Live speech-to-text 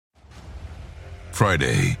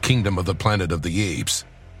Friday, Kingdom of the Planet of the Apes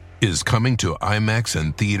is coming to IMAX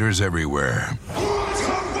and theaters everywhere. What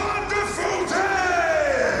a wonderful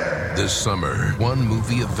day! This summer, one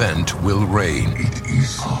movie event will reign. It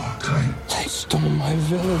is our time. They stole my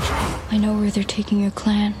village. I know where they're taking your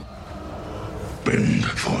clan. Bend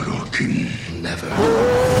for your king. Never.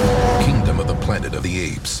 Kingdom of the Planet of the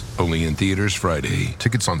Apes. Only in theaters Friday.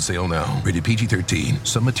 Tickets on sale now. Rated PG-13.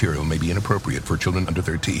 Some material may be inappropriate for children under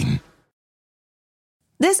 13.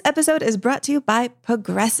 This episode is brought to you by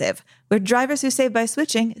Progressive, where drivers who save by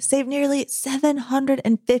switching save nearly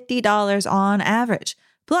 $750 on average.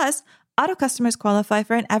 Plus, auto customers qualify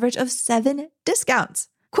for an average of 7 discounts.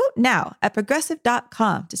 Quote now at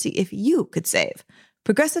Progressive.com to see if you could save.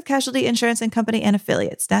 Progressive Casualty Insurance and Company and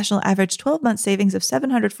Affiliates. National average 12-month savings of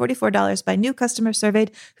 $744 by new customers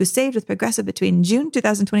surveyed who saved with Progressive between June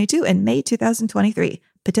 2022 and May 2023.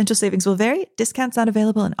 Potential savings will vary. Discounts not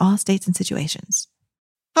available in all states and situations.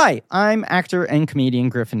 Hi, I'm actor and comedian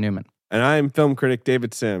Griffin Newman. And I'm film critic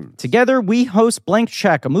David Sims. Together, we host Blank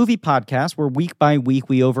Check, a movie podcast where week by week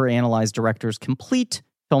we overanalyze directors' complete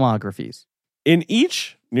filmographies. In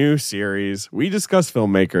each new series, we discuss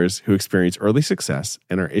filmmakers who experience early success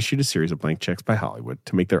and are issued a series of blank checks by Hollywood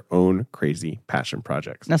to make their own crazy passion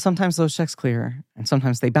projects. Now, sometimes those checks clear, and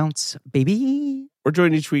sometimes they bounce, baby. We're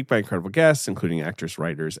joined each week by incredible guests, including actors,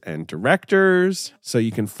 writers, and directors. So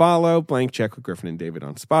you can follow Blank Check with Griffin and David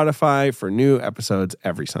on Spotify for new episodes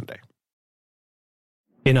every Sunday.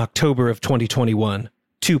 In October of 2021,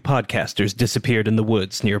 2 podcasters disappeared in the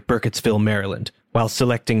woods near Burkittsville, Maryland, while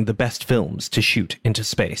selecting the best films to shoot into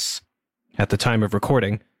space. At the time of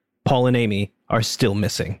recording, Paul and Amy are still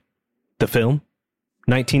missing. The film?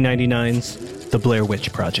 1999's The Blair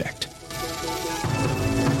Witch Project.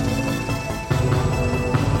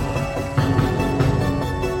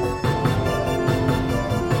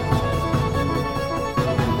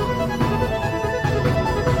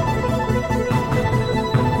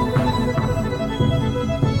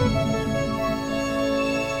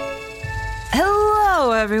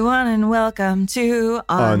 Everyone, and welcome to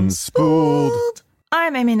Unspooled.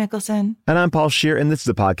 I'm Amy Nicholson. And I'm Paul Scheer, and this is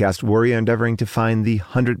the podcast where we are endeavoring to find the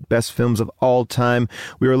 100 best films of all time.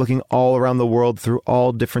 We are looking all around the world through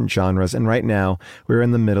all different genres, and right now we're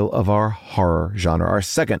in the middle of our horror genre, our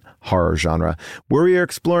second horror genre, where we are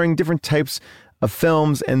exploring different types of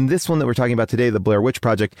films, and this one that we're talking about today, The Blair Witch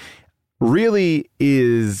Project, really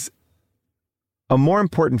is a more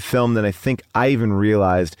important film than I think I even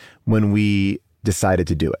realized when we decided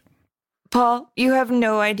to do it. Paul, you have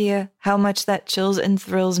no idea how much that chills and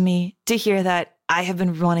thrills me to hear that. I have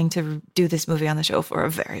been wanting to do this movie on the show for a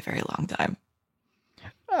very, very long time.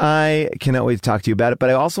 I cannot wait to talk to you about it, but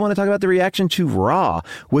I also want to talk about the reaction to Raw,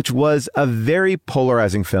 which was a very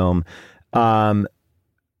polarizing film. A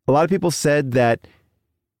lot of people said that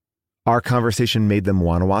our conversation made them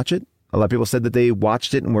want to watch it. A lot of people said that they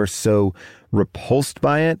watched it and were so repulsed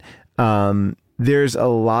by it. There's a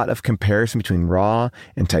lot of comparison between Raw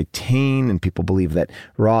and Titan, and people believe that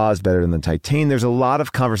Raw is better than Titan. There's a lot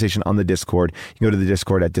of conversation on the Discord. You can go to the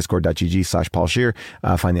Discord at discord.gg/Paul Scheer,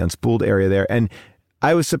 find the Unspooled area there. And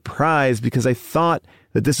I was surprised because I thought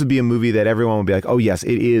that this would be a movie that everyone would be like, oh yes,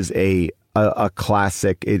 it is a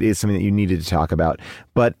classic. It is something that you needed to talk about,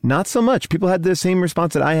 but not so much. People had the same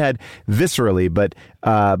response that I had viscerally, but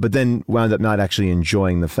then wound up not actually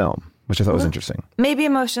enjoying the film, which I thought was interesting. Maybe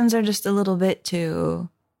emotions are just a little bit too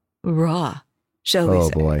raw, shall we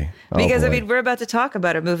say. Oh boy. Because, I mean, we're about to talk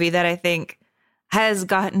about a movie that I think has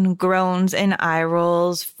gotten groans and eye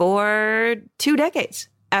rolls for 2 decades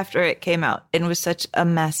after it came out and was such a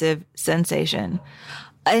massive sensation.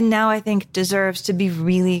 And now I think deserves to be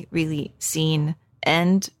really, really seen.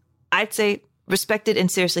 And I'd say respected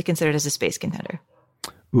and seriously considered as a space contender.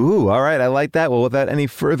 Ooh, all right. I like that. Well, without any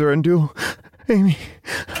further ado, Amy,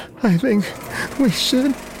 I think we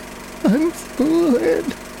should unspool it.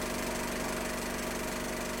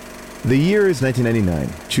 The year is 1999.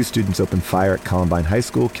 2 students open fire at Columbine High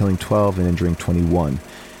School, killing 12 and injuring 21.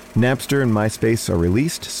 Napster and MySpace are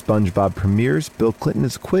released. SpongeBob premieres. Bill Clinton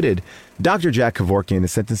is acquitted. Dr. Jack Kevorkian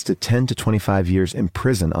is sentenced to 10 to 25 years in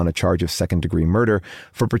prison on a charge of second-degree murder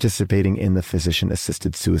for participating in the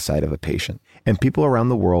physician-assisted suicide of a patient. And people around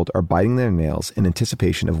the world are biting their nails in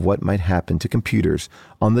anticipation of what might happen to computers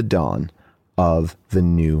on the dawn of the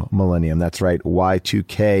new millennium. That's right,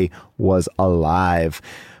 Y2K was alive.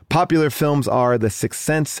 Popular films are The Sixth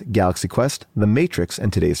Sense, Galaxy Quest, The Matrix,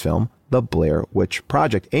 and today's film, The Blair Witch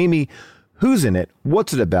Project. Amy, who's in it?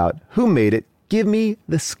 What's it about? Who made it? Give me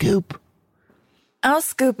the scoop. I'll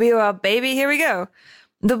scoop you up, baby. Here we go.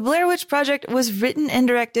 The Blair Witch Project was written and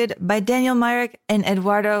directed by Daniel Myrick and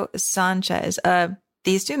Eduardo Sanchez.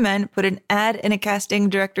 These two men put an ad in a casting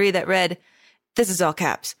directory that read, this is all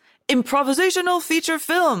caps, improvisational feature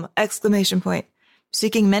film, !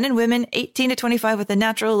 Seeking men and women 18 to 25 with a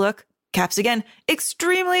natural look, caps again,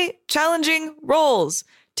 extremely challenging roles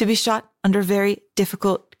to be shot under very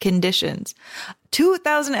difficult conditions.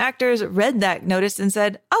 2,000 actors read that notice and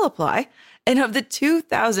said, I'll apply. And of the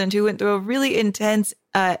 2,000 who went through a really intense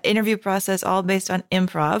interview process, all based on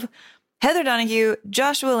improv, Heather Donahue,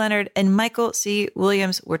 Joshua Leonard, and Michael C.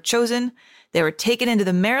 Williams were chosen. They were taken into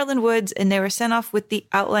the Maryland woods and they were sent off with the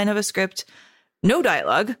outline of a script, no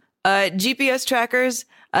dialogue, GPS trackers,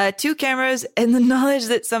 2 cameras, and the knowledge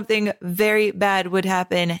that something very bad would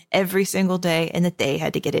happen every single day and that they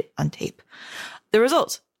had to get it on tape. The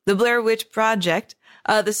results, The Blair Witch Project,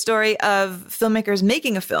 the story of filmmakers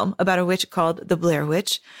making a film about a witch called The Blair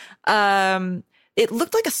Witch. It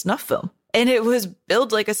looked like a snuff film. And it was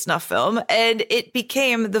billed like a snuff film, and it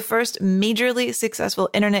became the first majorly successful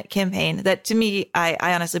internet campaign that, to me, I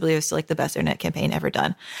honestly believe is still like the best internet campaign ever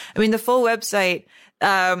done. I mean, the full website,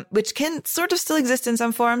 which can sort of still exist in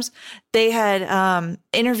some forms, they had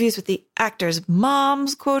interviews with the actors'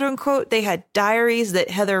 moms, quote unquote. They had diaries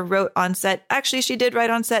that Heather wrote on set. Actually, she did write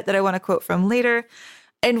on set that I want to quote from later.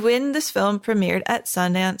 And when this film premiered at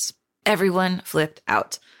Sundance, everyone flipped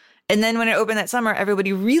out. And then when it opened that summer,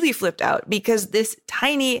 everybody really flipped out because this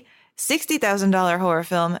tiny $60,000 horror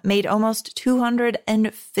film made almost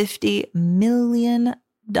 $250 million.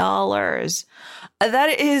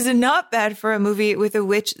 That is not bad for a movie with a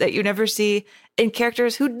witch that you never see and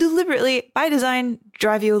characters who deliberately, by design,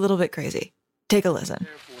 drive you a little bit crazy. Take a listen.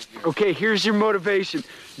 Okay, here's your motivation.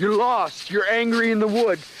 You're lost. You're angry in the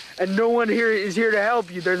woods. And no one here is here to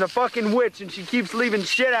help you. There's a fucking witch and she keeps leaving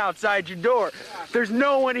shit outside your door. There's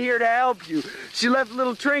no one here to help you. She left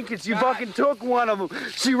little trinkets. You fucking took one of them.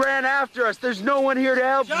 She ran after us. There's no one here to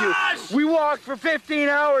help you. We walked for 15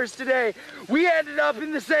 hours today. We ended up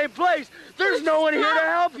in the same place. There's no one here to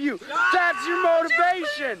help you. That's your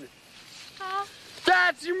motivation.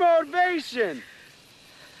 That's your motivation.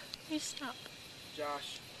 Please stop.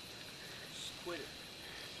 Josh, just quit it.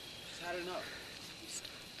 Just had enough.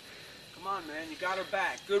 Come on, man. You got her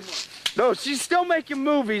back. Good one. No, she's still making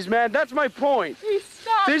movies, man. That's my point. Please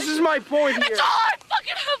stop. This is my point here. It's all I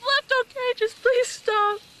fucking have left, okay? Just please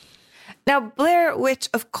stop. Now, Blair Witch,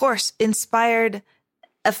 of course, inspired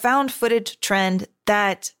a found footage trend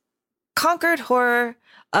that conquered horror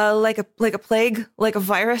like a plague, like a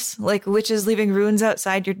virus, like witches leaving ruins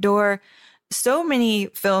outside your door. So many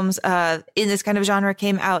films in this kind of genre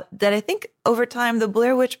came out that I think over time, the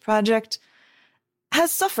Blair Witch Project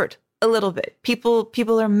has suffered a little bit.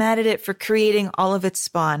 People are mad at it for creating all of its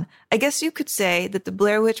spawn. I guess you could say that the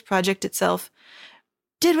Blair Witch Project itself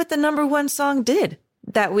did what the #1 song did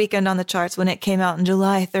that weekend on the charts when it came out on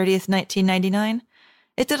July 30th, 1999.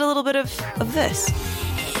 It did a little bit of this.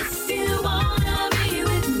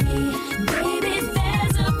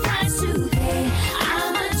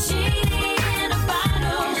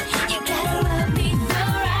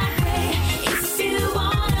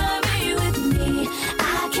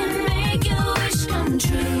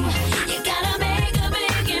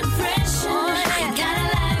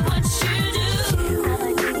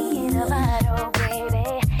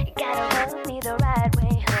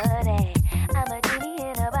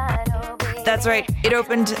 That's right. It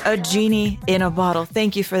opened a genie in a bottle.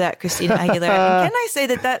 Thank you for that, Christina Aguilera. And can I say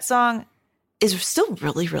that song is still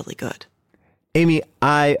really, really good? Amy,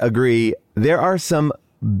 I agree. There are some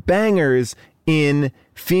bangers in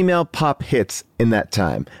female pop hits in that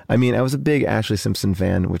time. I mean, I was a big Ashley Simpson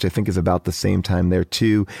fan, which I think is about the same time there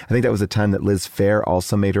too. I think that was the time that Liz Phair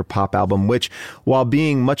also made her pop album, which, while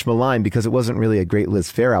being much maligned because it wasn't really a great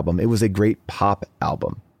Liz Phair album, it was a great pop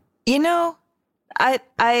album. You know, I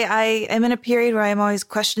am in a period where I'm always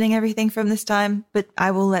questioning everything from this time, but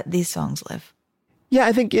I will let these songs live. Yeah,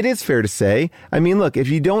 I think it is fair to say. I mean, look, if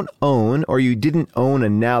you don't own or you didn't own a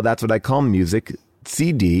Now That's What I Call Music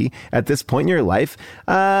CD at this point in your life,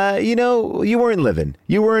 you weren't living.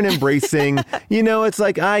 You weren't embracing. It's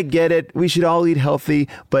like, I get it. We should all eat healthy.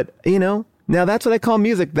 But, Now That's What I Call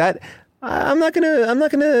Music. That I'm not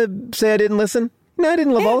gonna say I didn't listen. I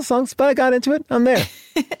didn't love all the songs, but I got into it. I'm there.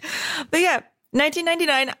 But yeah,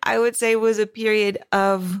 1999, I would say, was a period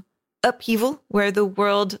of upheaval where the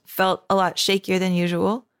world felt a lot shakier than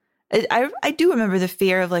usual. I do remember the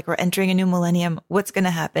fear of, like, we're entering a new millennium. What's going to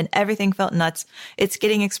happen? Everything felt nuts. It's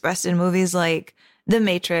getting expressed in movies like The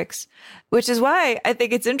Matrix, which is why I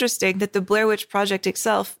think it's interesting that the Blair Witch Project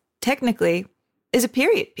itself technically is a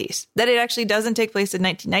period piece, that it actually doesn't take place in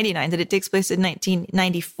 1999, that it takes place in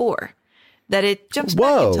 1994, that it jumps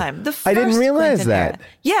back in time. I didn't realize Clinton that. era.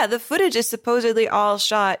 Yeah, the footage is supposedly all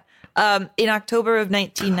shot in October of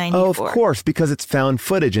 1994. Oh, of course, because it's found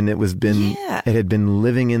footage and it had been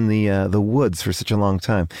living in the woods for such a long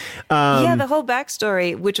time. The whole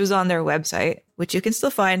backstory, which was on their website, which you can still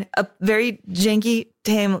find, a very janky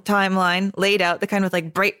timeline laid out, the kind with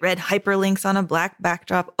like bright red hyperlinks on a black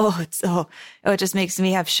backdrop. It just makes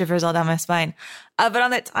me have shivers all down my spine. But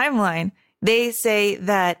on that timeline, they say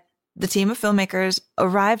that the team of filmmakers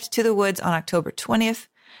arrived to the woods on October 20th,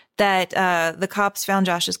 that the cops found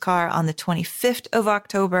Josh's car on the 25th of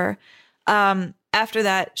October. After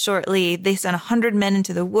that, shortly, they sent 100 men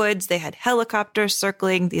into the woods. They had helicopters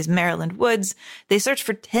circling these Maryland woods. They searched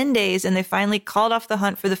for 10 days, and they finally called off the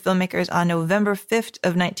hunt for the filmmakers on November 5th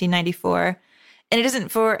of 1994. And it isn't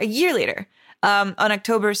for a year later, on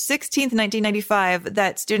October 16th, 1995,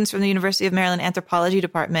 that students from the University of Maryland Anthropology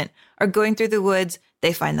Department are going through the woods.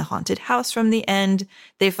 They find the haunted house from the end.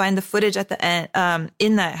 They find the footage at the end,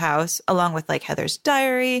 in that house, along with like Heather's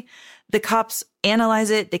diary. The cops analyze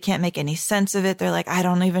it. They can't make any sense of it. They're like, I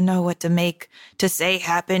don't even know what to say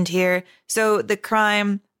happened here. So the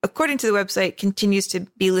crime, according to the website, continues to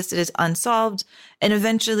be listed as unsolved. And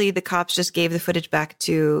eventually the cops just gave the footage back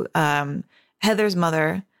to Heather's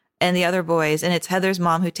mother and the other boys. And it's Heather's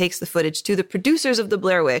mom who takes the footage to the producers of the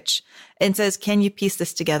Blair Witch and says, can you piece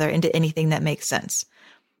this together into anything that makes sense?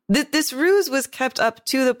 This ruse was kept up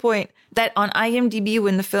to the point that on IMDb,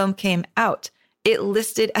 when the film came out, it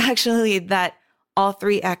listed actually that all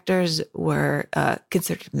three actors were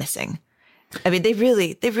considered missing. I mean, they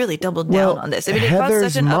really doubled down on this. I mean, it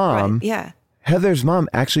caused such an uproar. Yeah. Heather's mom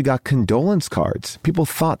actually got condolence cards. People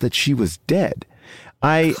thought that she was dead.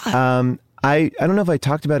 I don't know if I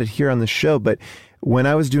talked about it here on the show, but when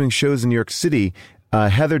I was doing shows in New York City,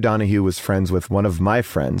 Heather Donahue was friends with one of my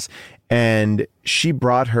friends, and she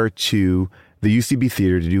brought her to the UCB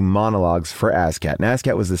Theater to do monologues for ASCAT. And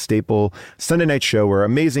ASCAT was the staple Sunday night show where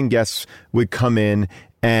amazing guests would come in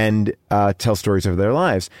and tell stories of their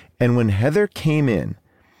lives. And when Heather came in,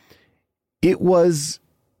 it was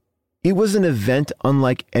an event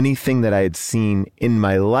unlike anything that I had seen in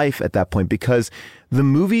my life at that point, because the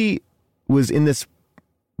movie was in this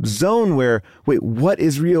zone where, wait, what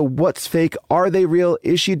is real? What's fake? Are they real?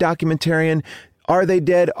 Is she a documentarian? Are they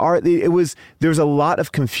dead? There was a lot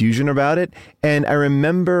of confusion about it. And I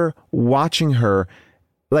remember watching her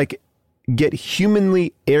like get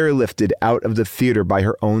humanly airlifted out of the theater by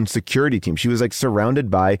her own security team. She was like surrounded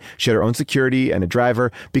by, she had her own security and a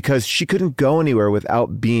driver because she couldn't go anywhere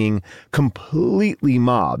without being completely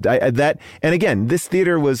mobbed. And again, this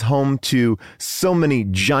theater was home to so many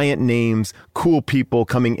giant names, cool people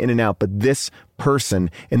coming in and out. But this person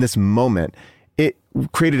in this moment, it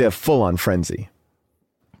created a full-on frenzy.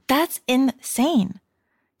 That's insane.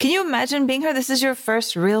 Can you imagine being her? This is your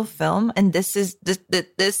first real film, and this is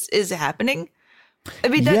happening. I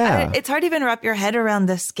mean, it's hard to even wrap your head around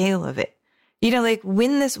the scale of it. You know, like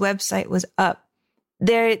when this website was up,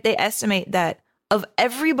 they estimate that of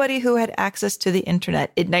everybody who had access to the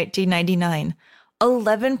internet in 1999,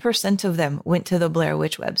 11% of them went to the Blair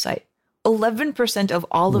Witch website. 11% of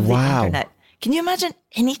all of the internet. Can you imagine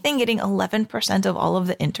anything getting 11% of all of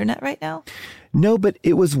the internet right now? No, but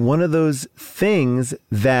it was one of those things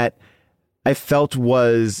that I felt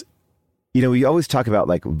was, you know, we always talk about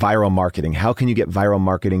like viral marketing. How can you get viral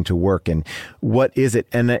marketing to work? And what is it?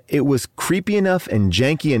 And it was creepy enough and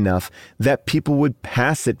janky enough that people would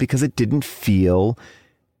pass it because it didn't feel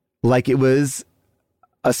like it was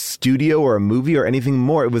a studio or a movie or anything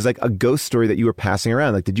more. It was like a ghost story that you were passing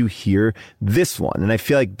around. Like, did you hear this one? And I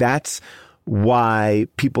feel like that's why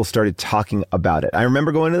people started talking about it. I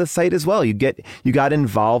remember going to the site as well. You got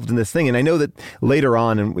involved in this thing. And I know that later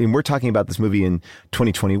on, and we're talking about this movie in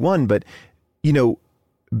 2021, but, you know,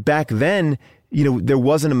 back then, you know, there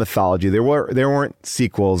wasn't a mythology. There weren't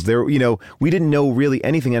sequels. We didn't know really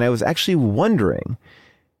anything. And I was actually wondering,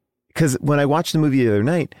 because when I watched the movie the other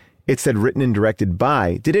night, it said written and directed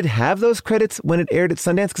by. Did it have those credits when it aired at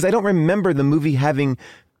Sundance? Because I don't remember the movie having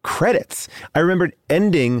credits. I remember it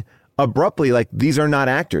ending abruptly, like, these are not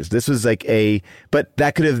actors. This was like but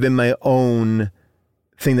that could have been my own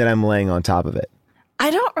thing that I'm laying on top of it. I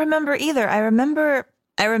don't remember either. I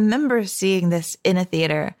remember seeing this in a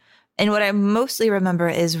theater. And what I mostly remember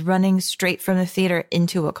is running straight from the theater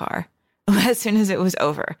into a car as soon as it was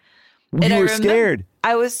over. You were scared.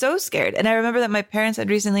 I was so scared. And I remember that my parents had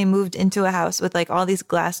recently moved into a house with like all these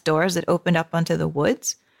glass doors that opened up onto the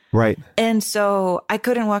woods. Right. And so I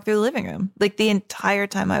couldn't walk through the living room like the entire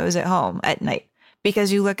time I was at home at night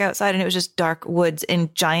because you look outside and it was just dark woods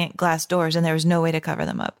and giant glass doors and there was no way to cover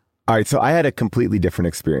them up. All right, so I had a completely different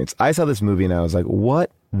experience. I saw this movie and I was like,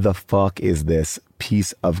 what the fuck is this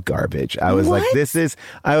piece of garbage? I was like, this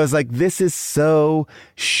is so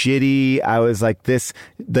shitty. I was like, this,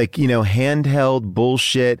 like, you know, handheld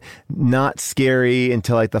bullshit, not scary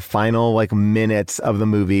until like the final like minutes of the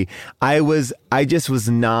movie. I just was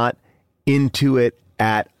not into it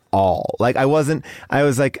at all. Like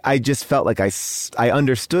I just felt like I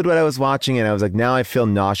understood what I was watching and I was like, now I feel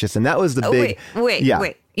nauseous. And that was the big,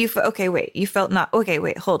 wait. You felt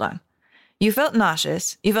hold on. You felt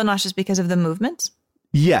nauseous. You felt nauseous because of the movements?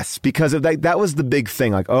 Yes, because of that was the big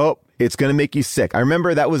thing. Like, oh, it's going to make you sick. I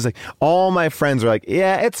remember that was like, all my friends were like,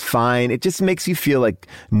 yeah, it's fine. It just makes you feel like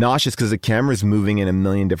nauseous because the camera's moving in a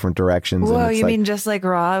million different directions. Whoa, and you mean just like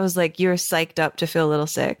Raw? It was like you were psyched up to feel a little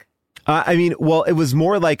sick? I mean, well, it was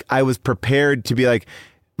more like I was prepared to be like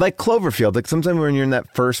Cloverfield. Like sometimes when you're in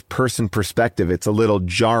that first person perspective, it's a little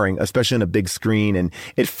jarring, especially on a big screen. And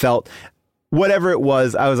it felt, whatever it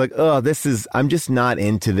was, I was like, oh, I'm just not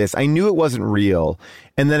into this. I knew it wasn't real.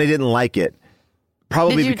 And then I didn't like it,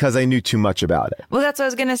 probably because I knew too much about it. Well, that's what I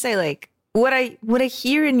was going to say. Like what I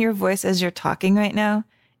hear in your voice as you're talking right now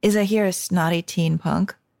is I hear a snotty teen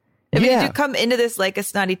punk. I mean, did you come into this like a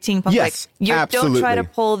snotty teen punk? Yes, like, absolutely. Don't try to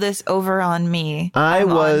pull this over on me. I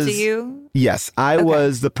was onto you. Yes, I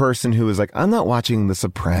was the person who was like, I'm not watching The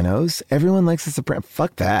Sopranos. Everyone likes The Sopranos.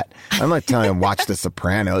 Fuck that. I'm not telling you to watch The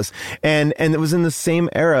Sopranos. And it was in the same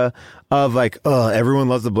era of like, oh, everyone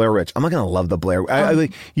loves the Blair Witch. I'm not gonna love the Blair.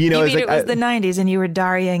 You mean it was the 90s and you were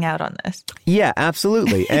Darrying out on this? Yeah,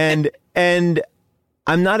 absolutely. and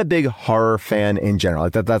I'm not a big horror fan in general.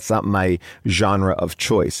 Like that's not my genre of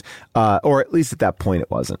choice, or at least at that point it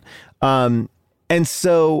wasn't. And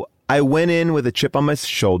so I went in with a chip on my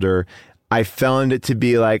shoulder. I found it to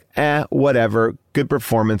be like, whatever, good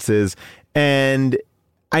performances, and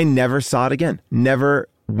I never saw it again. Never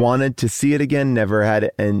wanted to see it again. Never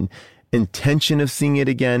had an intention of seeing it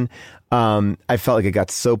again. I felt like it got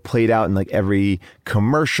so played out in like every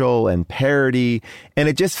commercial and parody, and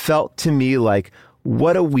it just felt to me like,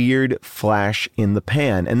 what a weird flash in the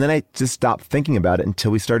pan. And then I just stopped thinking about it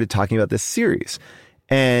until we started talking about this series.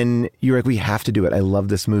 And you were like, we have to do it. I love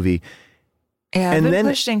this movie. Yeah, I've been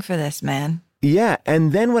pushing for this, man. Yeah.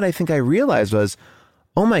 And then what I think I realized was,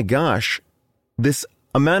 oh my gosh, this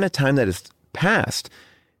amount of time that has passed,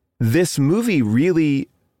 this movie really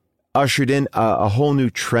ushered in a whole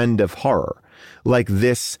new trend of horror. Like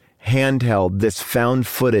this handheld, this found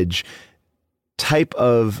footage type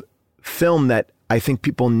of film that I think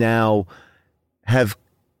people now have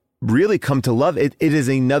really come to love. It is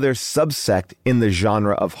another subsect in the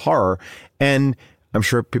genre of horror. And I'm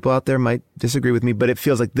sure people out there might disagree with me, but it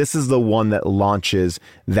feels like this is the one that launches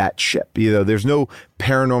that ship. You know, there's no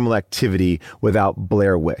Paranormal Activity without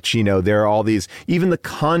Blair Witch. You know, there are all these, even The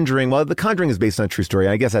Conjuring. Well, The Conjuring is based on a true story.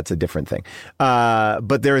 I guess that's a different thing.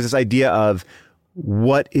 But there is this idea of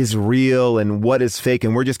what is real and what is fake,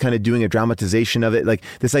 and we're just kind of doing a dramatization of it. Like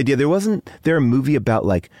this idea, wasn't there a movie about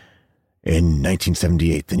like in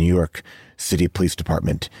 1978 the New York City Police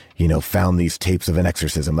Department, you know, found these tapes of an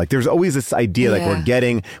exorcism. Like there's always this idea like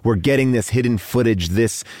we're getting this hidden footage,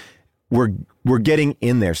 this we're getting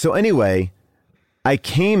in there. So anyway, I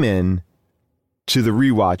came in to the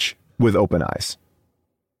rewatch with open eyes.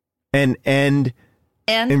 And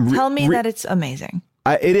tell me that it's amazing.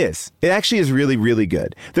 It is. It actually is really, really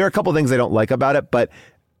good. There are a couple things I don't like about it, but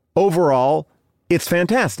overall, it's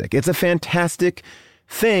fantastic. It's a fantastic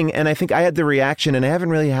thing. And I think I had the reaction, and I haven't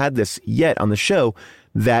really had this yet on the show,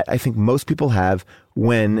 that I think most people have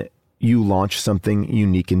when you launch something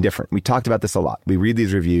unique and different. We talked about this a lot. We read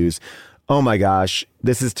these reviews. Oh my gosh,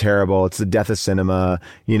 this is terrible. It's the death of cinema.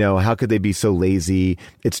 You know, how could they be so lazy?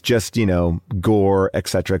 It's just, you know, gore, et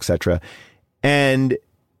cetera, et cetera. And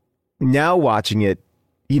now watching it,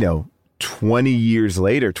 you know, 21 years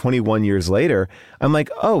later, I'm like,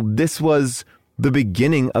 oh, this was the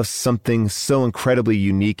beginning of something so incredibly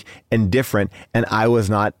unique and different. And I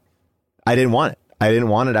didn't want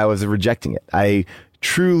it. I was rejecting it. I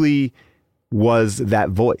truly was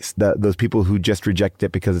that voice, those people who just reject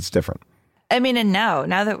it because it's different. I mean, and now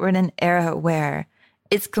that we're in an era where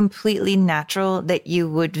it's completely natural that you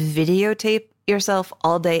would videotape yourself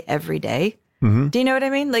all day, every day. Mm-hmm. Do you know what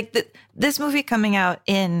I mean? Like this movie coming out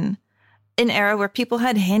in an era where people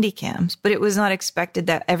had handy cams, but it was not expected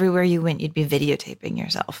that everywhere you went, you'd be videotaping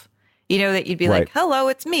yourself. You know, that you'd be like, hello,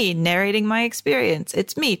 it's me narrating my experience.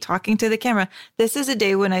 It's me talking to the camera. This is a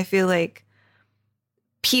day when I feel like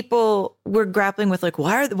people were grappling with like,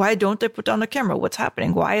 why don't they put down the camera? What's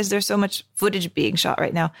happening? Why is there so much footage being shot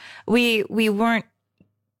right now? We weren't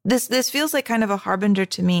this feels like kind of a harbinger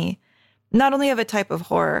to me, not only of a type of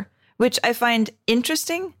horror, which I find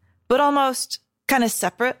interesting, but almost kind of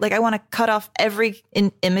separate. Like I want to cut off every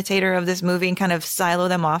imitator of this movie and kind of silo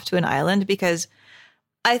them off to an island, because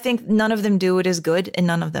I think none of them do it as good and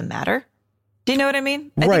none of them matter. Do you know what I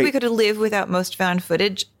mean? I think we could live without most found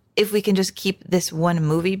footage if we can just keep this one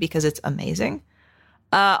movie because it's amazing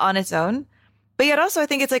on its own. But yet also I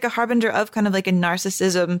think it's like a harbinger of kind of like a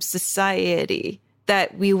narcissism society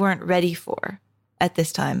that we weren't ready for at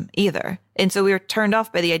this time either. And so we were turned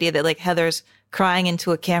off by the idea that like Heather's crying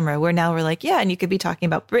into a camera, where now we're like, yeah, and you could be talking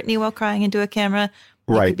about Britney while crying into a camera.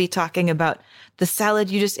 You could be talking about the salad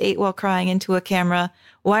you just ate while crying into a camera.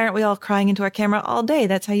 Why aren't we all crying into our camera all day?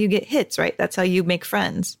 That's how you get hits, right? That's how you make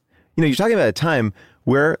friends. You know, you're talking about a time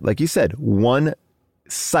where, like you said, one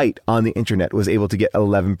site on the internet was able to get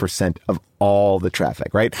 11% of all the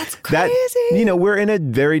traffic, right? That's crazy. You know, we're in a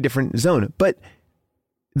very different zone. But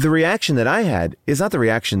the reaction that I had is not the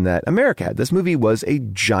reaction that America had. This movie was a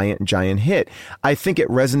giant, giant hit. I think it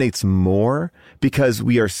resonates more because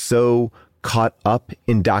we are so caught up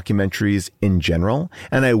in documentaries in general.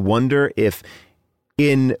 And I wonder if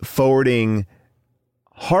in forwarding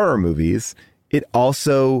horror movies, it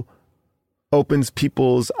also opens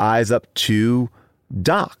people's eyes up to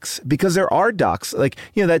docs, because there are docs, like,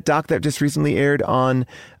 you know, that doc that just recently aired on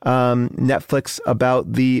Netflix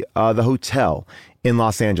about the hotel in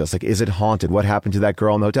Los Angeles. Like, is it haunted? What happened to that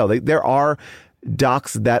girl in the hotel? There are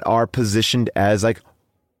docs that are positioned as like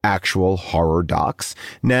actual horror docs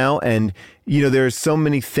now. And, you know, there's so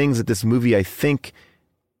many things that this movie, I think,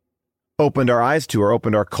 opened our eyes to, or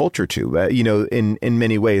opened our culture to, you know, in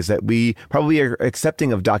many ways, that we probably are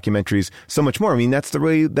accepting of documentaries so much more. I mean, that's the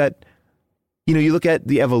way that, you know, you look at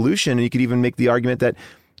the evolution, and you could even make the argument that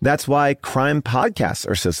that's why crime podcasts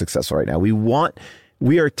are so successful right now.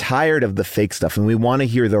 We are tired of the fake stuff, and we want to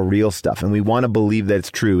hear the real stuff, and we want to believe that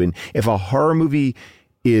it's true. And if a horror movie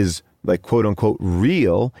is like quote unquote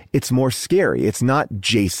real, it's more scary. It's not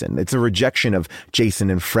Jason. It's a rejection of Jason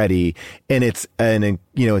and Freddy. And it's an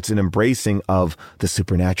embracing of the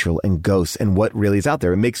supernatural and ghosts and what really is out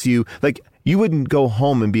there. It makes you like, you wouldn't go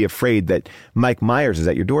home and be afraid that Mike Myers is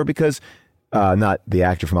at your door, because not the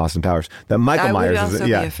actor from Austin Powers, that Michael Myers is. I would also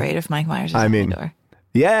be afraid if Mike Myers is at my door.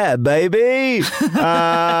 Yeah, baby.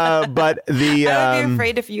 But the I would be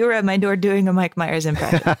afraid if you were at my door doing a Mike Myers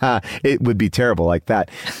impression. It would be terrible like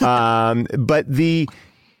that. But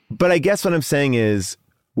I guess what I'm saying is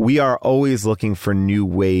we are always looking for new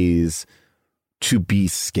ways to be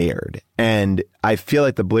scared. And I feel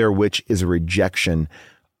like the Blair Witch is a rejection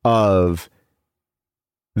of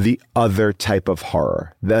the other type of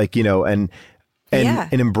horror. Like, you know, and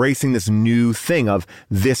embracing this new thing of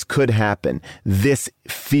this could happen. This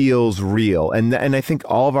feels real. And I think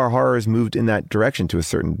all of our horror has moved in that direction to a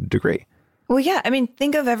certain degree. Well, yeah. I mean,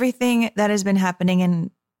 think of everything that has been happening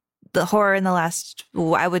in the horror in the last,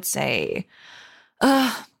 I would say,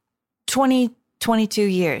 22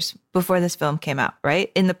 years before this film came out,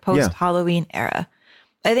 right? In the post-Halloween era.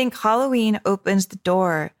 I think Halloween opens the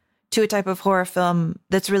door to a type of horror film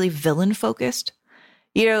that's really villain-focused.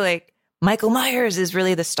 You know, like, Michael Myers is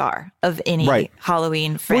really the star of any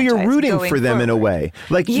Halloween franchise. Well, you're rooting for them forward. In a way.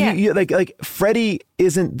 Like, you like Freddy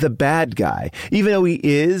isn't the bad guy, even though he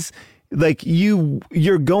is. Like,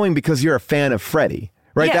 you're going because you're a fan of Freddy,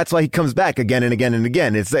 right? Yeah. That's why he comes back again and again and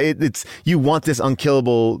again. It's you want this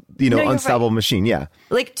unkillable, unstoppable machine. Yeah.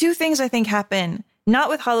 Like, two things I think happen. Not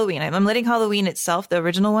with Halloween. I'm letting Halloween itself, the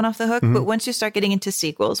original one, off the hook. Mm-hmm. But once you start getting into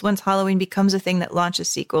sequels, once Halloween becomes a thing that launches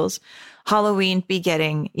sequels, Halloween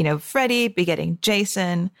begetting, Freddy, begetting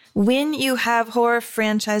Jason. When you have horror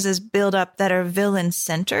franchises build up that are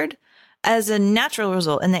villain-centered, as a natural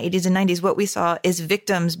result in the 80s and 90s, what we saw is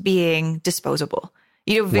victims being disposable.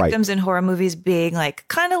 Victims in horror movies being like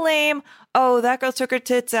kind of lame. Oh, that girl took her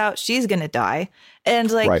tits out. She's going to die. And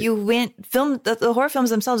the horror films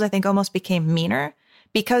themselves, I think, almost became meaner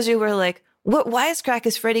because you were like, what wisecrack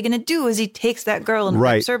is Freddy going to do as he takes that girl and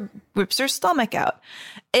rips her stomach out?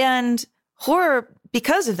 And horror,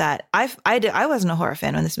 because of that, I wasn't a horror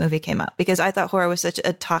fan when this movie came out because I thought horror was such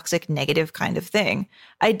a toxic, negative kind of thing.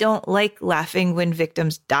 I don't like laughing when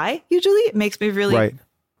victims die, usually. It makes me really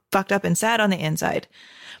fucked up and sad on the inside.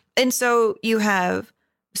 And so you have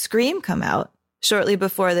Scream come out shortly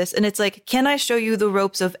before this, and it's like, can I show you the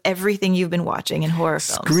ropes of everything you've been watching in horror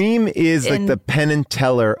films? Scream is like the Penn and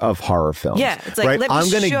Teller of horror films. Yeah, it's like, let me I'm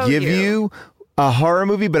going to give you a horror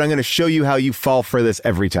movie, but I'm going to show you how you fall for this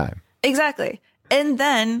every time. Exactly. And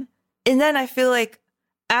then I feel like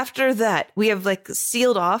after that, we have like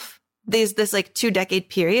sealed off this like 2-decade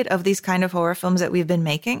period of these kind of horror films that we've been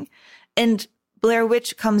making. And Blair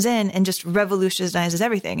Witch comes in and just revolutionizes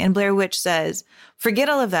everything. And Blair Witch says, forget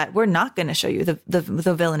all of that. We're not going to show you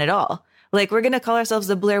the villain at all. Like, we're going to call ourselves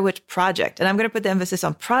the Blair Witch Project. And I'm going to put the emphasis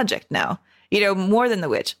on project now, more than the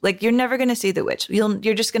witch. Like, you're never going to see the witch.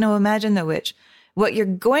 You're just going to imagine the witch. What you're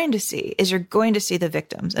going to see is you're going to see the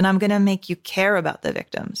victims, and I'm going to make you care about the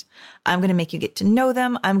victims. I'm going to make you get to know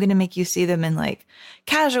them. I'm going to make you see them in like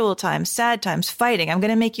casual times, sad times, fighting. I'm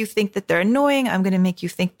going to make you think that they're annoying. I'm going to make you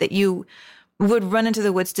think that you would run into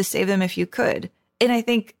the woods to save them if you could. And I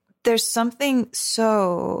think there's something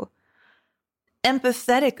so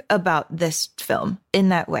empathetic about this film in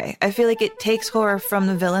that way. I feel like it takes horror from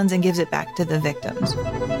the villains and gives it back to the victims.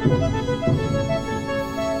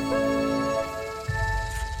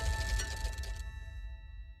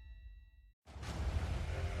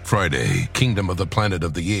 Friday, Kingdom of the Planet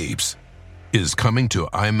of the Apes is coming to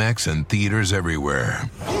IMAX and theaters everywhere.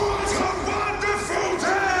 What a wonderful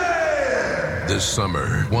day! This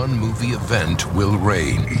summer, one movie event will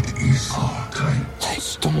reign. It is our time. They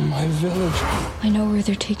stole my village. I know where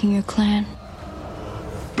they're taking your clan.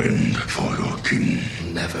 Bend for your king.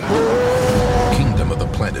 Never. Kingdom of the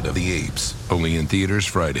Planet of the Apes. Only in theaters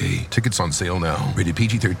Friday. Tickets on sale now. Rated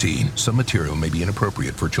PG-13. Some material may be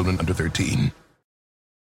inappropriate for children under 13.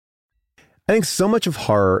 I think so much of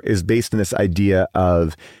horror is based on this idea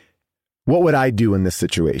of what would I do in this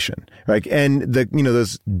situation? Like, and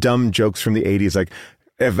those dumb jokes from the 80s, like,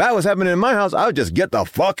 if that was happening in my house, I would just get the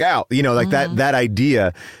fuck out, that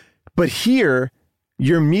idea. But here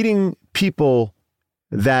you're meeting people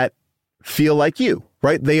that feel like you,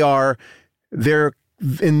 right? They're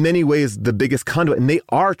in many ways the biggest conduit, and they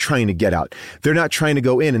are trying to get out. They're not trying to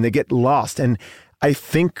go in, and they get lost. And I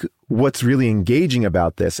think what's really engaging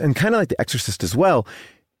about this, and kind of like The Exorcist as well,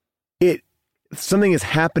 something is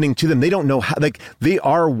happening to them. They don't know how, like, they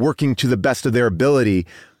are working to the best of their ability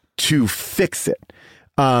to fix it.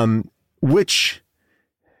 Which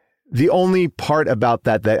the only part about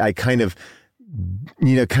that I kind of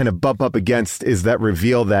bump up against is that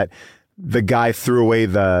reveal that the guy threw away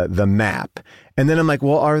the map. And then I'm like,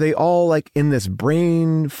 well, are they all like in this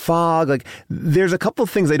brain fog? Like, there's a couple of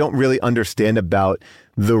things I don't really understand about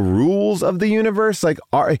the rules of the universe. Like,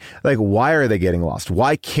 why are they getting lost?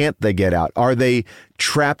 Why can't they get out? Are they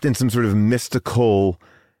trapped in some sort of mystical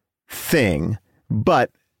thing?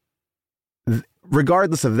 But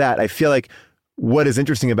regardless of that, I feel like what is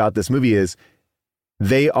interesting about this movie is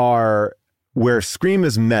they are where Scream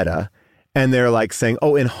is meta. And they're like saying,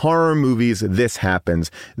 oh, in horror movies, this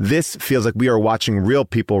happens. This feels like we are watching real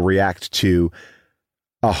people react to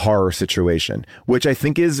a horror situation, which I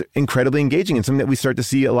think is incredibly engaging and something that we start to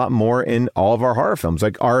see a lot more in all of our horror films.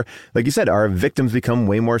 Like you said, our victims become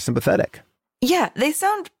way more sympathetic. Yeah, they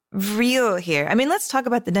sound real here. I mean, let's talk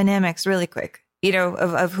about the dynamics really quick,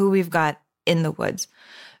 of who we've got in the woods.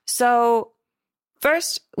 So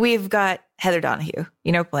first, we've got Heather Donahue,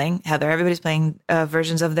 playing Heather. Everybody's playing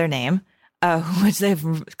versions of their name. Which they've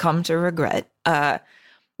come to regret. But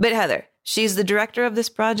Heather, she's the director of this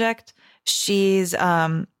project. She's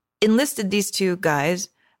enlisted these two guys,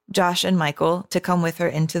 Josh and Michael, to come with her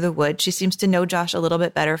into the woods. She seems to know Josh a little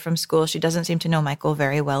bit better from school. She doesn't seem to know Michael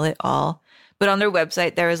very well at all. But on their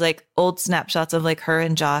website, there is like old snapshots of like her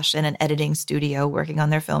and Josh in an editing studio working on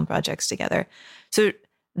their film projects together. So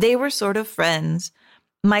they were sort of friends.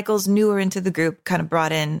 Michael's newer into the group, kind of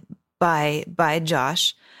brought in by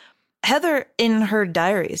Josh. Heather, in her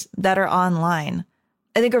diaries that are online,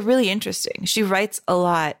 I think are really interesting. She writes a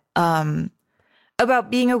lot about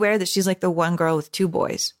being aware that she's like the one girl with two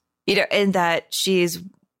boys, and that she's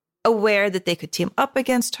aware that they could team up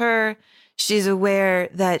against her. She's aware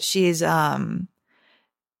that she's got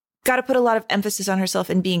to put a lot of emphasis on herself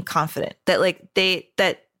and being confident, that like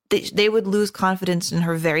they would lose confidence in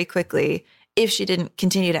her very quickly if she didn't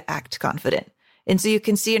continue to act confident. And so you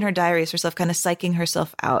can see in her diaries herself kind of psyching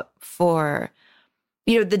herself out for,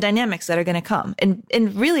 the dynamics that are going to come.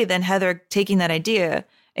 And really then Heather taking that idea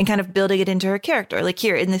and kind of building it into her character. Like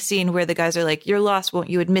here in the scene where the guys are like, you're lost, won't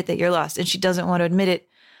you admit that you're lost? And she doesn't want to admit it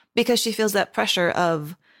because she feels that pressure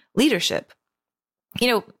of leadership,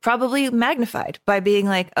 probably magnified by being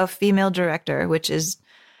like a female director, which is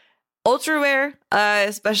ultra rare,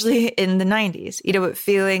 especially in the 90s, but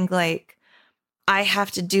feeling like, I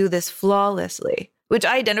have to do this flawlessly, which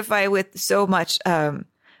I identify with so much.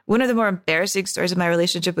 One of the more embarrassing stories of my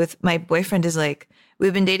relationship with my boyfriend is like,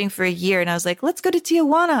 we've been dating for a year and I was like, let's go to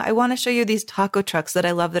Tijuana. I want to show you these taco trucks that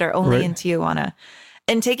I love that are only in Tijuana.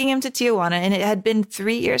 And taking him to Tijuana, and it had been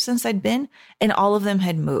 3 years since I'd been, and all of them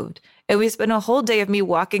had moved. And we spent a whole day of me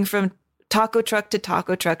walking from taco truck to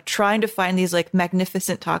taco truck, trying to find these like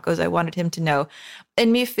magnificent tacos I wanted him to know.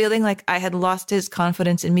 And me feeling like I had lost his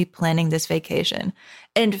confidence in me planning this vacation,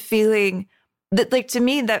 and feeling that, like, to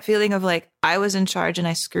me, that feeling of like I was in charge and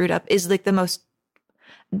I screwed up is like the most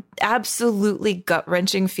absolutely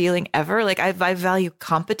gut-wrenching feeling ever. Like I value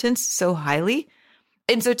competence so highly.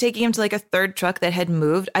 And so taking him to like a third truck that had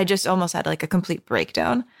moved, I just almost had like a complete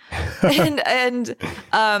breakdown. and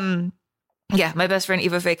yeah, my best friend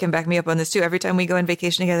Eva Faye can back me up on this too. Every time we go on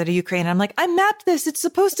vacation together to Ukraine, I'm like, I mapped this. It's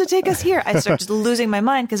supposed to take us here. I start just losing my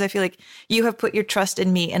mind because I feel like you have put your trust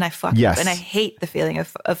in me and I fucked up. And I hate the feeling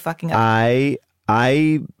of fucking up. I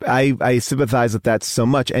sympathize with that so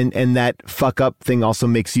much. And that fuck up thing also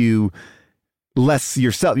makes you less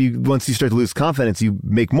yourself. Once you start to lose confidence, you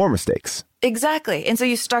make more mistakes. Exactly. And so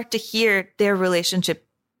you start to hear their relationship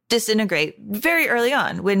disintegrate very early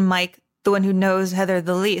on when Mike, the one who knows Heather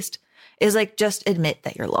the least, is like, just admit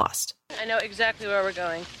that you're lost. I know exactly where we're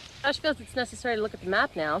going. Josh feels it's necessary to look at the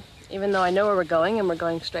map now, even though I know where we're going and we're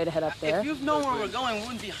going straight ahead up there. If you've known where we're going, we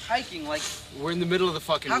wouldn't be hiking like... We're in the middle of the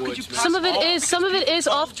fucking woods, man. Some of it is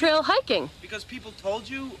off-trail hiking. Because people told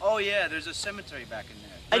you, oh yeah, there's a cemetery back in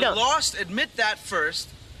there. I know. We're lost, admit that first.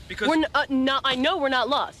 Because we're not. I know we're not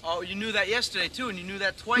lost. Oh, you knew that yesterday too, and you knew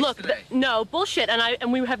that twice today. No, bullshit,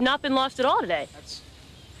 and we have not been lost at all today.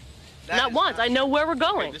 Not once. I know where we're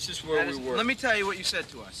going. Okay, this is where we were. Let me tell you what you said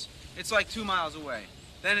to us. It's like 2 miles away.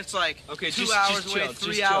 Then it's like 2 just hours away, chill,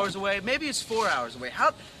 3 hours away. Maybe it's 4 hours away.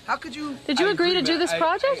 How could you? Did you agree to do this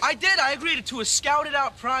project? I did. I agreed to a scouted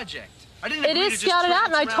out project. I didn't agree it is to just scouted out,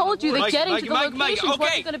 and I around told the you that woods. getting to the location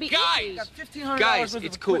wasn't going to be easy. Guys,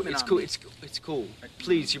 it's cool. It's cool.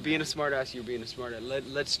 Please, you're being a smartass. You're being a smartass.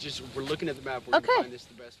 Let's just. We're looking at the map. We're gonna find this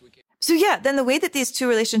the best we can. So yeah, then the way that these two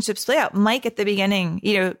relationships play out, Mike at the beginning,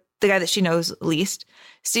 you know, the guy that she knows least,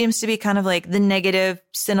 seems to be kind of like the negative,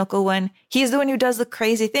 cynical one. He's the one who does the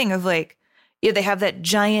crazy thing of like, you know, they have that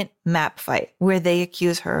giant map fight where they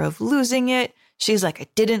accuse her of losing it. She's like, I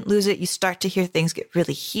didn't lose it. You start to hear things get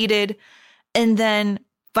really heated. And then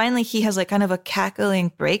finally he has like kind of a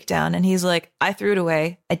cackling breakdown and he's like, I threw it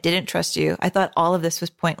away. I didn't trust you. I thought all of this was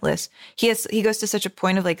pointless. He goes to such a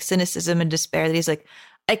point of like cynicism and despair that he's like,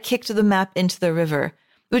 I kicked the map into the river,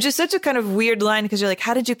 which is such a kind of weird line because you're like,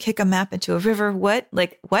 how did you kick a map into a river? What?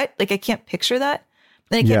 Like, I can't picture that.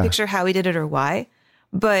 And I can't picture how he did it or why.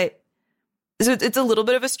 But so it's a little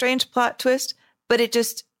bit of a strange plot twist, but it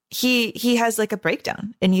just, he has like a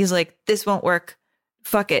breakdown and he's like, this won't work.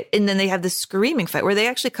 Fuck it. And then they have this screaming fight where they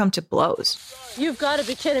actually come to blows. You've got to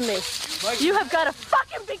be kidding me. You have got to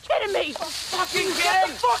fucking be kidding me. Fucking get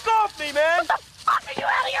the fuck off me, man. What the fuck are you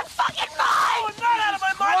out of your fucking mind? Oh, I'm not out of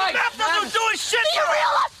my mind. Right, the map doesn't do a shit. Do you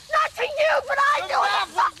realize? Not to you, but I know what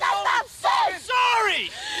the fuck that map says. I'm sorry.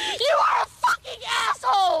 You are a fucking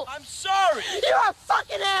asshole. I'm sorry. You're a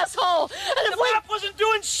fucking asshole. And the map wasn't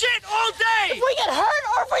doing shit all day. If we get hurt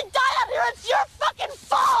or if we die out here, it's your fucking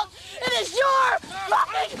fault. It is your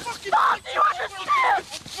fucking fault. Do you understand?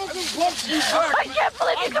 I can't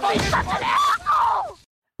believe you can be such an asshole.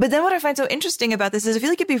 But then what I find so interesting about this is I feel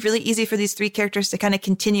like it'd be really easy for these three characters to kind of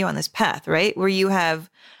continue on this path, right? Where you have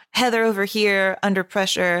Heather over here under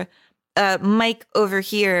pressure, Mike over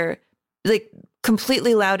here, like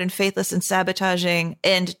completely loud and faithless and sabotaging,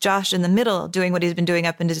 and Josh in the middle doing what he's been doing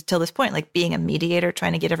up until this point, like being a mediator,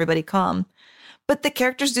 trying to get everybody calm. But the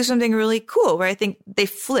characters do something really cool where I think they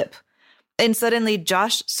flip. And suddenly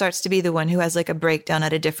Josh starts to be the one who has like a breakdown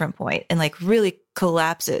at a different point and like really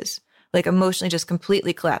collapses, like emotionally just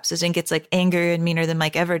completely collapses and gets like angrier and meaner than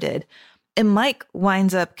Mike ever did. And Mike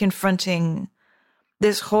winds up confronting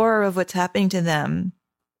this horror of what's happening to them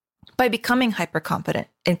by becoming hyper competent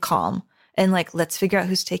and calm and like, let's figure out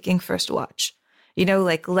who's taking first watch, you know,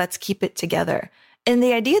 like, let's keep it together. And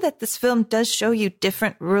the idea that this film does show you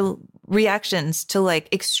different reactions to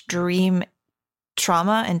like extreme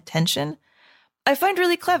trauma and tension, I find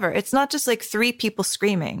really clever. It's not just like three people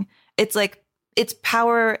screaming. It's like, it's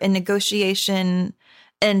power and negotiation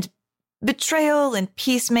and betrayal and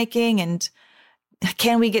peacemaking and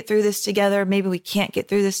can we get through this together? Maybe we can't get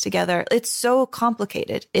through this together. It's so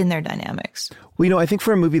complicated in their dynamics. Well, you know, I think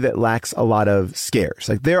for a movie that lacks a lot of scares,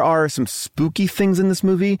 like there are some spooky things in this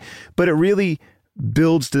movie, but it really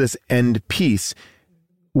builds to this end piece.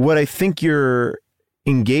 What I think you're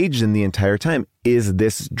engaged in the entire time is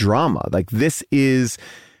this drama. Like this is,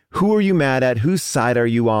 who are you mad at? Whose side are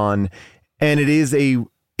you on? And it is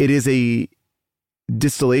a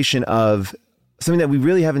distillation of something that we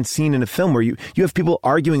really haven't seen in a film where you have people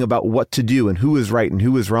arguing about what to do and who is right and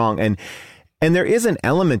who is wrong. And there is an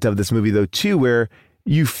element of this movie though, too, where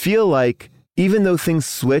you feel like even though things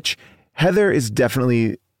switch, Heather is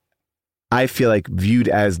definitely I feel like, viewed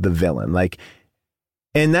as the villain. Like,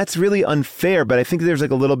 and that's really unfair, but I think there's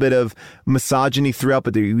like a little bit of misogyny throughout,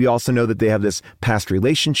 but we also know that they have this past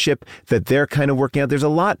relationship that they're kind of working out. There's a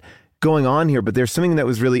lot going on here, but there's something that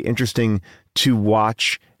was really interesting to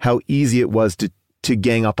watch, how easy it was to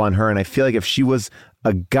gang up on her. And I feel like if she was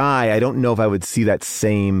a guy, I don't know if I would see that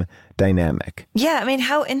same dynamic. Yeah, I mean,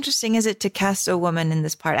 how interesting is it to cast a woman in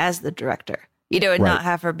this part as the director? You know, and not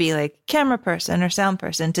have her be like camera person or sound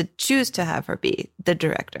person, to choose to have her be the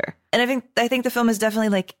director. And I think the film is definitely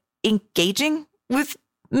like engaging with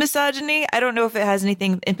misogyny. I don't know if it has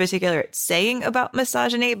anything in particular it's saying about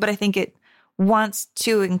misogyny, but I think it wants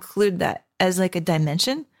to include that as like a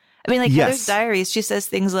dimension. I mean, like Heather's diaries, she says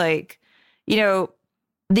things like, you know,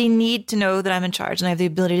 they need to know that I'm in charge and I have the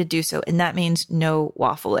ability to do so. And that means no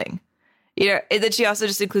waffling. You know, and then she also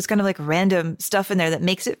just includes kind of like random stuff in there that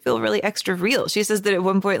makes it feel really extra real. She says that at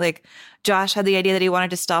one point, like, Josh had the idea that he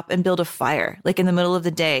wanted to stop and build a fire, like in the middle of the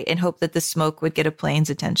day, and hope that the smoke would get a plane's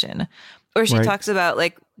attention. Or she talks about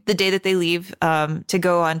like the day that they leave to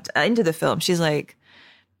go on into the film. She's like,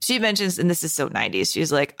 she mentions, and this is so 90s,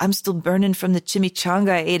 she's like, I'm still burning from the chimichanga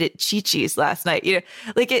I ate at Chi-Chi's last night. You know,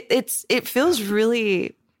 like it feels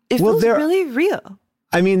really, really real.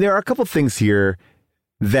 I mean, there are a couple things here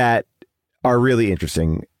that are really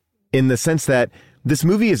interesting in the sense that this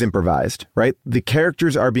movie is improvised, right? The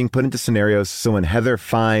characters are being put into scenarios. So when Heather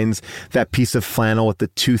finds that piece of flannel with the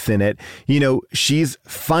tooth in it, you know, she's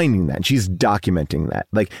finding that. She's documenting that.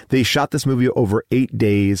 Like, they shot this movie over 8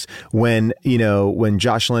 days. When, you know, when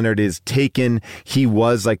Josh Leonard is taken, he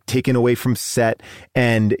was like taken away from set,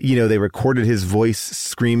 and, you know, they recorded his voice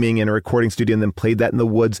screaming in a recording studio and then played that in the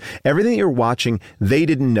woods. Everything that you're watching, they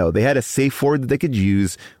didn't know. They had a safe word that they could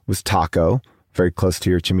use, was taco. Very close to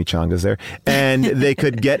your chimichangas there. And they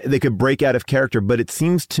could break out of character. But it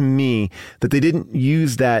seems to me that they didn't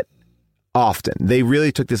use that often. They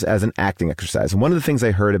really took this as an acting exercise. And one of the things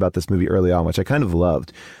I heard about this movie early on, which I kind of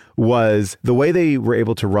loved, was the way they were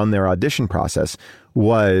able to run their audition process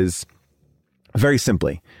was very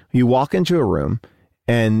simply. You walk into a room,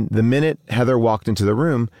 and the minute Heather walked into the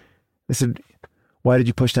room, they said, "Why did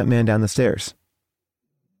you push that man down the stairs?"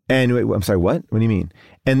 And I'm sorry, what? What do you mean?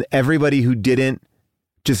 And everybody who didn't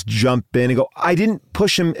just jump in and go, I didn't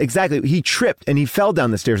push him exactly. He tripped and he fell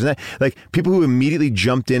down the stairs. And that, like, people who immediately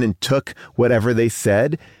jumped in and took whatever they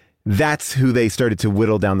said, that's who they started to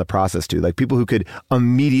whittle down the process to. Like, people who could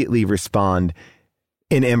immediately respond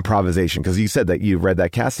in improvisation. Because you said that you read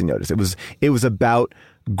that casting notice. It was about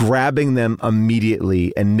grabbing them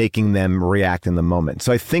immediately and making them react in the moment.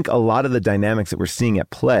 So I think a lot of the dynamics that we're seeing at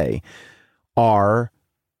play are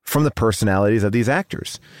from the personalities of these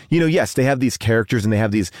actors. You know, yes, they have these characters and they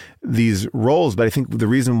have these roles, but I think the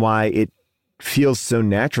reason why it feels so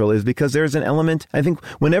natural is because there's an element, I think,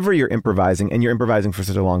 whenever you're improvising, and you're improvising for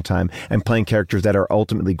such a long time and playing characters that are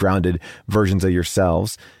ultimately grounded versions of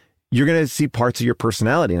yourselves, you're going to see parts of your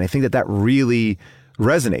personality. And I think that really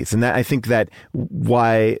resonates. And that, I think that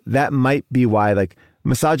might be why, like,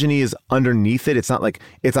 misogyny is underneath it. It's not like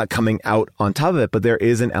it's not coming out on top of it, but there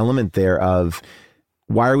is an element there of,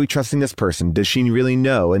 why are we trusting this person? Does she really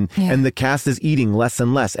know? And the cast is eating less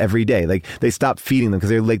and less every day. Like, they stop feeding them because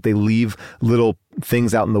they leave little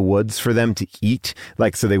things out in the woods for them to eat,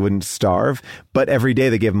 like, so they wouldn't starve. But every day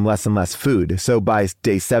they give them less and less food. So by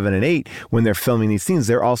day 7 and 8, when they're filming these scenes,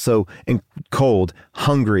 they're also cold,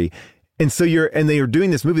 hungry. And so they are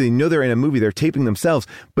doing this movie. They know they're in a movie. They're taping themselves,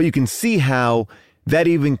 but you can see how that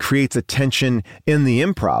even creates a tension in the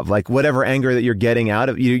improv. Like, whatever anger that you're getting out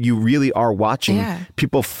of you really are watching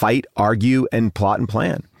people fight, argue, and plot and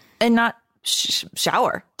plan, and not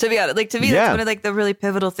shower. To be honest, like, to me, that's one of like the really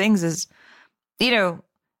pivotal things. Is, you know,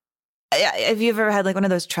 have you ever had like one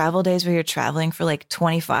of those travel days where you're traveling for like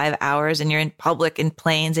 25 hours and you're in public in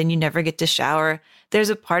planes and you never get to shower?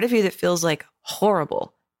 There's a part of you that feels like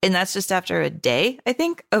horrible, and that's just after a day, I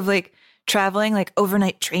think, of like traveling, like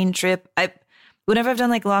overnight train trip. Whenever I've done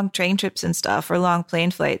like long train trips and stuff, or long plane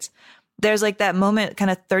flights, there's like that moment kind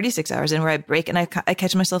of 36 hours in where I break and I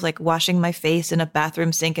catch myself like washing my face in a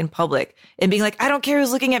bathroom sink in public and being like, I don't care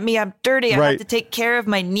who's looking at me. I'm dirty. I have to take care of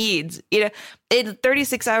my needs. You know, in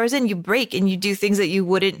 36 hours in, you break and you do things that you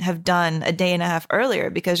wouldn't have done a day and a half earlier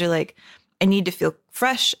because you're like, I need to feel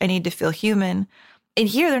fresh. I need to feel human. And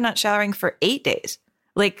here they're not showering for 8 days.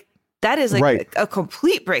 Like, that is like a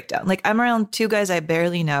complete breakdown. Like, I'm around 2 guys I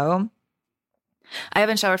barely know. I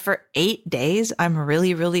haven't showered for 8 days. I'm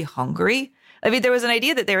really, really hungry. I mean, there was an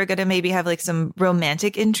idea that they were going to maybe have like some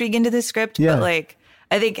romantic intrigue into the script. Yeah. But like,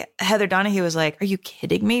 I think Heather Donahue was like, are you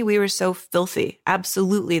kidding me? We were so filthy.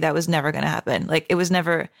 Absolutely. That was never going to happen. Like, it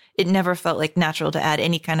never felt like natural to add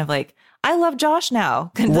any kind of like I love Josh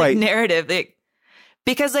now. Right. Narrative. Like,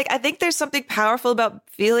 because like I think there's something powerful about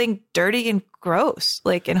feeling dirty and gross,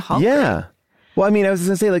 like and hungry. Yeah. Well, I mean, I was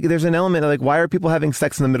going to say, like, there's an element of, like, why are people having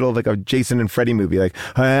sex in the middle of, like, a Jason and Freddy movie? Like,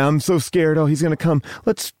 I'm so scared. Oh, he's going to come.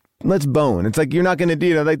 Let's bone. It's like, you're not going to do,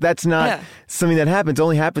 you know, like, that's not something that happens. It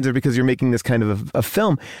only happens because you're making this kind of a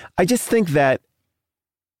film. I just think that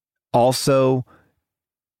also,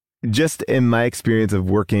 just in my experience of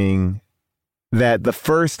working, that the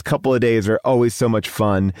first couple of days are always so much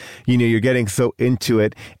fun. You know, you're getting so into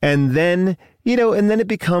it. And then, you know, and then it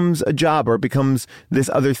becomes a job, or it becomes this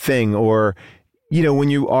other thing, or, you know, when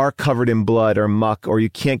you are covered in blood or muck, or you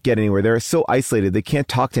can't get anywhere, they're so isolated. They can't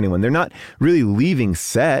talk to anyone. They're not really leaving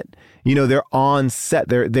set. You know, they're on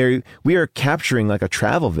set. We are capturing like a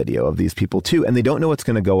travel video of these people too, and they don't know what's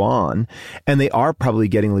going to go on, and they are probably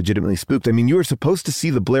getting legitimately spooked. I mean, you were supposed to see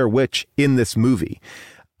the Blair Witch in this movie.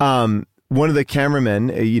 One of the cameramen,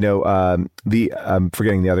 you know, I'm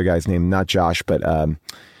forgetting the other guy's name, not Josh, but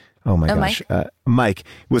oh my gosh, Mike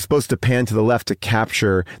was supposed to pan to the left to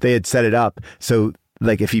capture. They had set it up so,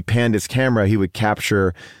 like, if he panned his camera, he would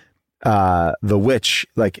capture the witch,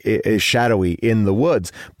 like, is shadowy in the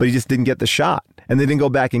woods, but he just didn't get the shot, and they didn't go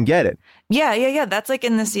back and get it. Yeah. That's like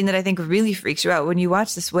in the scene that I think really freaks you out when you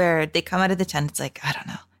watch this, where they come out of the tent. It's like, I don't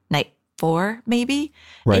know, night 4 maybe,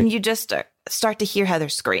 right. And you just start to hear Heather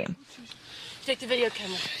scream. Take the video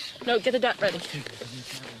camera. No, get the dot ready.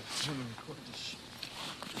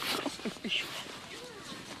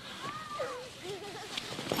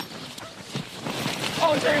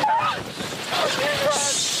 Oh, dear.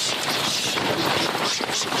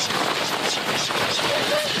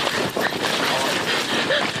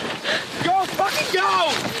 Go, fucking go!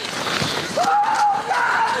 Oh,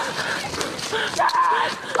 God!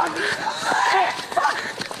 God!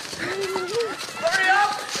 Hurry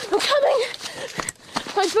up! I'm coming.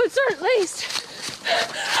 My boots aren't laced.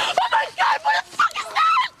 Oh my God, what the fuck is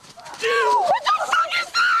that? What the fuck is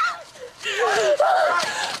that?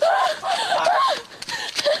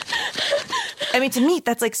 I mean, to me,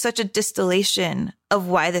 that's like such a distillation of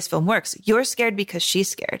why this film works. You're scared because she's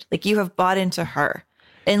scared. Like, you have bought into her.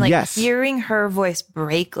 And like hearing her voice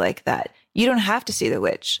break like that, you don't have to see the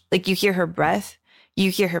witch. Like, you hear her breath,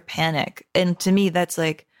 you hear her panic. And to me, that's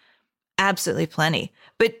like absolutely plenty.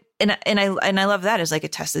 But and I love that as like a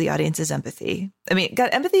test of the audience's empathy. I mean,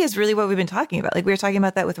 God, empathy is really what we've been talking about. Like, we were talking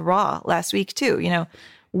about that with Raw last week too. You know,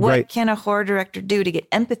 what can a horror director do to get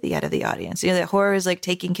empathy out of the audience? You know, that horror is like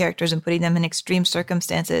taking characters and putting them in extreme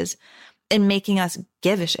circumstances and making us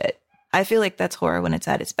give a shit. I feel like that's horror when it's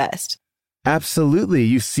at its best. Absolutely.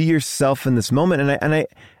 You see yourself in this moment. And I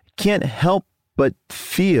can't help but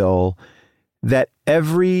feel that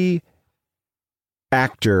every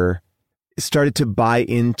actor started to buy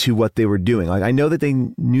into what they were doing. Like, I know that they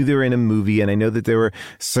knew they were in a movie, and I know that there were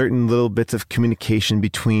certain little bits of communication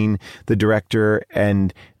between the director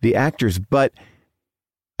and the actors, but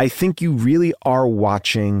I think you really are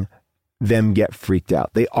watching them get freaked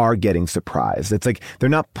out. They are getting surprised. It's like they're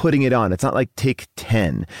not putting it on. It's not like take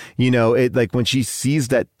 10. You know, it like when she sees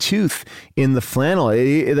that tooth in the flannel, it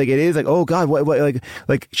is like, oh God, what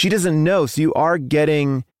like she doesn't know. So you are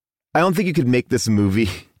getting. I don't think you could make this movie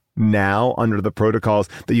now under the protocols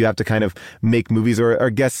that you have to kind of make movies, or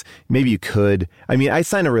guess maybe you could. I mean, I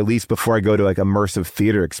sign a release before I go to like immersive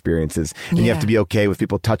theater experiences, and you have to be okay with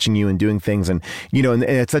people touching you and doing things, and you know, and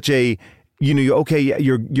it's such a. You know,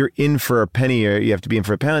 you're in for a penny, or you have to be in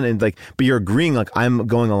for a pound, and like, but you're agreeing like I'm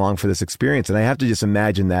going along for this experience, and I have to just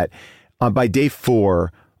imagine that by day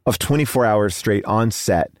 4 of 24 hours straight on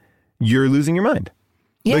set, you're losing your mind.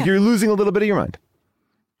 Yeah. Like, you're losing a little bit of your mind.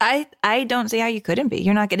 I don't see how you couldn't be.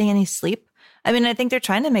 You're not getting any sleep. I mean, I think they're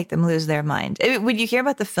trying to make them lose their mind. When you hear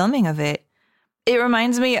about the filming of it, it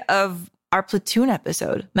reminds me of our Platoon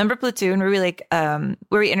episode. Remember Platoon, where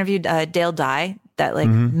we interviewed Dale Dye, that like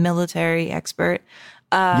military expert,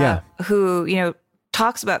 who, you know,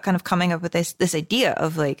 talks about kind of coming up with this idea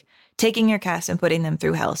of like taking your cast and putting them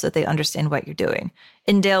through hell so that they understand what you're doing.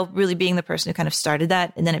 And Dale really being the person who kind of started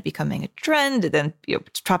that, and then it becoming a trend, and then, you know,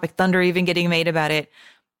 Tropic Thunder even getting made about it.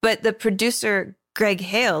 But the producer, Greg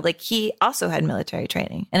Hale, like, he also had military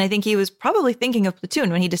training. And I think he was probably thinking of Platoon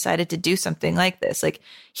when he decided to do something like this. Like,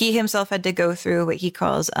 he himself had to go through what he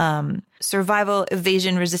calls survival,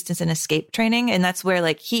 evasion, resistance, and escape training. And that's where,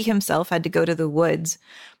 like, he himself had to go to the woods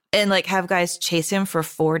and, like, have guys chase him for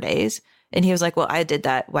 4 days. And he was like, well, I did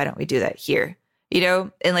that. Why don't we do that here? You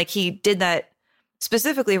know? And, like, he did that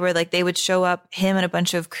specifically where, like, they would show up, him and a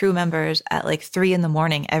bunch of crew members, at, like, 3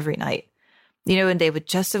 a.m. every night. You know, and they would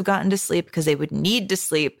just have gotten to sleep because they would need to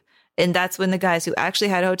sleep. And that's when the guys who actually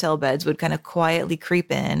had hotel beds would kind of quietly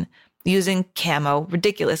creep in using camo,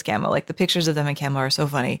 ridiculous camo. Like the pictures of them in camo are so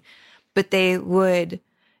funny. But they would,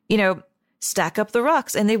 stack up the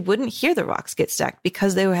rocks, and they wouldn't hear the rocks get stacked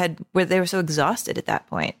because they were so exhausted at that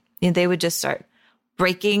point. And they would just start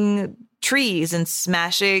breaking trees and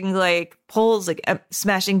smashing like poles, like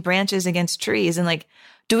smashing branches against trees and like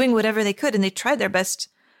doing whatever they could. And they tried their best,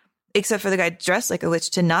 except for the guy dressed like a witch,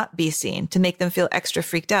 to not be seen, to make them feel extra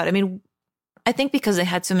freaked out. I mean, I think because they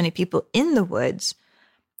had so many people in the woods,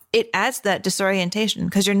 it adds that disorientation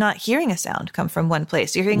because you're not hearing a sound come from one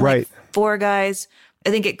place. You're hearing like 4 guys. I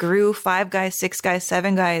think it grew 5 guys, 6 guys,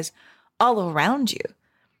 7 guys all around you.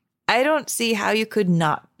 I don't see how you could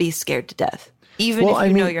not be scared to death, even if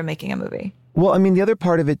you know you're making a movie. Well, I mean, the other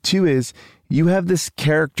part of it too is you have this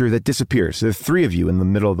character that disappears. There are 3 of you in the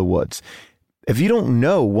middle of the woods. If you don't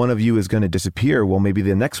know one of you is going to disappear, well, maybe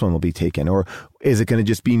the next one will be taken. Or is it going to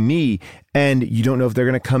just be me? And you don't know if they're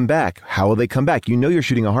going to come back. How will they come back? You know you're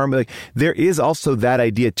shooting a horror movie. Like, there is also that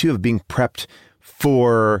idea too of being prepped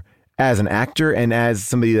for, as an actor and as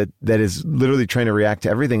somebody that is literally trying to react to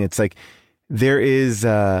everything. It's like there is,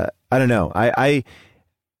 I don't know. I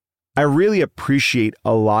really appreciate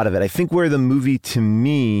a lot of it. I think where the movie to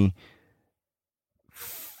me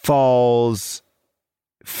falls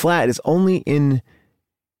flat is only in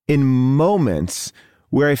moments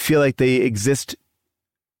where I feel like they exist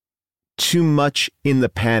too much in the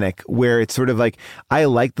panic, where it's sort of like, I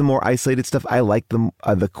like the more isolated stuff. I like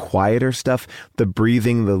the quieter stuff, the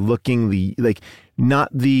breathing, the looking, the like, not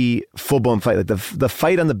the full blown fight. Like the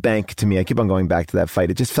fight on the bank, to me, I keep on going back to that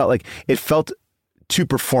fight. It just felt like it felt too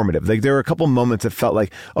performative. Like there were a couple moments that felt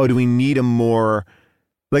like, oh, do we need a more,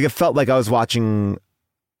 like it felt like I was watching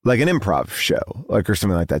like an improv show, like, or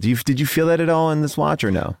something like that. Did you feel that at all in this watch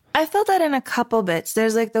or no? I felt that in a couple bits.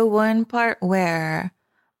 There's like the one part where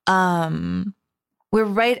we're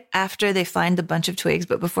right after they find the bunch of twigs,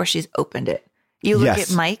 but before she's opened it. You look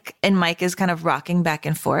at Mike, and Mike is kind of rocking back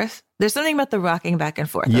and forth. There's something about the rocking back and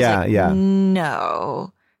forth.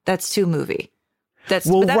 No, that's too movie. That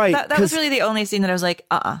was really the only scene that I was like,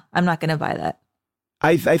 I'm not going to buy that.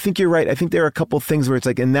 I think you're right. I think there are a couple things where it's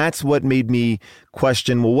like, and that's what made me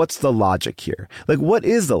question, well, what's the logic here? Like, what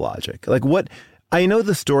is the logic? Like, I know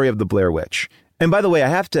the story of the Blair Witch. And by the way,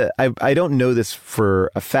 I don't know this for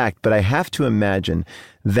a fact, but I have to imagine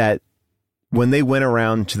that when they went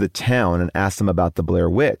around to the town and asked them about the Blair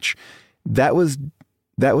Witch, that was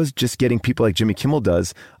just getting people like Jimmy Kimmel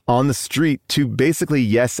does on the street to basically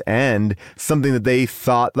yes and something that they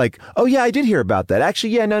thought like, oh yeah, I did hear about that. Actually,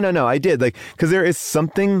 yeah, no, I did. Like, because there is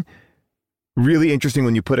something really interesting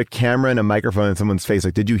when you put a camera and a microphone in someone's face.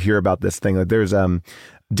 Like, did you hear about this thing? Like, there's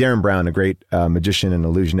Darren Brown, a great magician and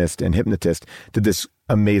illusionist and hypnotist, did this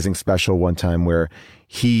amazing special one time where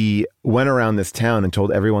he went around this town and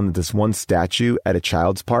told everyone that this one statue at a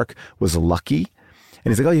child's park was lucky.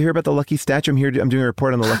 And he's like, oh, you hear about the lucky statue? I'm doing a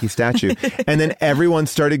report on the lucky statue. And then everyone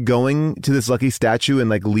started going to this lucky statue and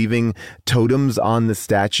like leaving totems on the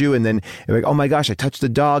statue. And then like, oh my gosh, I touched the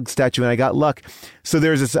dog statue and I got luck. So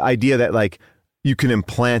there's this idea that like you can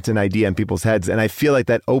implant an idea in people's heads. And I feel like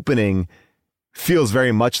that opening feels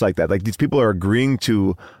very much like that. Like these people are agreeing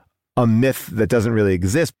to a myth that doesn't really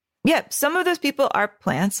exist. Yeah, some of those people are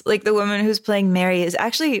plants. Like the woman who's playing Mary is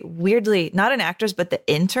actually weirdly not an actress, but the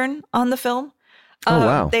intern on the film. Oh,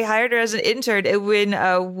 wow. They hired her as an intern when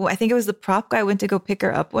I think it was the prop guy went to go pick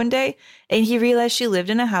her up one day, and he realized she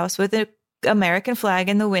lived in a house with an American flag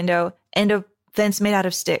in the window and a fence made out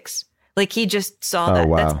of sticks. Like he just saw that.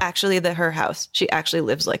 Wow. That's actually her house. She actually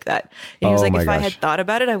lives like that. And he was like, if I had thought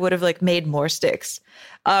about it, I would have like made more sticks.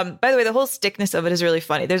 By the way, the whole stickness of it is really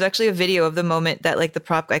funny. There's actually a video of the moment that like the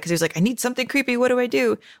prop guy, because he was like, I need something creepy. What do I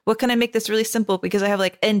do? What can I make this really simple? Because I have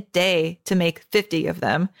like a day to make 50 of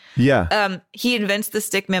them. Yeah. He invents the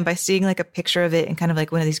stick man by seeing like a picture of it in kind of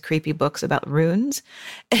like one of these creepy books about runes.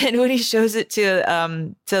 And when he shows it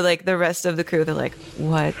to like the rest of the crew, they're like,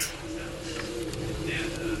 what?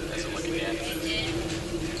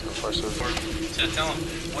 So tell him,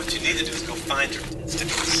 what you need to do is go find her.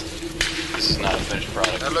 This is not a finished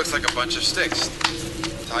product. That looks like a bunch of sticks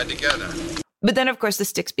tied together. But then, of course, the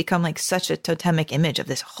sticks become like such a totemic image of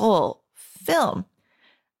this whole film.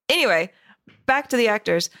 Anyway, back to the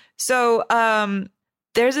actors. So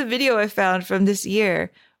there's a video I found from this year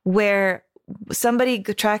where somebody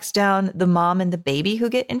tracks down the mom and the baby who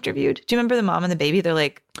get interviewed. Do you remember the mom and the baby? They're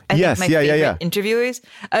like, I think my favorite interviewees.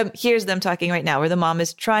 Here's them talking right now, where the mom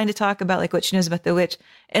is trying to talk about like what she knows about the witch,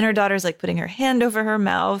 and her daughter's like putting her hand over her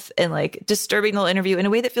mouth and like disturbing the whole interview in a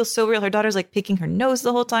way that feels so real. Her daughter's like picking her nose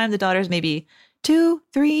the whole time. The daughter's maybe 2,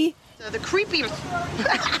 3. The creepiest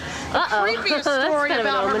story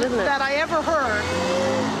about her that I ever heard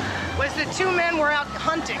was the two men were out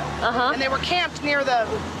hunting. And they were camped near the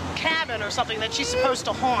cabin or something that she's supposed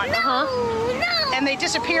to haunt. No! And they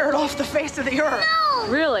disappeared off the face of the earth. No!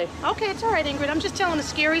 Really? Okay, it's all right, Ingrid. I'm just telling a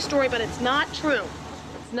scary story, but it's not true.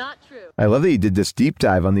 It's not true. I love that you did this deep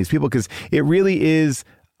dive on these people because it really is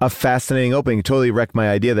a fascinating opening. It totally wrecked my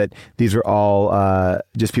idea that these are all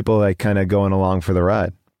just people like kind of going along for the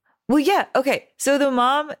ride. Well, yeah. Okay. So the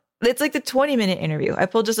mom, it's like the 20-minute interview. I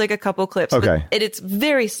pulled just like a couple clips. Okay. And it's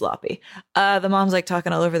very sloppy. The mom's like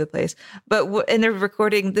talking all over the place. And they're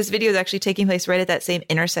recording, this video is actually taking place right at that same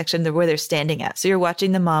intersection where they're standing at. So you're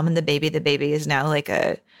watching the mom and the baby. The baby is now like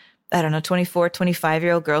a, I don't know, 24,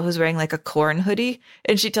 25-year-old girl who's wearing like a Korn hoodie.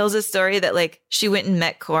 And she tells a story that like she went and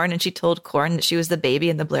met Korn and she told Korn that she was the baby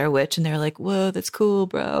in the Blair Witch. And they're like, whoa, that's cool,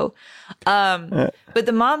 bro. But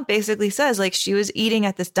the mom basically says like she was eating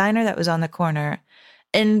at this diner that was on the corner.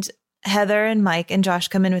 And Heather and Mike and Josh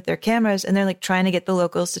come in with their cameras and they're like trying to get the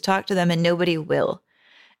locals to talk to them and nobody will.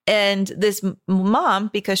 And this mom,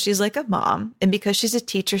 because she's like a mom and because she's a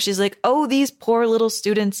teacher, she's like, oh, these poor little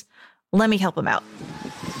students, let me help them out.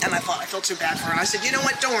 And I felt too bad for her. I said, you know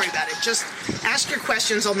what? Don't worry about it. Just ask your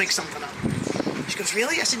questions. I'll make something up. She goes,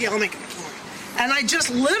 really? I said, yeah, I'll make it up. And I just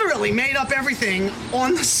literally made up everything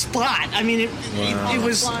on the spot. I mean, it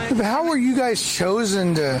was... But how were you guys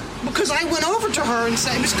chosen to... Because I went over to her and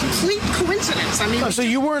said, it was complete coincidence. I mean... So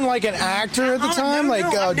you weren't like an actor at the time? No, like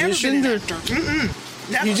auditioned? I've never been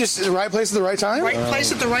an actor. You just the right place at the right time? Right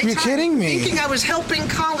place at the right time. You're kidding me. Thinking I was helping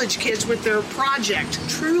college kids with their project.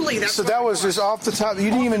 Truly, that's so that was just off the top. You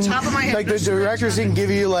didn't even top of my head, like the directors didn't give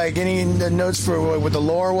you like any notes for what the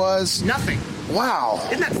lore was. Nothing. Wow.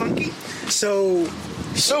 Isn't that funky? So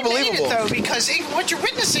believable. It, though, because what you're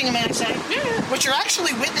witnessing, what you're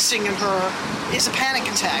actually witnessing in her is a panic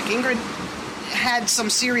attack. Ingrid had some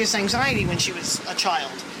serious anxiety when she was a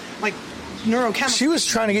child, like neurochemical. She was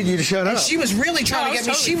trying to get you to shut up. She was really trying to get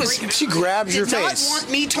me. She grabbed your face. Did not want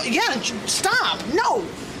me to. Yeah, stop. No.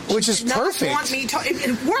 Which is perfect. Want me to,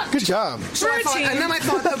 it worked. Good job. So and then I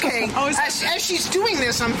thought, okay, as she's doing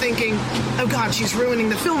this, I'm thinking, oh God, she's ruining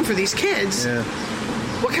the film for these kids. Yeah.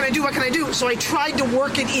 What can I do? What can I do? So I tried to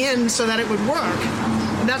work it in so that it would work.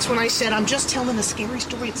 And that's when I said, I'm just telling a scary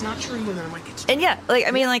story. It's not true. And then I'm like, and yeah, like,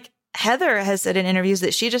 I mean, like, Heather has said in interviews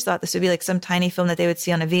that she just thought this would be like some tiny film that they would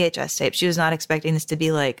see on a VHS tape. She was not expecting this to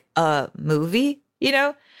be like a movie, you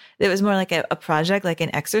know? It was more like a project, like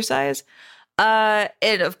an exercise.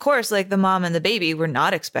 And of course, like the mom and the baby were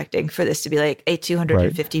not expecting for this to be like a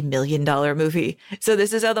 $250 million movie. So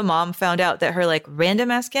this is how the mom found out that her like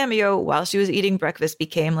random ass cameo while she was eating breakfast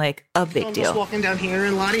became like a big deal. Just walking down here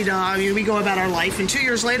and la-di-da, we go about our life. And 2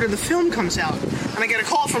 years later, the film comes out. And I get a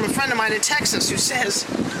call from a friend of mine in Texas who says,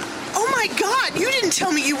 oh my God, you didn't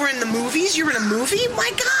tell me you were in the movies. You were in a movie?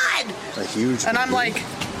 My God. A huge And I'm like,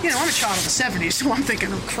 I'm a child of the 70s, so I'm thinking,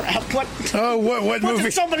 oh crap, what movie?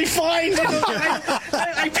 Did somebody find?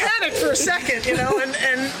 I panicked for a second,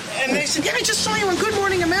 and they said, yeah, I just saw you on Good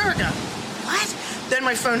Morning America. What? Then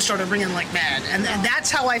my phone started ringing like mad, and that's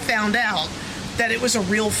how I found out that it was a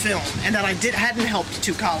real film, and that I hadn't helped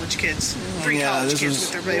three college kids with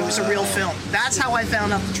it was a real film. That's how I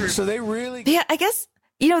found out the truth. So they really... Yeah, I guess,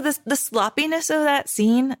 the sloppiness of that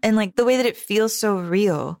scene and like the way that it feels so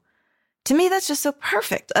real, to me, that's just so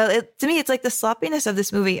perfect. To me, it's like the sloppiness of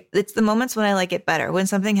this movie. It's the moments when I like it better, when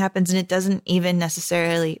something happens and it doesn't even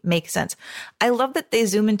necessarily make sense. I love that they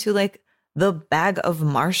zoom into like the bag of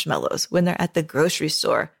marshmallows when they're at the grocery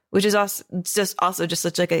store, which is also just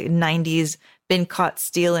such like a 90s been caught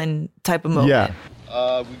stealing type of moment. Yeah.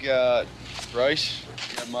 We got rice,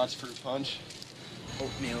 we got monster fruit punch.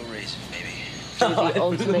 Oatmeal raisin, baby. The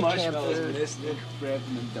ultimate camp food. Grab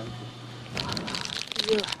them and dunk them.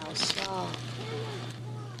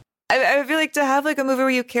 I feel like to have like a movie where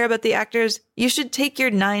you care about the actors, you should take your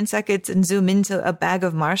 9 seconds and zoom into a bag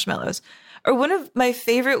of marshmallows. Or one of my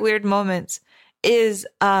favorite weird moments is,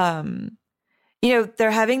 they're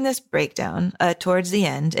having this breakdown towards the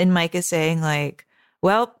end, and Mike is saying like,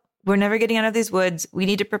 well, we're never getting out of these woods. We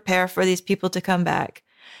need to prepare for these people to come back.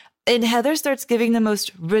 And Heather starts giving the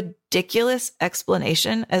most ridiculous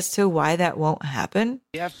explanation as to why that won't happen.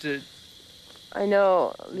 You have to... I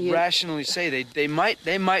know. Rationally say they might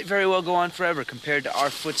very well go on forever compared to our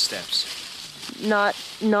footsteps. Not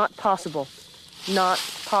possible. Not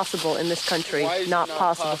possible in this country. Why is not it not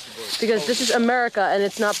possible. possible? Because this is America and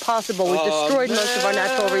it's not possible. We've destroyed most of our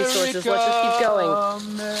natural resources. Let's just keep going.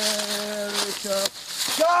 America,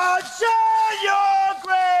 God send your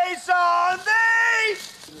grace on thee.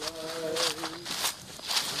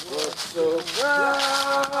 What so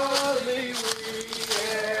proudly we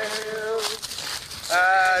hail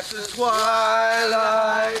at the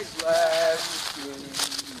twilight's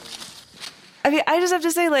I mean, I just have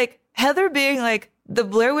to say, like, Heather being like, the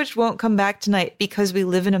Blair Witch won't come back tonight because we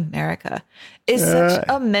live in America is such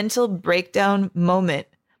a mental breakdown moment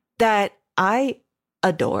that I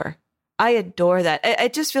adore. I adore that.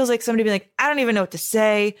 It just feels like somebody being like, I don't even know what to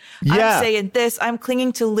say. Yeah. I'm saying this. I'm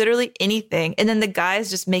clinging to literally anything. And then the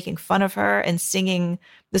guy's just making fun of her and singing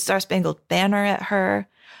the Star Spangled Banner at her.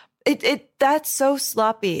 That's so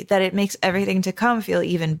sloppy that it makes everything to come feel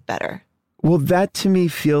even better. Well, that to me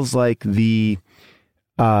feels like the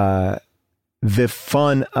fun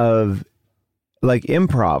of like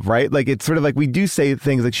improv, right? Like it's sort of like we do say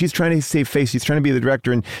things like she's trying to save face. She's trying to be the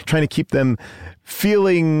director and trying to keep them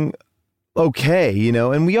feeling okay, you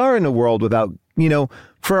know, and we are in a world without, you know,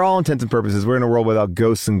 for all intents and purposes, we're in a world without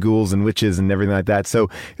ghosts and ghouls and witches and everything like that. So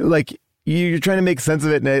like you're trying to make sense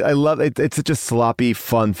of it. And I love it. It's such a sloppy,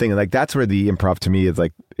 fun thing. And like, that's where the improv to me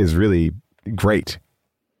is really great.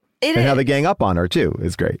 How they gang up on her too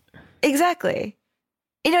is great. Exactly.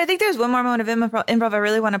 You know, I think there's one more moment of improv I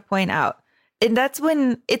really want to point out. And that's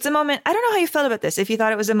when it's a moment, I don't know how you felt about this, if you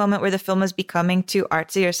thought it was a moment where the film was becoming too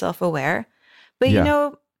artsy or self-aware. But you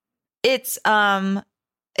know, it's like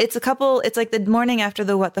the morning after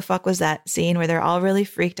the what the fuck was that scene where they're all really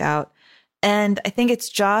freaked out. And I think it's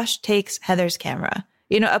Josh takes Heather's camera.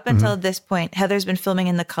 You know, up until this point, Heather's been filming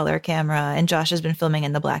in the color camera and Josh has been filming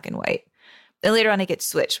in the black and white. And later on it gets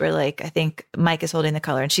switched where like, I think Mike is holding the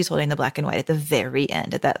color and she's holding the black and white at the very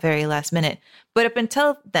end, at that very last minute. But up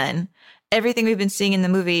until then, everything we've been seeing in the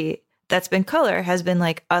movie that's been color has been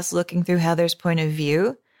like us looking through Heather's point of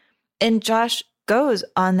view. And Josh goes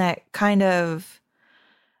on that kind of,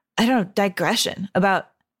 I don't know, digression about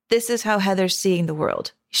this is how Heather's seeing the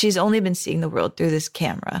world. She's only been seeing the world through this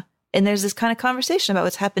camera. And there's this kind of conversation about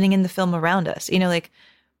what's happening in the film around us. You know, like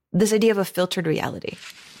this idea of a filtered reality.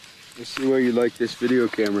 I see why you like this video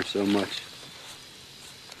camera so much.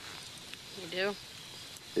 You do?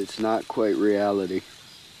 It's not quite reality.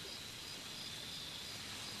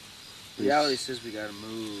 Reality says we gotta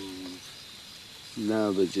move.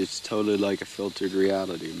 No, but it's totally like a filtered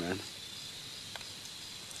reality, man.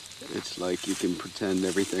 It's like you can pretend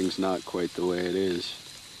everything's not quite the way it is.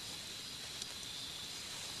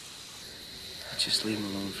 Just leave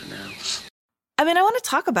him alone for now. I mean, I want to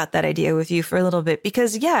talk about that idea with you for a little bit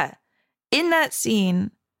because, yeah, in that scene,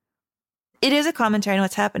 it is a commentary on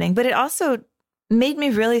what's happening, but it also made me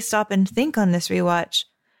really stop and think on this rewatch.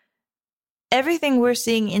 Everything we're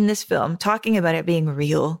seeing in this film, talking about it being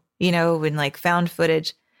real, you know, and like found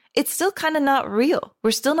footage, it's still kind of not real. We're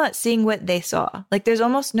still not seeing what they saw. Like there's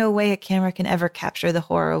almost no way a camera can ever capture the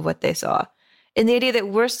horror of what they saw. And the idea that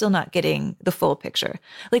we're still not getting the full picture.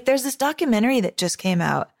 Like there's this documentary that just came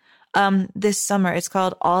out this summer. It's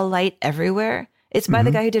called All Light Everywhere. It's by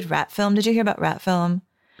the guy who did Rat Film. Did you hear about Rat Film?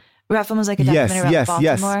 Rat Film was like a documentary about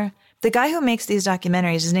Baltimore. Yes. The guy who makes these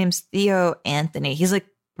documentaries, his name's Theo Anthony. He's like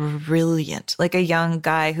brilliant, like a young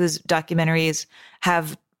guy whose documentaries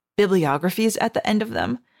have bibliographies at the end of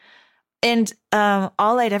them. And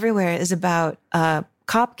All Light Everywhere is about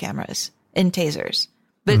cop cameras and tasers.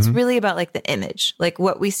 But it's really about like the image, like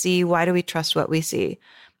what we see. Why do we trust what we see?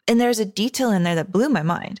 And there's a detail in there that blew my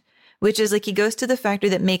mind, which is like he goes to the factory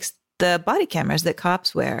that makes the body cameras that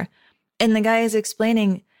cops wear. And the guy is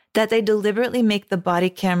explaining that they deliberately make the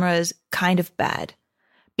body cameras kind of bad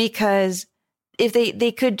because if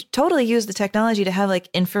they could totally use the technology to have like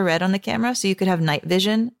infrared on the camera so you could have night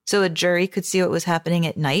vision so a jury could see what was happening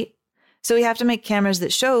at night. So we have to make cameras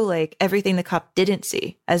that show like everything the cop didn't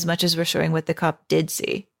see as much as we're showing what the cop did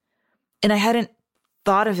see. And I hadn't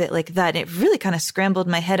thought of it like that. It really kind of scrambled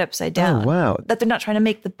my head upside down. Oh, wow. That they're not trying to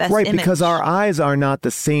make the best image. Because our eyes are not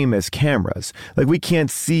the same as cameras. Like we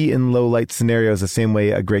can't see in low light scenarios the same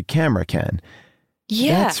way a great camera can.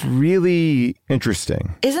 Yeah. That's really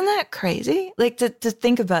interesting. Isn't that crazy? Like to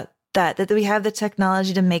think about that we have the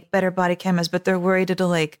technology to make better body cameras, but they're worried it'll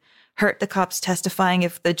like hurt the cops testifying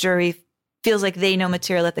if the jury feels like they know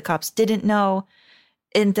material that the cops didn't know.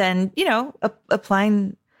 And then, you know,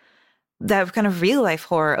 applying that kind of real life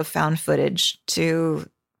horror of found footage to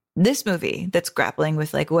this movie that's grappling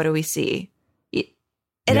with like, what do we see?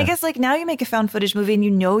 And I guess like now you make a found footage movie and you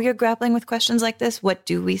know you're grappling with questions like this. What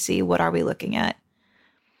do we see? What are we looking at?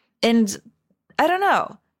 And I don't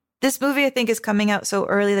know. This movie, I think, is coming out so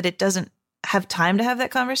early that it doesn't have time to have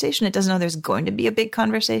that conversation. It doesn't know there's going to be a big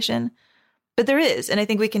conversation. But there is. And I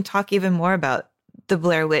think we can talk even more about the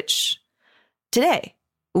Blair Witch today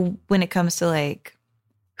when it comes to like,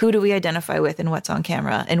 who do we identify with and what's on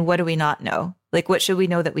camera and what do we not know? Like, what should we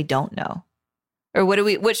know that we don't know? Or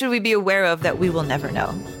what should we be aware of that we will never know?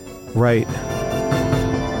 Right.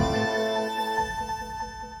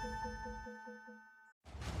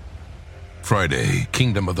 Friday,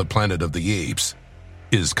 Kingdom of the Planet of the Apes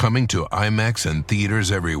is coming to IMAX and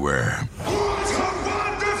theaters everywhere.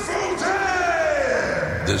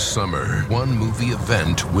 This summer, one movie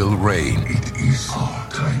event will reign. It is our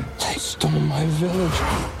time. They stole my village.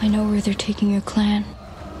 I know where they're taking your clan.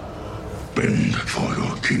 Bend for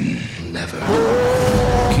your king. Never.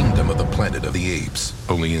 Kingdom of the Planet of the Apes.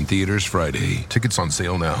 Only in theaters Friday. Tickets on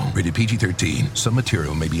sale now. Rated PG-13. Some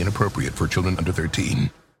material may be inappropriate for children under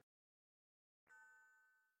 13.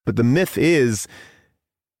 But the myth is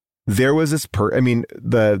there was this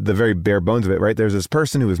the very bare bones of it, right? There's this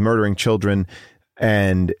person who was murdering children,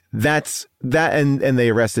 and that's that, and they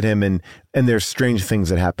arrested him, and there's strange things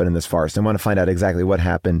that happen in this forest. I want to find out exactly what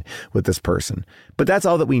happened with this person. But that's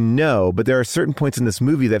all that we know. But there are certain points in this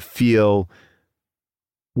movie that feel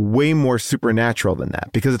way more supernatural than that,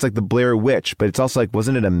 because it's like the Blair Witch, but it's also like,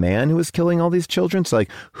 wasn't it a man who was killing all these children? So like,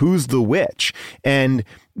 who's the witch? And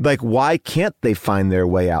like, why can't they find their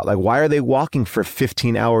way out? Like, why are they walking for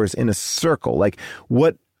 15 hours in a circle? Like,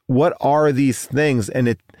 what are these things?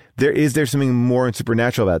 And is there something more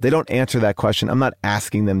supernatural about it? They don't answer that question. I'm not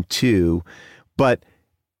asking them to, but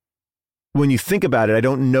when you think about it, I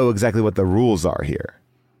don't know exactly what the rules are here.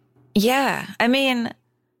 Yeah. I mean,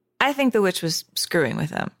 I think the witch was screwing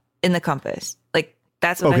with him in the compass. Like,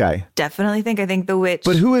 that's what I definitely think. I think the witch.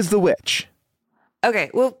 But who is the witch?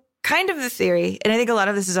 Okay, well, kind of the theory, and I think a lot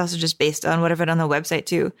of this is also just based on what I've read on the website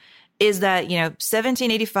too, is that,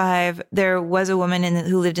 1785, there was a woman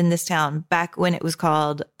who lived in this town back when it was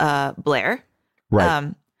called Blair.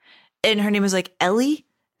 Right. And her name was like Ellie.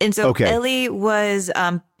 And so Ellie was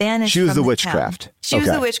banished. She was from the town. witchcraft. She was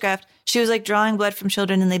the witchcraft. She was like drawing blood from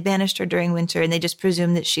children, and they banished her during winter, and they just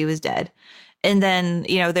presumed that she was dead. And then,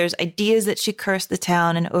 there's ideas that she cursed the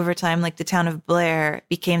town, and over time, like the town of Blair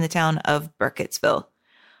became the town of Burkittsville.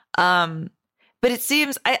 But it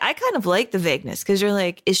seems, I kind of like the vagueness, because you're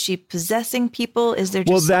like, is she possessing people? Is there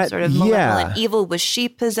just some sort of malevolent evil? Was she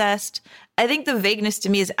possessed? I think the vagueness to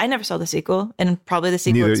me is, I never saw the sequel, and probably the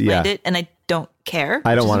sequel explained it, and I don't care.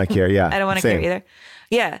 I don't want to care, yeah. I don't want to care either.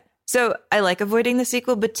 Yeah. So I like avoiding the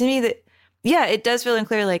sequel, but to me, it does feel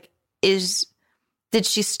unclear, like, did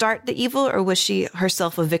she start the evil, or was she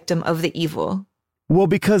herself a victim of the evil? Well,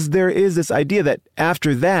 because there is this idea that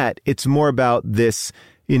after that, it's more about this.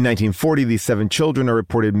 In 1940, these 7 children are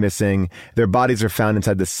reported missing. Their bodies are found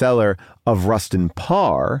inside the cellar of Rustin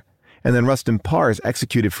Parr. And then Rustin Parr is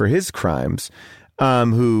executed for his crimes,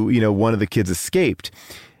 who, one of the kids escaped.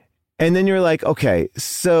 And then you're like, okay,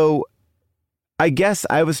 so I guess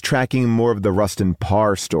I was tracking more of the Rustin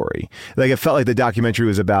Parr story. Like, it felt like the documentary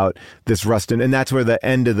was about this Rustin, and that's where the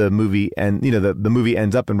end of the movie, and, the movie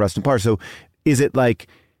ends up in Rustin Parr. So is it like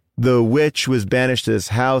the witch was banished to this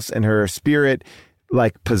house and her spirit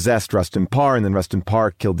like possessed Rustin Parr, and then Rustin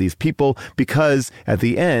Parr killed these people? Because at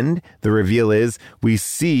the end, the reveal is we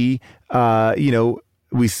see, we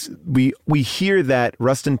hear that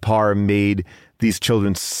Rustin Parr made these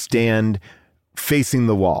children stand facing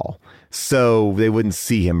the wall so they wouldn't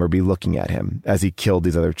see him or be looking at him as he killed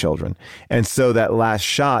these other children. And so that last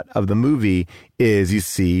shot of the movie is you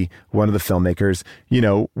see one of the filmmakers,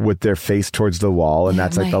 with their face towards the wall, and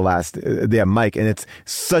that's like the last, Mike, and it's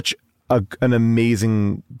such an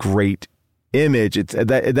amazing, great image. It's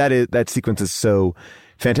that sequence is so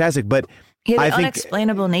fantastic, but the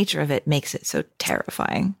unexplainable nature of it makes it so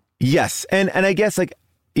terrifying. Yes, and I guess I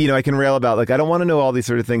can rail about I don't want to know all these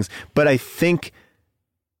sort of things, but I think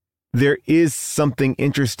there is something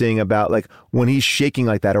interesting about when he's shaking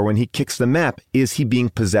like that, or when he kicks the map, is he being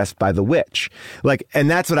possessed by the witch?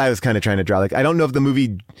 And that's what I was kind of trying to draw. I don't know if the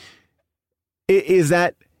movie is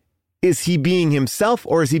he being himself,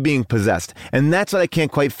 or is he being possessed? And that's what I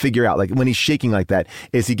can't quite figure out. When he's shaking like that,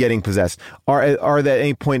 is he getting possessed? Or at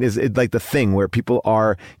any point, is it like the thing where people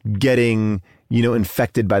are getting,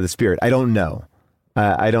 infected by the spirit? I don't know.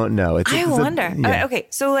 I don't know. I wonder. Okay.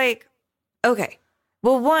 So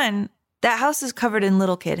well, one, that house is covered in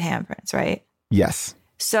little kid handprints, right? Yes.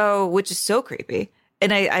 So, which is so creepy.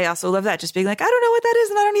 And I also love that, just being like, I don't know what that is,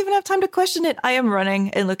 and I don't even have time to question it. I am running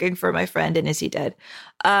and looking for my friend, and is he dead?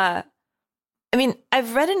 I mean,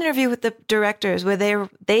 I've read an interview with the directors where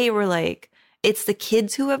they were like, it's the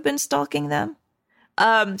kids who have been stalking them.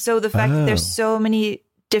 So the fact that there's so many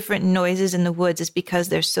different noises in the woods is because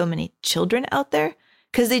there's so many children out there.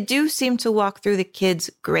 Because they do seem to walk through the kids'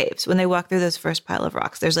 graves when they walk through this first pile of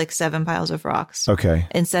rocks. There's 7 piles of rocks. Okay.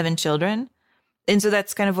 And 7 children. And so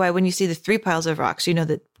that's kind of why when you see the 3 piles of rocks, you know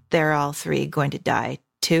that they're all 3 going to die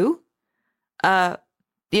too. The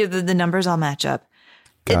numbers all match up.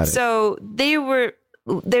 Got it. So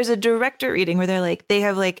there's a director reading where they're they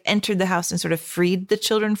have entered the house and sort of freed the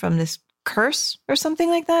children from this curse or something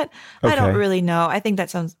like that. I don't really know. I think that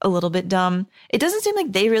sounds a little bit dumb. It doesn't seem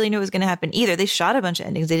like they really knew it was going to happen either. They shot a bunch of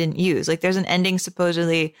endings they didn't use. Like there's an ending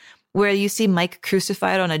supposedly where you see Mike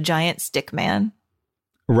crucified on a giant stick man.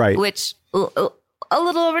 Right. Which a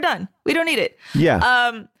little overdone. We don't need it. Yeah.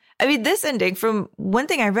 I mean, this ending, from one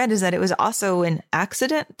thing I read, is that it was also an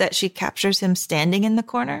accident that she captures him standing in the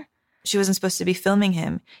corner. She wasn't supposed to be filming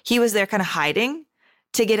him. He was there kind of hiding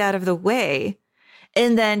to get out of the way.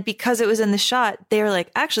 And then because it was in the shot, they were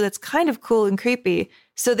like, actually, that's kind of cool and creepy.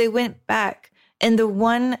 So they went back. And the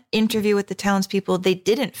one interview with the townspeople, they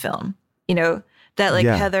didn't film, you know, that like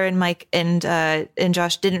Heather and Mike and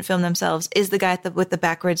Josh didn't film themselves, is the guy with the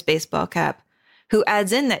backwards baseball cap, who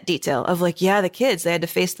adds in that detail of like, yeah, the kids, they had to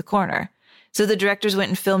face the corner. So the directors went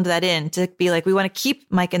and filmed that in to be like, we want to keep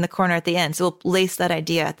Mike in the corner at the end. So we'll lace that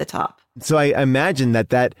idea at the top. So I imagine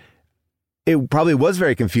that it probably was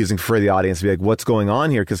very confusing for the audience to be like, what's going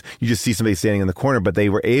on here? Because you just see somebody standing in the corner, but they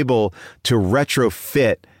were able to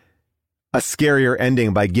retrofit a scarier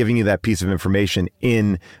ending by giving you that piece of information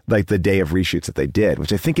in like the day of reshoots that they did,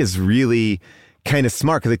 which I think is really kind of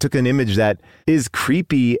smart because they took an image that is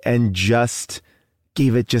creepy and just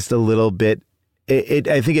gave it just a little bit.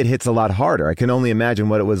 I think it hits a lot harder. I can only imagine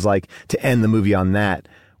what it was like to end the movie on that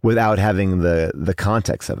without having the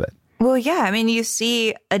context of it. Well, yeah. I mean, you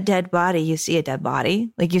see a dead body. You see a dead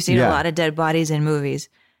body. Like you've seen a lot of dead bodies in movies.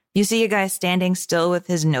 You see a guy standing still with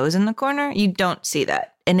his nose in the corner. You don't see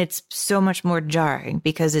that. And it's so much more jarring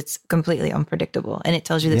because it's completely unpredictable. And it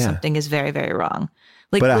tells you that something is very, very wrong.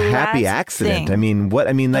 Like, but a happy accident.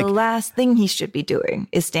 The last thing he should be doing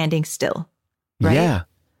is standing still. Right? Yeah.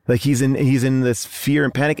 Like he's in this fear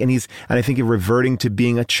and panic, and I think reverting to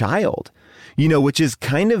being a child, you know, which is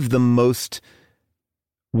kind of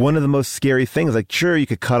one of the most scary things. Like, sure, you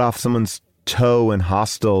could cut off someone's toe in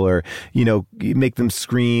Hostel, or, you know, make them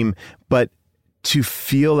scream, but to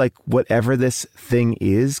feel like whatever this thing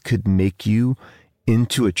is could make you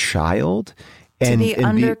into a child. To be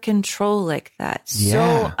under control like that.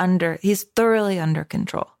 Yeah. He's thoroughly under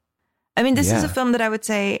control. I mean, this is a film that I would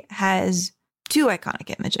say has two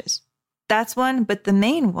iconic images. That's one, but the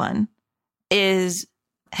main one is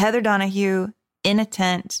Heather Donahue in a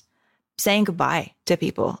tent saying goodbye to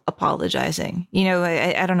people, apologizing. You know,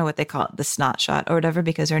 I don't know what they call it, the snot shot or whatever,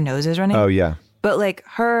 because her nose is running. Oh, yeah. But like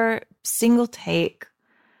her single take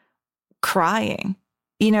crying,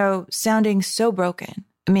 you know, sounding so broken.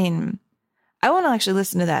 I mean, I want to actually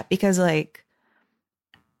listen to that because like,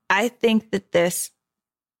 I think that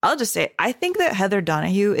I'll just say it, I think that Heather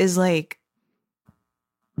Donahue is like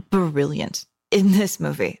brilliant in this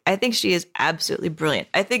movie. I think she is absolutely brilliant.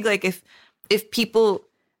 I think like if people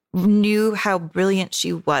knew how brilliant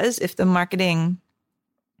she was, if the marketing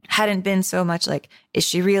hadn't been so much like, is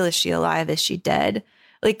she real? Is she alive? Is she dead?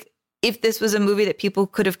 Like if this was a movie that people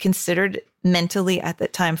could have considered mentally at the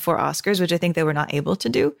time for Oscars, which I think they were not able to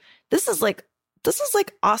do. This is like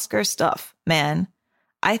Oscar stuff, man.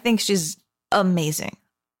 I think she's amazing.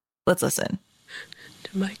 Let's listen.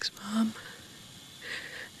 To Mike's mom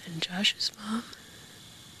and Josh's mom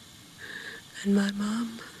and my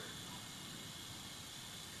mom.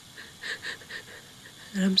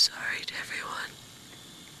 And I'm sorry to everyone.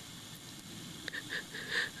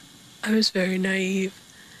 I was very naive.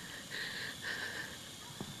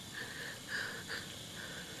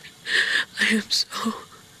 I am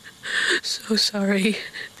so sorry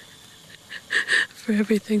for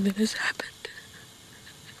everything that has happened.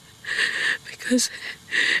 Because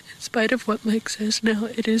in spite of what Mike says now,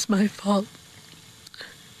 it is my fault.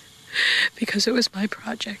 Because it was my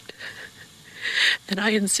project. And I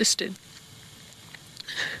insisted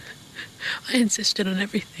on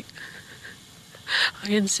everything. I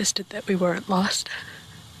insisted that we weren't lost.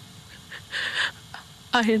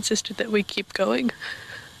 I insisted that we keep going.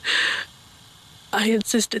 I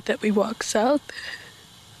insisted that we walk south.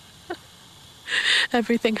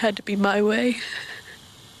 Everything had to be my way.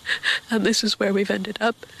 And this is where we've ended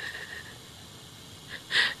up.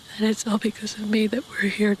 And it's all because of me that we're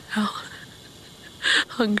here now.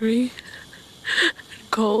 Hungry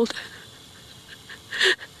and cold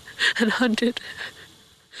and hunted.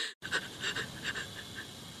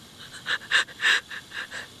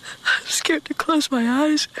 I'm scared to close my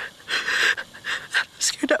eyes. I'm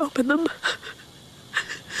scared to open them.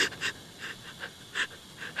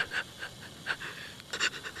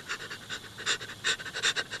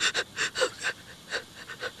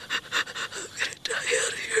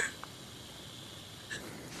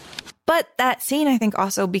 But that scene, I think,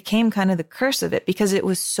 also became kind of the curse of it because it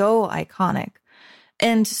was so iconic.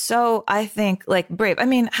 And so I think like Brave. I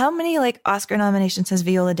mean, how many like Oscar nominations has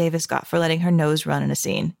Viola Davis got for letting her nose run in a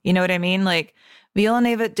scene? You know what I mean? Like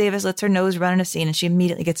Viola Davis lets her nose run in a scene and she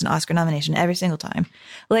immediately gets an Oscar nomination every single time.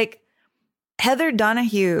 Like Heather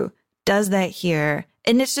Donahue does that here.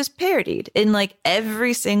 And it's just parodied in like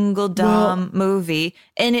every single dumb movie.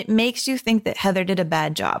 And it makes you think that Heather did a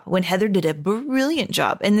bad job when Heather did a brilliant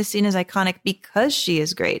job. And the scene is iconic because she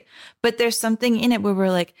is great. But there's something in it where we're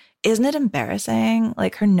like, isn't it embarrassing?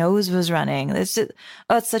 Like her nose was running. It's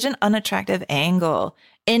such an unattractive angle.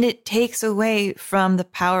 And it takes away from the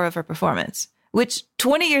power of her performance, which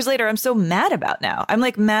 20 years later, I'm so mad about now. I'm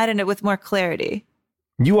like mad in it with more clarity.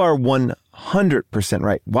 You are 100%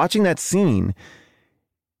 right. Watching that scene,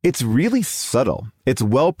 it's really subtle. It's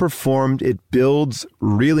well performed. It builds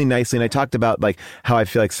really nicely. And I talked about like how I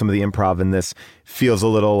feel like some of the improv in this feels a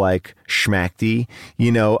little like schmacky,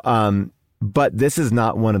 you know, but this is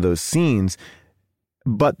not one of those scenes.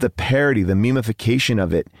 But the parody, the memification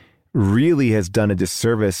of it really has done a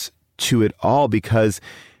disservice to it all, because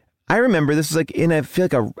I remember this was like I feel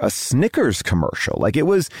like a Snickers commercial. Like it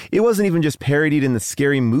wasn't even just parodied in the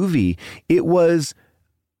Scary Movie. It was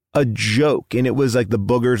a joke, and it was like the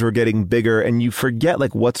boogers were getting bigger, and you forget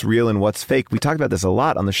like what's real and what's fake. We talked about this a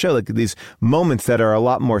lot on the show, like these moments that are a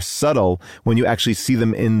lot more subtle when you actually see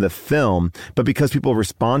them in the film, but because people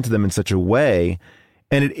respond to them in such a way,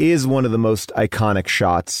 and it is one of the most iconic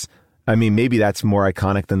shots. I mean, maybe that's more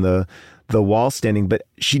iconic than the wall standing, but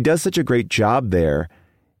she does such a great job there.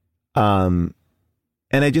 And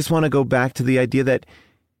I just want to go back to the idea that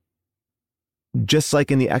just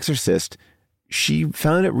like in The Exorcist, she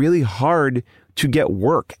found it really hard to get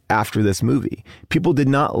work after this movie. People did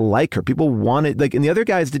not like her. People wanted, like, and the other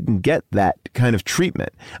guys didn't get that kind of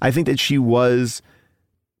treatment. I think that she was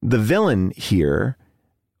the villain here,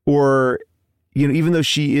 or, you know, even though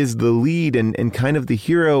she is the lead and kind of the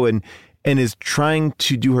hero and is trying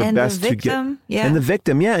to do her best to get, and the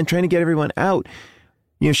victim, and trying to get everyone out.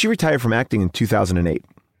 You know, she retired from acting in 2008.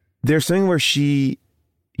 There's something where she,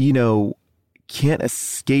 you know, can't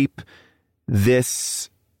escape this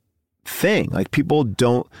thing. Like people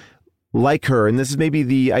don't like her. And this is maybe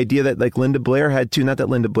the idea that like Linda Blair had too. Not that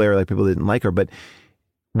Linda Blair, like people didn't like her, but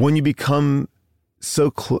when you become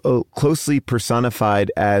so closely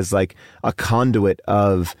personified as like a conduit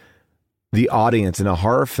of the audience in a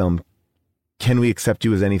horror film, can we accept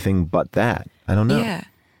you as anything but that? I don't know. Yeah.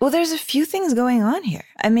 Well, there's a few things going on here.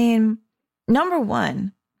 I mean, number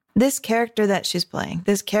one, this character that she's playing,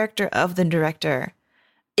 this character of the director,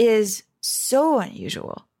 is so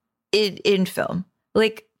unusual in film.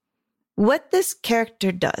 Like what this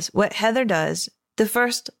character does, what Heather does, the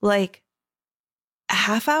first like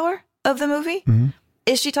half hour of the movie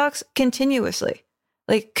is she talks continuously,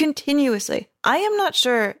 like continuously. I am not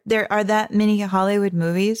sure there are that many Hollywood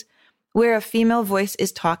movies where a female voice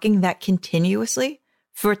is talking that continuously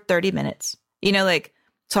for 30 minutes, you know, like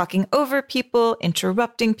talking over people,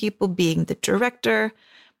 interrupting people, being the director,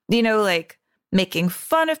 you know, like making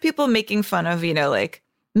fun of people, making fun of, you know, like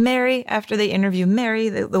Mary after they interview Mary,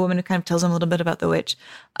 the woman who kind of tells them a little bit about the witch.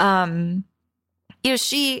 You know,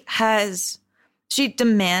 she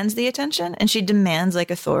demands the attention and she demands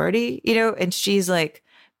like authority, you know, and she's like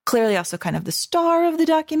clearly also kind of the star of the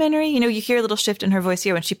documentary. You know, you hear a little shift in her voice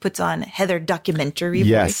here when she puts on Heather documentary voice.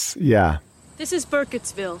 Yes, yeah. This is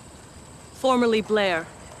Burkittsville, formerly Blair.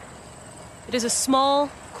 It is a small,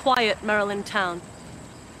 quiet Maryland town.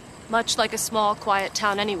 Much like a small, quiet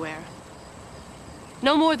town anywhere.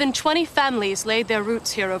 No more than 20 families laid their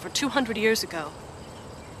roots here over 200 years ago.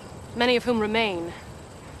 Many of whom remain,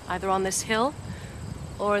 either on this hill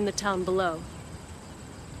or in the town below.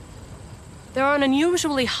 There are an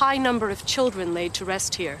unusually high number of children laid to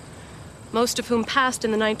rest here, most of whom passed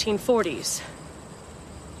in the 1940s.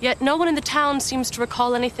 Yet no one in the town seems to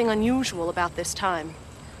recall anything unusual about this time.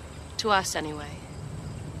 To us, anyway.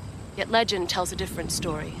 Yet legend tells a different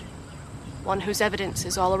story. One whose evidence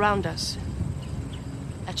is all around us,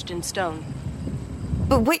 etched in stone.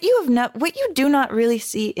 But what you do not really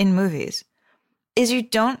see in movies is you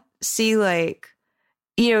don't see like,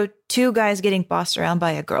 you know, two guys getting bossed around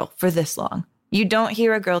by a girl for this long. You don't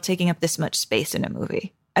hear a girl taking up this much space in a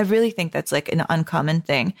movie. I really think that's like an uncommon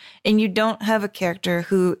thing. And you don't have a character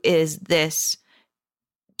who is this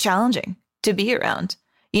challenging to be around,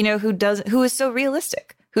 you know, who is so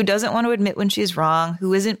realistic, who doesn't want to admit when she's wrong,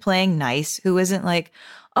 who isn't playing nice, who isn't like,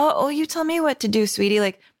 oh, you tell me what to do, sweetie.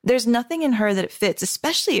 Like there's nothing in her that it fits,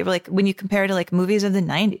 especially like when you compare to like movies of the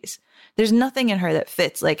 90s. There's nothing in her that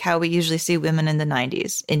fits like how we usually see women in the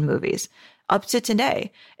 90s in movies up to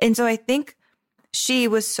today. And so I think she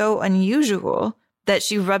was so unusual that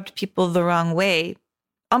she rubbed people the wrong way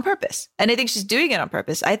on purpose. And I think she's doing it on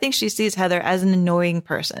purpose. I think she sees Heather as an annoying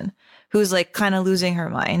person who's like kind of losing her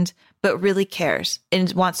mind, but really cares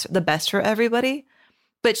and wants the best for everybody.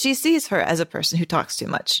 But she sees her as a person who talks too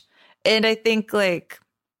much. And I think like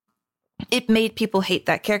it made people hate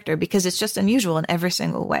that character because it's just unusual in every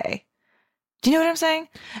single way. Do you know what I'm saying?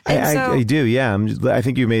 I do. Yeah. I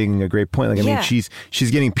think you're making a great point. Like, I mean, she's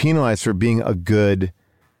getting penalized for being a good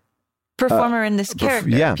performer in this character.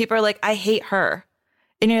 Yeah. People are like, I hate her.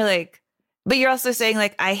 And you're like, but you're also saying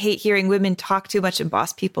like, I hate hearing women talk too much and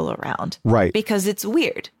boss people around. Right. Because it's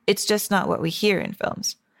weird. It's just not what we hear in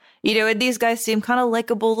films. You know, and these guys seem kind of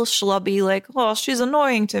likable, schlubby, like, oh, she's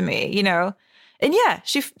annoying to me, you know? And yeah,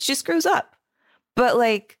 she screws up. But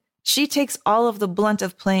like, she takes all of the blunt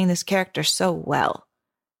of playing this character so well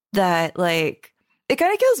that like, it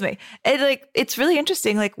kind of kills me. And like, it's really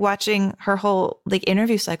interesting, like watching her whole like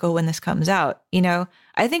interview cycle when this comes out, you know,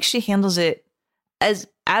 I think she handles it as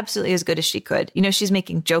absolutely as good as she could. You know, she's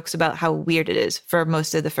making jokes about how weird it is for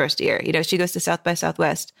most of the first year. You know, she goes to South by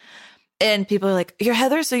Southwest and people are like, you're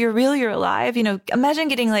Heather, so you're real, you're alive. You know, imagine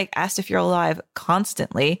getting like asked if you're alive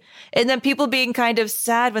constantly. And then people being kind of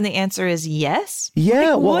sad when the answer is yes.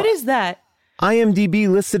 Yeah. Like, what is that? IMDb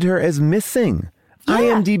listed her as missing. Yeah.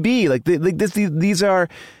 IMDb, like these are.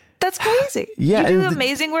 That's crazy. Yeah. You do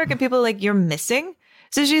amazing work and people are like, you're missing.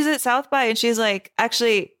 So she's at South by and she's like,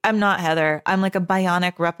 actually, I'm not Heather. I'm like a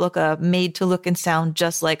bionic replica made to look and sound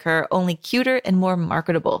just like her, only cuter and more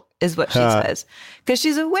marketable is what she says. Because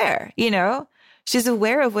she's aware, you know, she's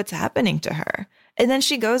aware of what's happening to her. And then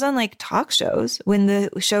she goes on like talk shows when the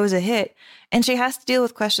show is a hit and she has to deal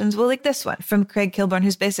with questions. Well, like this one from Craig Kilborn,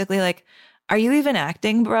 who's basically like, are you even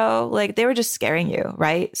acting, bro? Like they were just scaring you,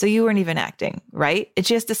 right? So you weren't even acting, right? And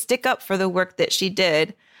she has to stick up for the work that she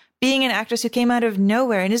did, being an actress who came out of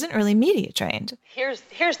nowhere and isn't really media trained. Here's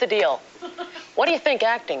the deal. What do you think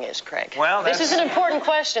acting is, Craig? Well, this is an important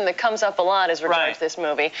question that comes up a lot as regards this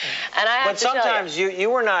movie. And I have but sometimes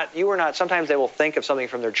you were not. Sometimes they will think of something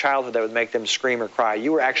from their childhood that would make them scream or cry.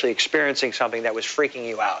 You were actually experiencing something that was freaking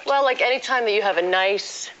you out. Well, like any time that you have a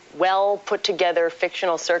nice, well put together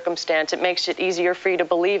fictional circumstance, it makes it easier for you to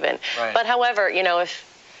believe in. Right. But however, you know, if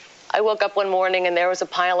I woke up one morning and there was a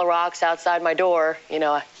pile of rocks outside my door, you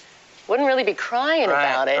know, I wouldn't really be crying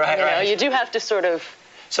about it. You know, you do have to sort of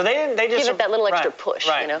So they just give it that little extra push.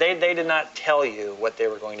 Right. You know? They did not tell you what they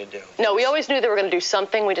were going to do. No, we always knew they were going to do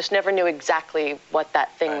something. We just never knew exactly what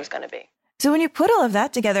that thing was going to be. So when you put all of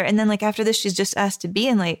that together, and then like after this, she's just asked to be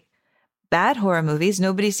in like bad horror movies.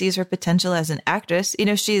 Nobody sees her potential as an actress. You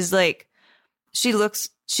know, she's like, she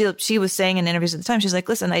was saying in interviews at the time, she's like,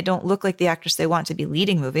 listen, I don't look like the actress they want to be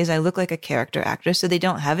leading movies. I look like a character actress. So they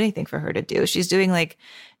don't have anything for her to do. She's doing like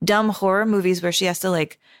dumb horror movies where she has to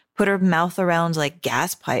like put her mouth around like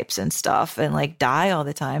gas pipes and stuff and like die all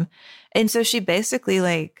the time. And so she basically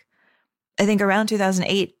like, I think around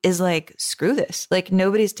 2008 is like, screw this. Like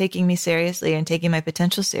nobody's taking me seriously and taking my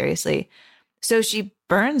potential seriously. So she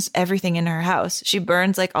burns everything in her house. She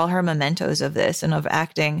burns like all her mementos of this and of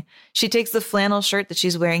acting. She takes the flannel shirt that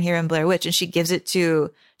she's wearing here in Blair Witch and she gives it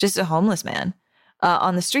to just a homeless man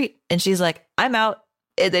on the street. And she's like, I'm out.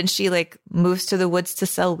 And then she like moves to the woods to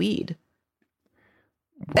sell weed.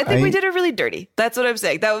 I think we did her really dirty. That's what I'm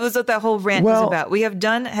saying. That was what that whole rant was about. We have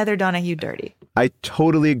done Heather Donahue dirty. I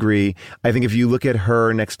totally agree. I think if you look at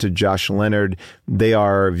her next to Josh Leonard, they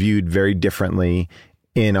are viewed very differently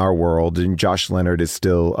in our world. And Josh Leonard is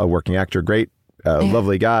still a working actor, great,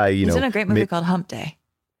 lovely guy. He's in a great movie called Hump Day.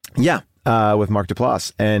 Yeah. With Mark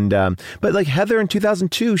Duplass. And, but like Heather in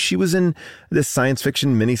 2002, she was in this science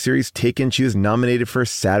fiction miniseries Taken. She was nominated for a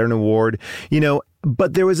Saturn Award, you know,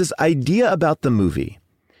 but there was this idea about the movie.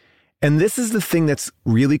 And this is the thing that's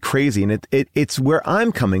really crazy. And it's where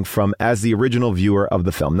I'm coming from as the original viewer of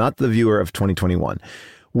the film, not the viewer of 2021,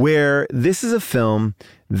 where this is a film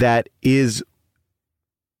that is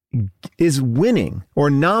winning or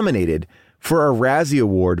nominated for a Razzie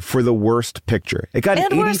Award for the worst picture. It got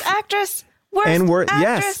and worst actress. Worst actress.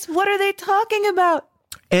 Yes. What are they talking about?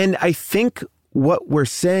 And I think what we're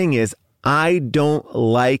saying is I don't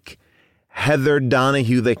like Heather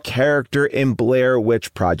Donahue, the character in Blair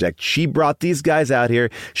Witch Project. She brought these guys out here.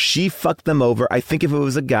 She fucked them over. I think if it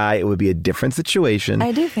was a guy, it would be a different situation.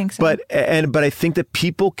 I do think so. But I think that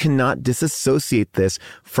people cannot disassociate this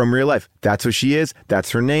from real life. That's what she is.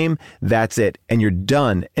 That's her name. That's it. And you're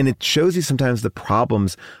done. And it shows you sometimes the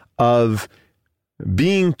problems of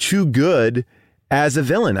being too good as a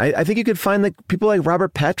villain. I think you could find that people like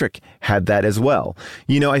Robert Patrick had that as well.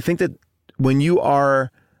 You know, I think that when you are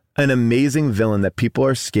an amazing villain that people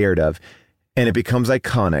are scared of and it becomes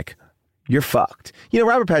iconic, you're fucked. You know,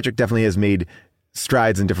 Robert Patrick definitely has made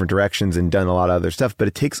strides in different directions and done a lot of other stuff, but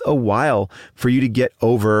it takes a while for you to get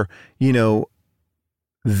over,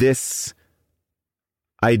 this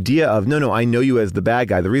idea of, no, I know you as the bad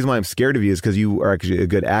guy. The reason why I'm scared of you is because you are actually a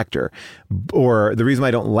good actor. Or the reason why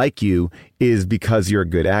I don't like you is because you're a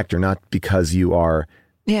good actor, not because you are.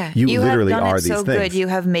 Yeah. You literally have done are it these so things. good. You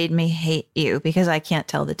have made me hate you because I can't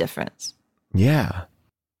tell the difference. Yeah.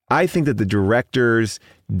 I think that the directors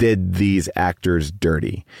did these actors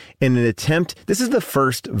dirty in an attempt. This is the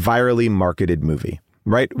first virally marketed movie,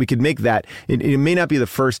 right? We could make that. It may not be the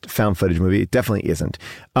first found footage movie. It definitely isn't.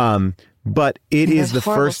 But it is the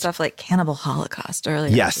horrible first stuff like Cannibal Holocaust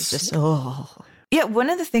earlier. Yes. It's just, Yeah,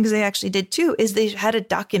 one of the things they actually did too is they had a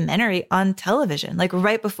documentary on television, like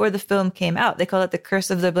right before the film came out. They called it The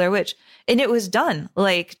Curse of the Blair Witch. And it was done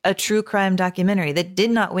like a true crime documentary that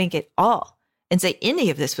did not wink at all and say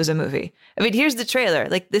any of this was a movie. I mean, here's the trailer.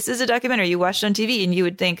 Like, this is a documentary you watched on TV and you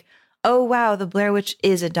would think, oh, wow, The Blair Witch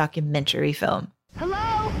is a documentary film.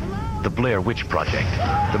 The Blair Witch Project,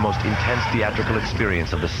 the most intense theatrical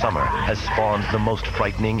experience of the summer, has spawned the most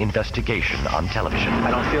frightening investigation on television. I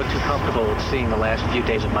don't feel too comfortable seeing the last few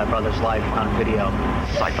days of my brother's life on video.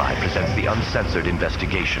 Sci-Fi presents the uncensored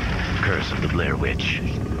investigation, Curse of the Blair Witch.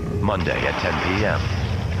 Monday at 10 p.m.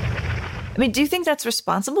 I mean, do you think that's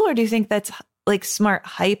responsible or do you think that's like smart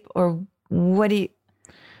hype or what do you...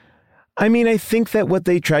 I mean, I think that what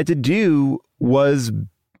they tried to do was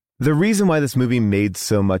the reason why this movie made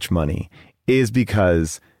so much money is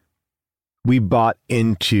because we bought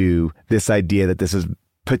into this idea that this is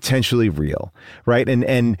potentially real, right?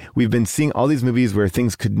 And we've been seeing all these movies where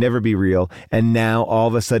things could never be real. And now all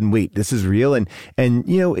of a sudden, wait, this is real. And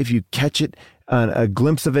if you catch it, a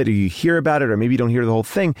glimpse of it, or you hear about it, or maybe you don't hear the whole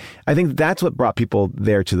thing, I think that's what brought people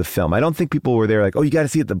there to the film. I don't think people were there like, oh, you got to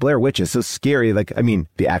see it. The Blair Witch is so scary. Like, I mean,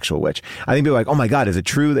 the actual witch. I think people were like, oh my God, is it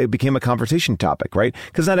true? It became a conversation topic, right?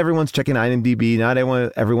 Because not everyone's checking IMDb. Not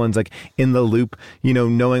everyone's like in the loop,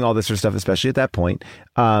 knowing all this sort of stuff, especially at that point.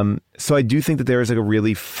 So I do think that there is like a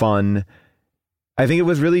really fun, I think it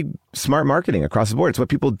was really smart marketing across the board. It's what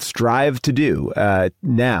people strive to do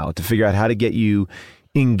now to figure out how to get you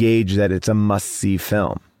engaged that it's a must-see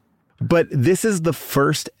film. But this is the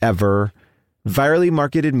first ever virally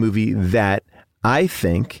marketed movie that I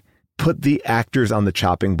think put the actors on the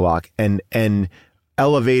chopping block and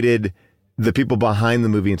elevated the people behind the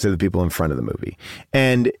movie instead of the people in front of the movie.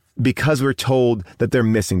 And because we're told that they're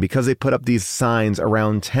missing, because they put up these signs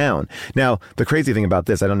around town. Now, the crazy thing about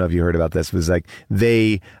this, I don't know if you heard about this, was like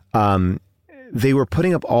they were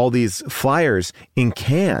putting up all these flyers in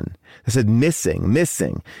Cannes. They said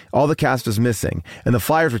missing. All the cast was missing. And the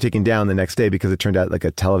flyers were taken down the next day because it turned out like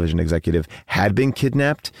a television executive had been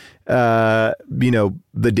kidnapped, the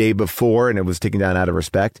day before, and it was taken down out of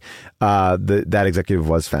respect. That executive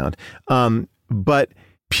was found. But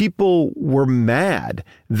people were mad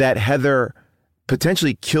that Heather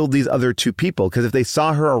potentially killed these other two people, because if they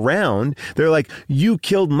saw her around, they're like, you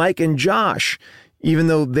killed Mike and Josh, even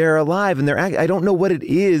though they're alive and I don't know what it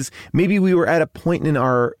is. Maybe we were at a point in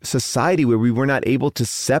our society where we were not able to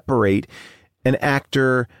separate an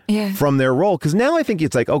actor from their role. Because now I think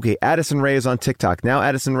it's like, okay, Addison Rae is on TikTok. Now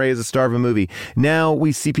Addison Rae is a star of a movie. Now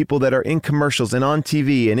we see people that are in commercials and on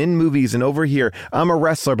TV and in movies and over here. I'm a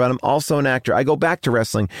wrestler, but I'm also an actor. I go back to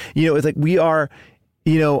wrestling. It's like we are...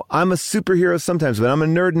 I'm a superhero sometimes, but I'm a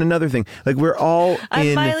nerd in another thing. Like we're all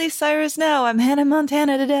I'm Miley Cyrus now. I'm Hannah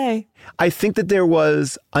Montana today. I think that there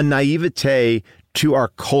was a naivete to our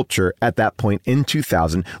culture at that point in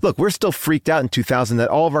 2000. Look, we're still freaked out in 2000 that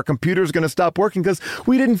all of our computers are going to stop working because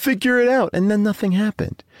we didn't figure it out. And then nothing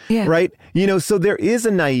happened. Yeah. Right? So there is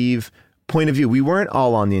a naive point of view. We weren't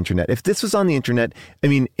all on the internet. If this was on the internet, I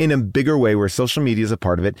mean, in a bigger way where social media is a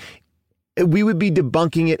part of it, we would be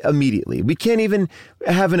debunking it immediately. We can't even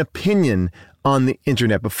have an opinion on the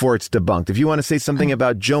internet before it's debunked. If you want to say something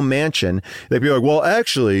about Joe Manchin, they'd be like, well,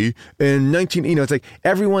 actually, in it's like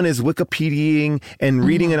everyone is Wikipediaing and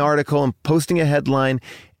reading an article and posting a headline,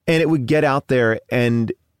 and it would get out there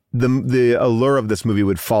and the allure of this movie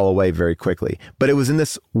would fall away very quickly. But it was in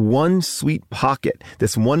this one sweet pocket,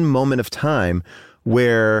 this one moment of time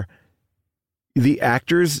where the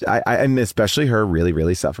actors, and especially her, really,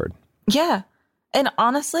 really suffered. Yeah. And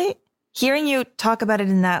honestly, hearing you talk about it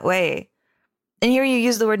in that way, and hearing you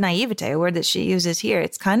use the word naivete, a word that she uses here,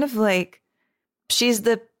 it's kind of like she's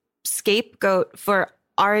the scapegoat for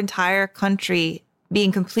our entire country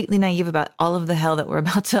being completely naive about all of the hell that we're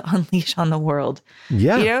about to unleash on the world.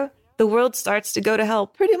 Yeah. The world starts to go to hell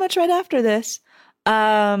pretty much right after this.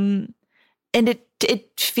 And it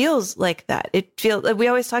it feels like that. We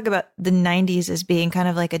always talk about the 90s as being kind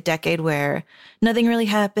of like a decade where nothing really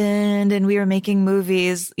happened and we were making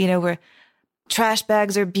movies, where trash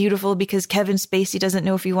bags are beautiful because Kevin Spacey doesn't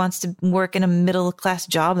know if he wants to work in a middle class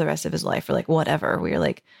job the rest of his life or like whatever. We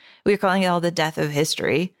were calling it all the death of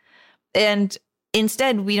history. And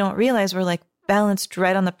instead, we don't realize we're like balanced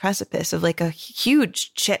right on the precipice of like a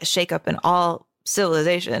huge shakeup in all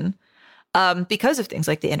civilization because of things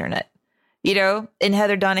like the internet. And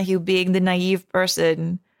Heather Donahue being the naive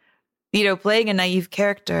person, playing a naive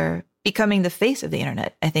character, becoming the face of the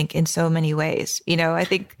internet, I think, in so many ways. I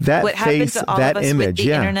think that what happened to all of us with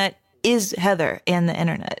the internet is Heather and the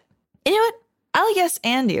internet. You know what? I'll yes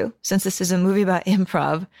and you, since this is a movie about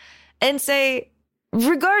improv, and say,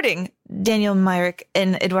 regarding Daniel Myrick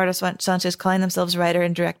and Eduardo Sanchez calling themselves writer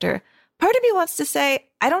and director, part of me wants to say,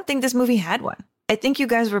 I don't think this movie had one. I think you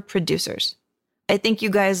guys were producers. I think you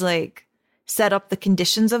guys set up the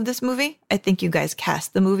conditions of this movie. I think you guys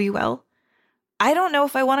cast the movie well. I don't know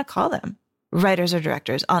if I want to call them writers or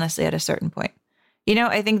directors, honestly, at a certain point.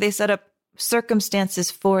 I think they set up circumstances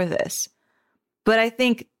for this. But I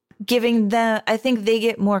think I think they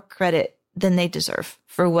get more credit than they deserve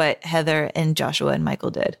for what Heather and Joshua and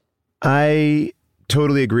Michael did. I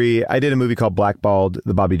totally agree. I did a movie called Blackballed,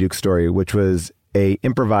 the Bobby Duke story, which was a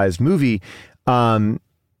improvised movie. And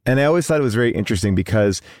I always thought it was very interesting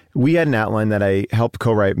because we had an outline that I helped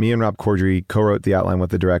co-write. Me and Rob Corddry co-wrote the outline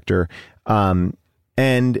with the director. And,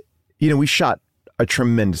 we shot a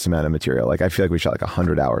tremendous amount of material. I feel like we shot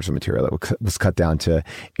 100 hours of material that was cut down to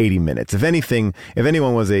 80 minutes. If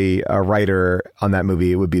anyone was a writer on that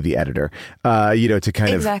movie, it would be the editor, to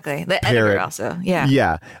kind exactly. The editor also. Yeah.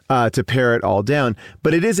 Yeah. To pare it all down.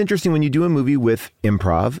 But it is interesting when you do a movie with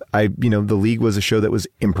improv. The League was a show that was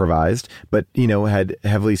improvised, but, had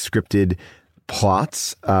heavily scripted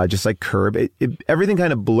plots, just like Curb. Everything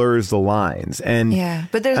kind of blurs the lines. And yeah,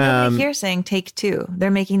 but there's nobody here saying take two. They're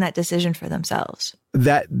making that decision for themselves.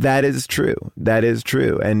 That is true. That is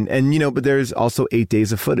true. And but there's also 8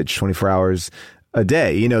 days of footage, 24 hours a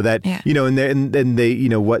day. And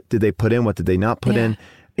they what did they put in? What did they not put in?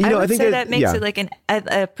 I think that makes it like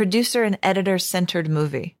a producer and editor centered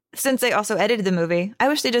movie. Since they also edited the movie, I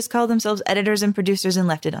wish they just called themselves editors and producers and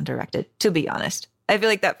left it undirected, to be honest. I feel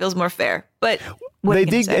like that feels more fair, but what they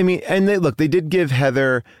did. Say? I mean, and they did give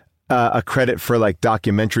Heather a credit for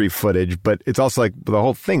documentary footage, but it's also the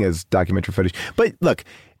whole thing is documentary footage. But look,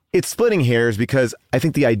 it's splitting hairs because I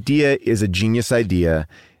think the idea is a genius idea,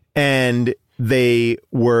 and they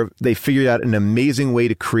figured out an amazing way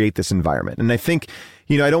to create this environment. And I think,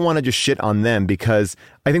 I don't want to just shit on them because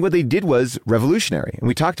I think what they did was revolutionary. And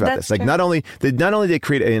we talked about this. Not only did they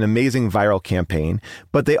create an amazing viral campaign,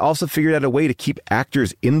 but they also figured out a way to keep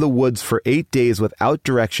actors in the woods for 8 days without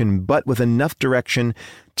direction, but with enough direction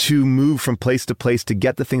to move from place to place to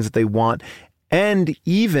get the things that they want. And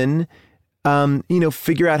even,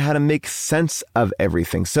 figure out how to make sense of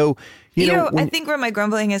everything. So, I think where my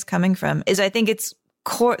grumbling is coming from is I think it's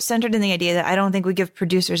centered in the idea that I don't think we give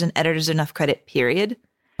producers and editors enough credit, period.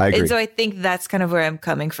 I agree. And so I think that's kind of where I'm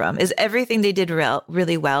coming from, is everything they did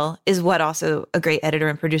really well is what also a great editor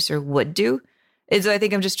and producer would do. And so I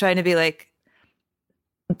think I'm just trying to be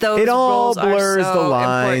those it all roles blurs are so the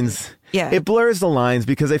lines. Important. Yeah. It blurs the lines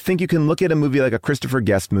because I think you can look at a movie like a Christopher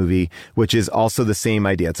Guest movie, which is also the same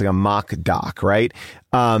idea. It's like a mock doc, right?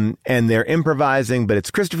 And they're improvising, but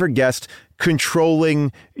it's Christopher Guest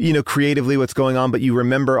controlling, creatively what's going on. But you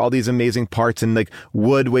remember all these amazing parts and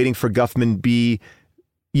Wood waiting for Guffman be,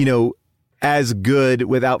 as good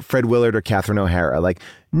without Fred Willard or Catherine O'Hara.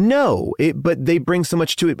 No, but they bring so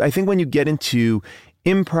much to it. I think when you get into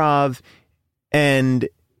improv and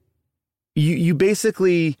you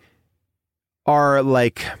basically are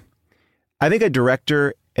I think a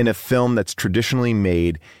director in a film that's traditionally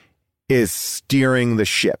made is steering the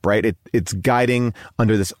ship, right? It's guiding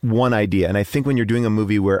under this one idea. And I think when you're doing a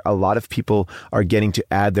movie where a lot of people are getting to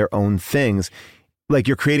add their own things,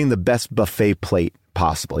 you're creating the best buffet plate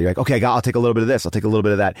possible. You're okay, I'll take a little bit of this. I'll take a little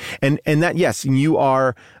bit of that. And that, yes, you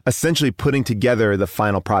are essentially putting together the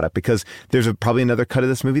final product because there's probably another cut of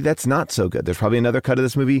this movie that's not so good. There's probably another cut of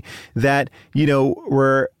this movie that,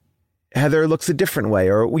 where Heather looks a different way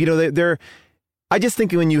or, I just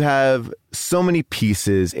think when you have so many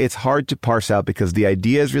pieces, it's hard to parse out because the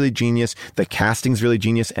idea is really genius. The casting is really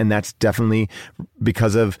genius. And that's definitely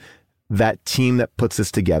because of that team that puts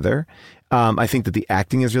this together. I think that the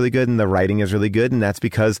acting is really good and the writing is really good. And that's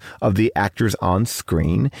because of the actors on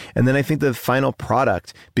screen. And then I think the final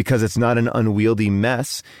product, because it's not an unwieldy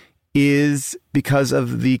mess, is because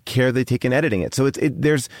of the care they take in editing it. So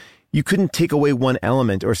there's you couldn't take away one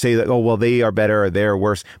element or say that, oh, well, they are better or they're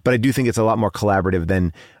worse. But I do think it's a lot more collaborative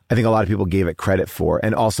than I think a lot of people gave it credit for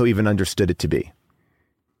and also even understood it to be.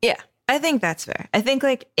 Yeah, I think that's fair. I think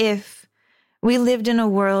like if we lived in a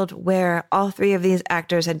world where all three of these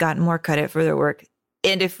actors had gotten more credit for their work,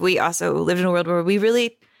 and if we also lived in a world where we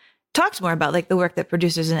really talked more about like the work that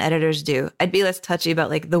producers and editors do, I'd be less touchy about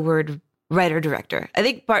like the word writer director. I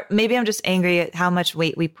think maybe I'm just angry at how much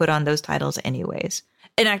weight we put on those titles anyways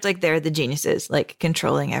and act like they're the geniuses, like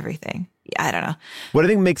controlling everything. Yeah, I don't know. What I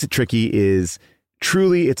think makes it tricky is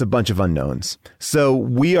truly it's a bunch of unknowns. So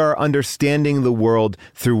we are understanding the world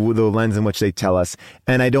through the lens in which they tell us.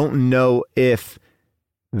 And I don't know if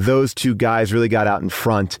those two guys really got out in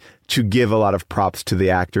front to give a lot of props to the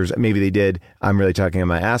actors. Maybe they did. I'm really talking on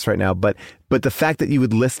my ass right now. But the fact that you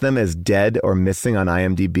would list them as dead or missing on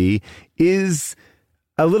IMDb is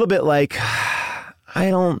a little bit like, I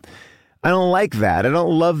don't like that. I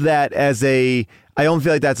don't love that I don't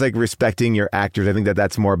feel like that's like respecting your actors. I think that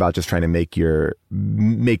that's more about just trying to make your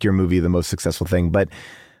movie the most successful thing. But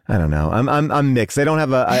I don't know. I'm mixed. I don't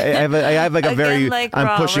have I have like a very, like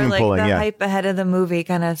I'm pushing and pulling. The hype ahead of the movie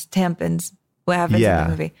kind of dampens what happens in the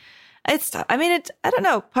movie. It's tough. I mean, I don't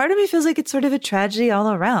know. Part of me feels like it's sort of a tragedy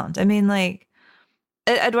all around. I mean, like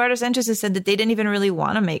Eduardo Sanchez has said that they didn't even really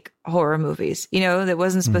want to make horror movies. You know, that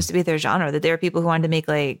wasn't supposed to be their genre, that there were people who wanted to make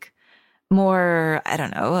like more, I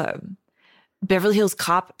don't know, Beverly Hills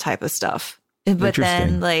Cop type of stuff. But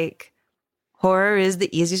then like horror is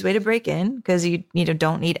the easiest way to break in because you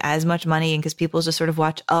don't need as much money and because people just sort of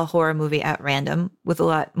watch a horror movie at random with a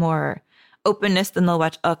lot more openness than they'll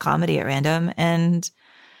watch a comedy at random. And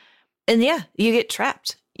yeah, you get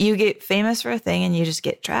trapped. You get famous for a thing and you just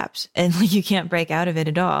get trapped and you can't break out of it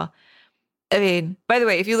at all. I mean, by the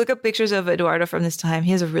way, if you look up pictures of Eduardo from this time,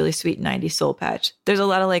 he has a really sweet 90s soul patch. There's a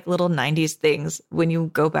lot of like little 90s things when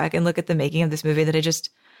you go back and look at the making of this movie that I just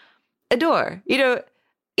adore. You know,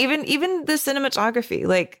 even the cinematography,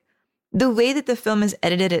 like the way that the film is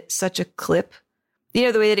edited at such a clip, you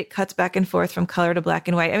know, the way that it cuts back and forth from color to black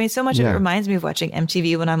and white. I mean, so much of it reminds me of watching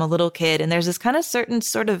MTV when I'm a little kid. And there's this kind of certain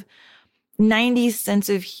sort of 90s sense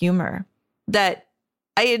of humor that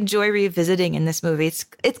I enjoy revisiting in this movie. It's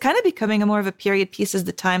kind of becoming a more of a period piece as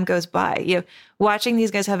the time goes by. You know, watching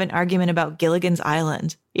these guys have an argument about Gilligan's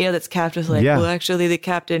Island, you know, that's capped with like, well, actually the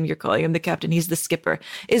captain, you're calling him the captain, he's the skipper,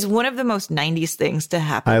 is one of the most 90s things to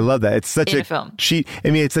happen. I love that. It's such a film.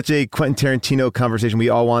 It's such a Quentin Tarantino conversation. We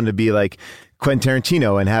all wanted to be like Quentin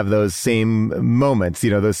Tarantino and have those same moments,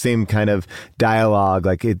 you know, those same kind of dialogue.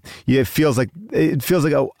 Like it feels like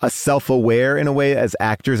a self-aware in a way as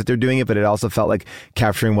actors that they're doing it, but it also felt like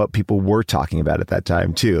capturing what people were talking about at that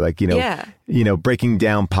time too. Like, you know, breaking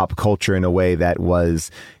down pop culture in a way that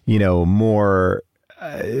was, you know, more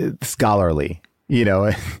scholarly, you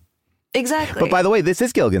know. Exactly. But by the way, this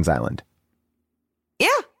is Gilligan's Island. Yeah.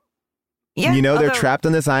 Yeah, you know, they're trapped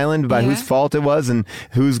on this island by whose fault it was and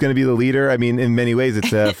who's going to be the leader. I mean, in many ways,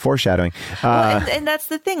 it's foreshadowing. Well, and that's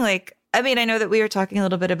the thing. Like, I mean, I know that we were talking a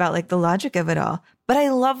little bit about like the logic of it all, but I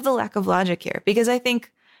love the lack of logic here because I think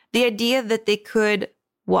the idea that they could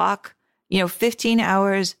walk, you know, 15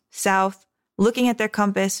 hours south, looking at their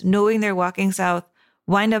compass, knowing they're walking south,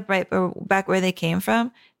 wind up right back where they came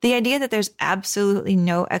from. The idea that there's absolutely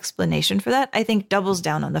no explanation for that, I think doubles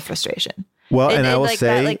down on the frustration. Well, and I will like say,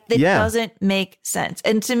 that, like, it doesn't make sense.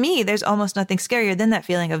 And to me, there's almost nothing scarier than that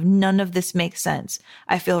feeling of none of this makes sense.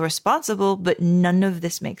 I feel responsible, but none of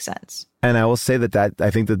this makes sense. And I will say that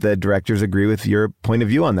I think that the directors agree with your point of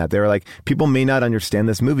view on that. They were like, people may not understand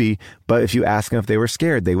this movie, but if you ask them if they were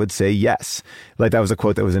scared, they would say yes. Like that was a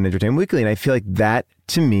quote that was in Entertainment Weekly. And I feel like that,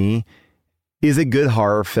 to me, is a good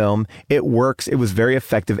horror film. It works. It was very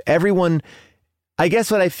effective. Everyone, I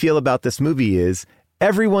guess what I feel about this movie is,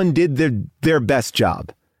 everyone did their best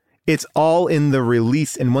job. It's all in the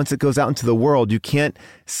release. And once it goes out into the world, you can't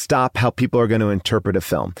stop how people are going to interpret a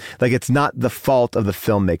film. Like, it's not the fault of the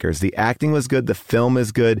filmmakers. The acting was good. The film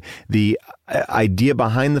is good. The idea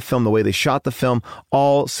behind the film, the way they shot the film,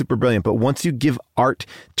 all super brilliant. But once you give art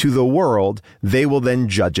to the world, they will then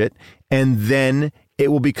judge it. And then it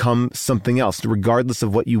will become something else, regardless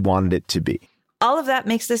of what you wanted it to be. All of that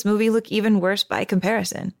makes this movie look even worse by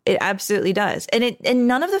comparison. It absolutely does. And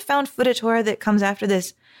none of the found footage horror that comes after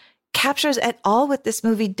this captures at all what this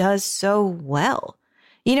movie does so well.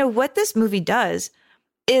 You know, what this movie does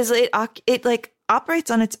is it like operates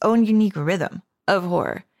on its own unique rhythm of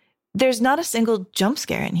horror. There's not a single jump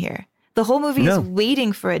scare in here. The whole movie is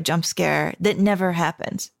waiting for a jump scare that never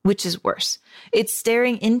happens, which is worse. It's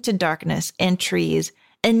staring into darkness and trees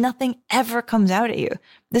and nothing ever comes out at you.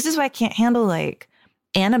 This is why I can't handle like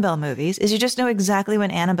Annabelle movies is you just know exactly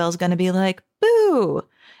when Annabelle's going to be like, boo.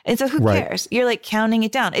 And so who cares? You're like counting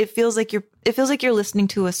it down. It feels like you're listening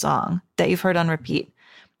to a song that you've heard on repeat.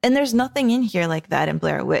 And there's nothing in here like that in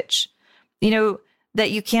Blair Witch.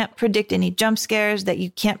 That you can't predict any jump scares, that you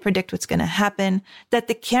can't predict what's going to happen, that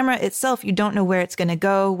the camera itself, you don't know where it's going to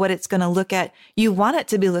go, what it's going to look at. You want it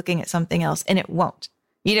to be looking at something else and it won't.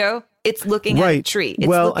 It's looking at a tree. It's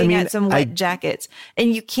looking at some wet jackets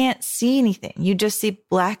and you can't see anything. You just see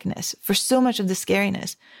blackness for so much of the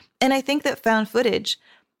scariness. And I think that found footage,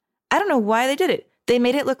 I don't know why they did it. They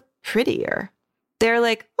made it look prettier. They're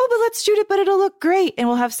like, oh, but let's shoot it, but it'll look great. And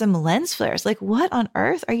we'll have some lens flares. Like, what on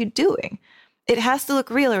earth are you doing? It has to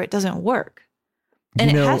look real or it doesn't work.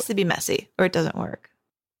 And it has to be messy or it doesn't work.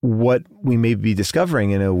 What we may be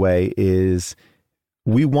discovering in a way is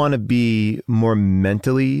we want to be more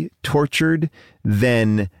mentally tortured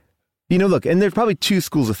than, look, and there's probably two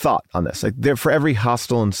schools of thought on this. Like for every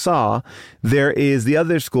Hostel and Saw, there is the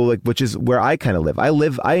other school, which is where I kind of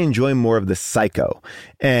live. I enjoy more of the psycho,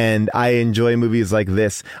 and I enjoy movies like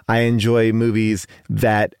this. I enjoy movies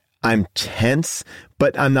that I'm tense,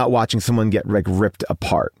 but I'm not watching someone get ripped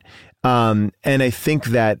apart. And I think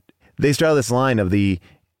that they straddle this line of the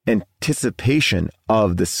anticipation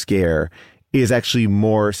of the scare is actually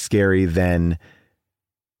more scary than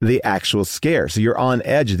the actual scare. So you're on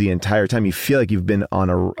edge the entire time. You feel like you've been on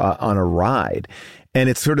a ride. And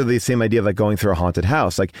it's sort of the same idea of like going through a haunted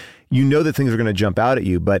house. Like, that things are going to jump out at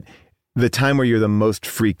you, but the time where you're the most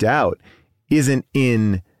freaked out isn't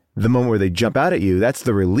in the moment where they jump out at you. That's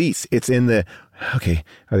the release. It's in the, okay,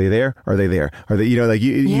 are they there? Are they there? Are they,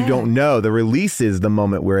 you don't know. The release is the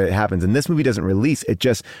moment where it happens. And this movie doesn't release. It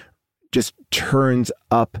just turns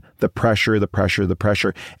up the pressure.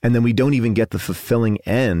 And then we don't even get the fulfilling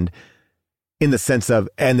end in the sense of,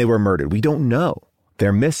 and they were murdered. We don't know.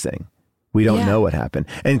 They're missing. We don't know what happened.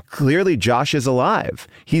 And clearly Josh is alive.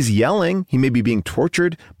 He's yelling. He may be being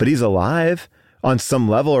tortured, but he's alive on some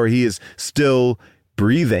level, or he is still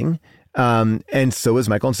breathing. And so is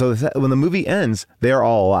Michael. And so when the movie ends, they are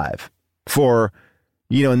all alive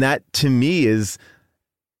and that to me is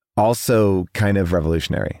also kind of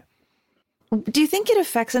revolutionary. Do you think it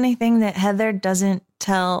affects anything that Heather doesn't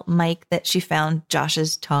tell Mike that she found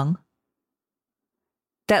Josh's tongue?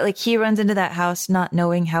 That like he runs into that house not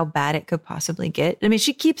knowing how bad it could possibly get. I mean,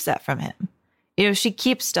 she keeps that from him. She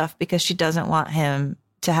keeps stuff because she doesn't want him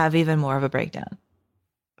to have even more of a breakdown.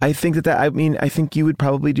 I think I think you would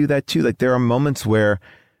probably do that too. Like there are moments where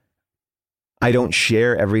I don't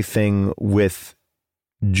share everything with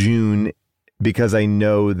June because I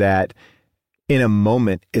know that in a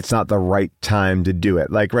moment, it's not the right time to do it.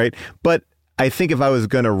 Like, right. But I think if I was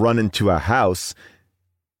going to run into a house,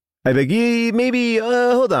 I'd be like, yeah, maybe,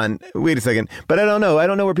 hold on, wait a second. But I don't know. I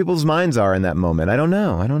don't know where people's minds are in that moment. I don't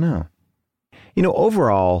know.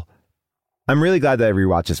 Overall, I'm really glad that I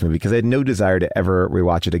rewatched this movie because I had no desire to ever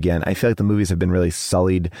rewatch it again. I feel like the movies have been really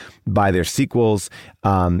sullied by their sequels.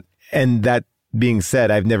 And that being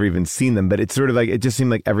said, I've never even seen them, but it's sort of like, it just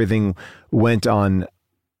seemed like everything went on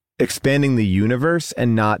expanding the universe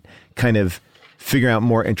and not kind of figuring out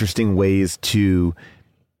more interesting ways to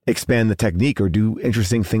expand the technique or do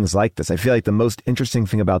interesting things like this. I feel like the most interesting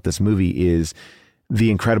thing about this movie is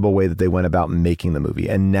the incredible way that they went about making the movie.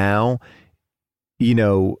 And now,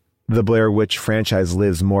 the Blair Witch franchise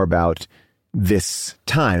lives more about this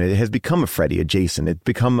time. It has become a Freddy, a Jason. It's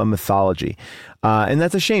become a mythology. And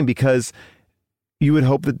that's a shame because you would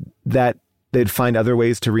hope that they'd find other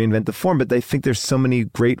ways to reinvent the form, but I think there's so many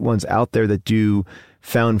great ones out there that do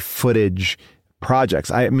found footage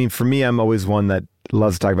projects. I mean, for me, I'm always one that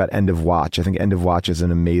loves to talk about End of Watch. I think End of Watch is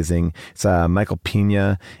an amazing, it's a Michael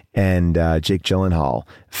Pena and Jake Gyllenhaal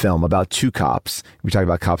film about two cops. We talked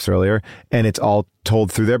about cops earlier, and it's all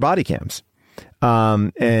told through their body cams.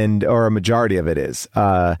 Or a majority of it is.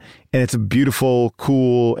 And it's a beautiful,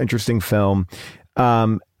 cool, interesting film.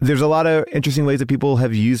 There's a lot of interesting ways that people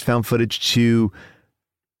have used found footage to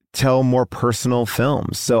tell more personal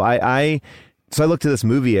films. So I look to this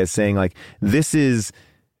movie as saying, like, this is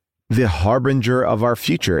the harbinger of our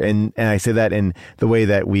future. And I say that in the way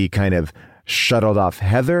that we kind of shuttled off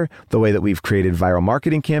Heather, the way that we've created viral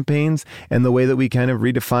marketing campaigns, and the way that we kind of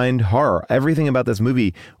redefined horror. Everything about this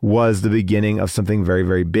movie was the beginning of something very,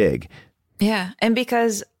 very big. Yeah. And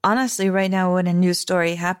because honestly, right now, when a news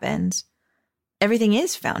story happens, everything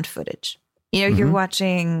is found footage. You're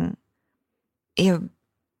watching, the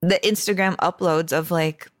Instagram uploads of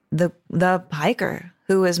like the hiker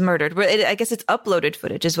who was murdered. I guess it's uploaded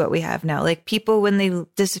footage is what we have now. Like people, when they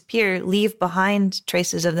disappear, leave behind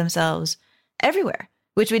traces of themselves everywhere,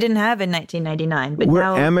 which we didn't have in 1999. But we're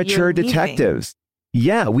now amateur detectives.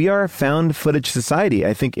 yeah, we are a found footage society.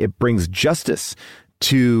 I think it brings justice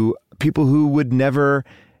to people who would never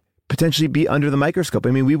potentially be under the microscope.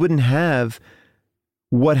 I mean, we wouldn't have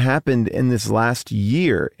what happened in this last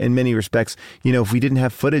year in many respects, if we didn't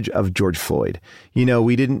have footage of George Floyd,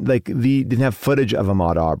 we didn't have footage of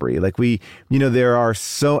Ahmaud Arbery. There are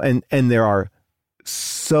there are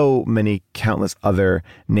so many countless other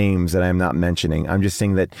names that I'm not mentioning. I'm just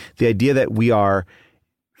saying that the idea that we are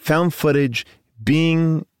found footage,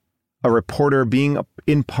 being a reporter, being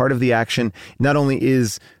in part of the action, not only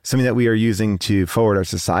is something that we are using to forward our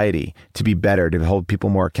society to be better, to hold people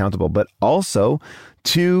more accountable, but also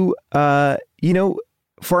to, for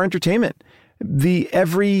our entertainment.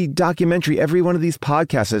 Every documentary, every one of these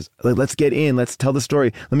podcasts is let's get in, let's tell the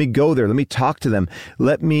story. Let me go there. Let me talk to them.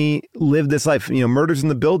 Let me live this life. Murders in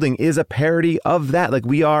the Building is a parody of that.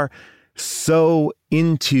 We are so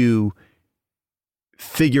into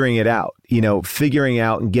figuring it out, figuring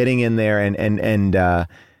out and getting in there. And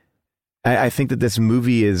I think that this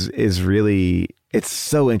movie is really, it's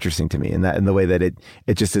so interesting to me in the way that it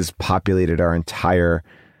just has populated our entire,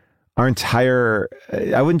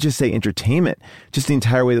 I wouldn't just say entertainment, just the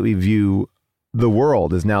entire way that we view the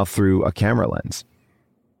world is now through a camera lens.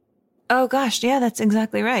 Oh gosh. Yeah, that's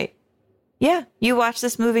exactly right. Yeah. You watch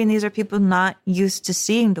this movie and these are people not used to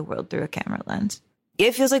seeing the world through a camera lens.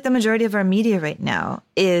 It feels like the majority of our media right now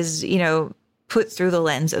is, put through the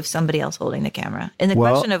lens of somebody else holding the camera. And the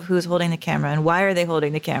question of who's holding the camera and why are they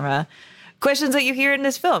holding the camera? Questions that you hear in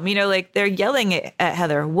this film, they're yelling at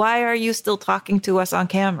Heather. Why are you still talking to us on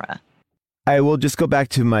camera? I will just go back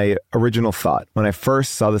to my original thought. When I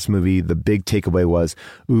first saw this movie, the big takeaway was,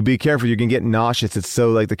 ooh, be careful. You're going to get nauseous. It's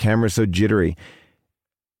so the camera's so jittery.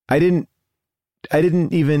 I didn't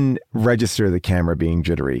even register the camera being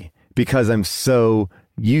jittery because I'm so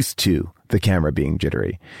used to the camera being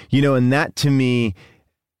jittery, and that to me,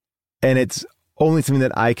 and it's only something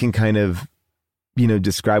that I can kind of,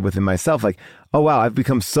 describe within myself, oh, wow, I've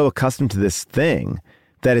become so accustomed to this thing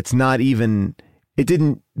that it's not even,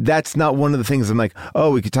 that's not one of the things I'm like,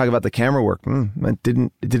 oh, we could talk about the camera work. It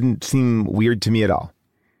didn't seem weird to me at all.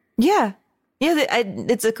 Yeah. Yeah.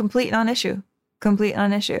 It's a complete non-issue,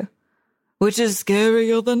 which is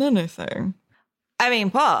scarier than anything. I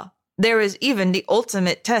mean, Paul, there was even the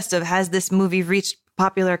ultimate test of has this movie reached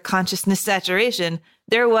popular consciousness saturation.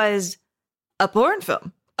 There was a porn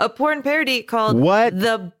film, a porn parody called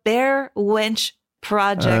The Blair Witch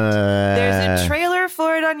Project. There's a trailer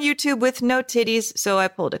for it on YouTube with no titties, so I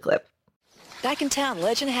pulled a clip. Back in town,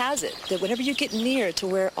 legend has it that whenever you get near to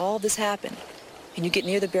where all this happened, and you get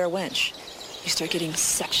near the Blair Witch, you start getting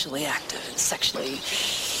sexually active and sexually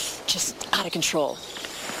just out of control.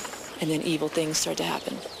 And then evil things start to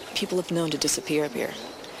happen. People have known to disappear up here.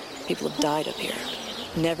 People have died up here.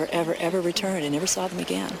 Never, ever, ever returned and never saw them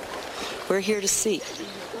again. We're here to see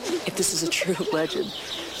if this is a true legend.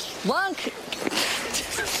 Monk!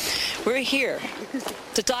 We're here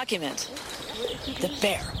to document the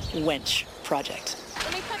Blair Witch Project.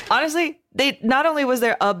 Honestly, not only was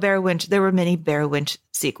there a Blair Witch, there were many Blair Witch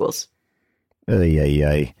sequels. I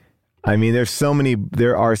mean, there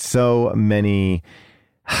are so many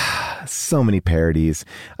parodies.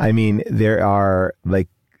 I mean, there are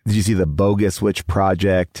did you see the Bogus Witch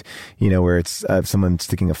Project? Where it's someone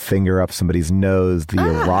sticking a finger up somebody's nose. The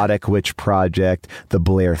Erotic Witch Project. The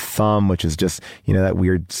Blair Thumb, which is just that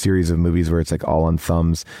weird series of movies where it's all on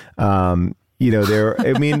thumbs. There.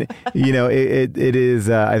 I mean, it is.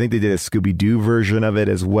 I think they did a Scooby-Doo version of it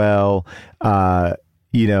as well.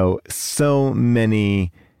 So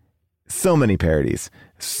many parodies.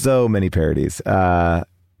 So many parodies. I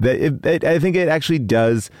think it actually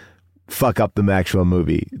does fuck up the actual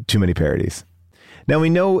movie. Too many parodies. Now we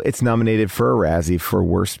know it's nominated for a Razzie for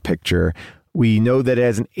Worst Picture. We know that it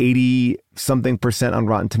has an 80-something% on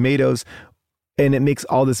Rotten Tomatoes, and it makes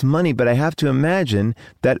all this money. But I have to imagine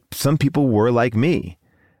that some people were like me,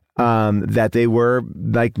 that they were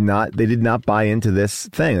they did not buy into this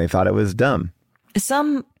thing. They thought it was dumb.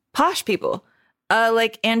 Some posh people.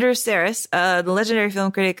 Like Andrew Saris, the legendary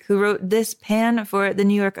film critic who wrote this pan for the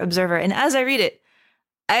New York Observer. And as I read it,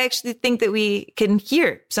 I actually think that we can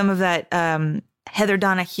hear some of that Heather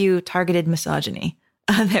Donahue targeted misogyny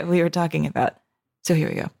that we were talking about. So here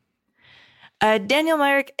we go. Daniel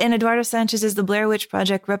Myrick and Eduardo Sanchez's The Blair Witch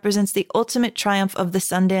Project represents the ultimate triumph of the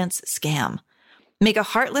Sundance scam. Make a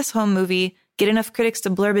heartless home movie, get enough critics to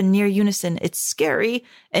blurb in near unison, it's scary,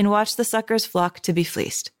 and watch the suckers flock to be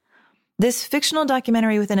fleeced. This fictional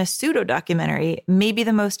documentary within a pseudo-documentary may be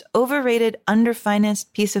the most overrated,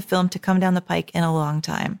 underfinanced piece of film to come down the pike in a long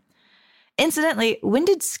time. Incidentally, when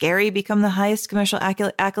did scary become the highest commercial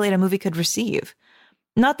accolade a movie could receive?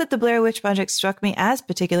 Not that the Blair Witch Project struck me as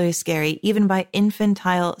particularly scary, even by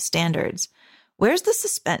infantile standards. Where's the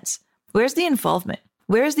suspense? Where's the involvement?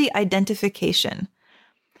 Where's the identification?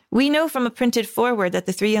 We know from a printed foreword that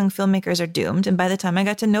the three young filmmakers are doomed, and by the time I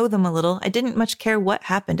got to know them a little, I didn't much care what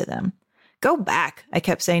happened to them. Go back, I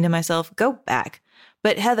kept saying to myself, go back.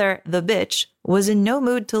 But Heather, the bitch, was in no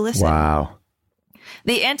mood to listen. Wow.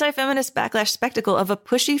 The anti-feminist backlash spectacle of a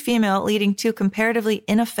pushy female leading two comparatively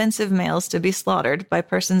inoffensive males to be slaughtered by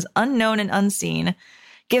persons unknown and unseen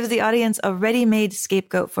gives the audience a ready-made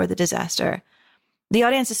scapegoat for the disaster. The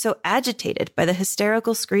audience is so agitated by the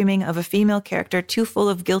hysterical screaming of a female character too full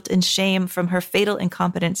of guilt and shame from her fatal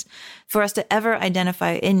incompetence for us to ever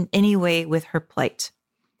identify in any way with her plight.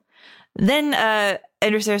 Then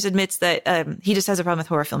Andrew Sarris admits that he just has a problem with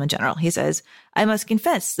horror film in general. He says, I must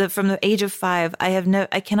confess that from the age of 5,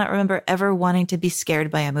 I cannot remember ever wanting to be scared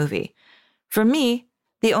by a movie. For me,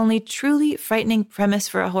 the only truly frightening premise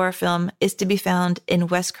for a horror film is to be found in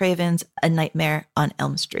Wes Craven's A Nightmare on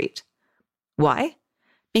Elm Street. Why?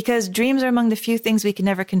 Because dreams are among the few things we can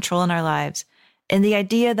never control in our lives, and the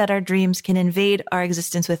idea that our dreams can invade our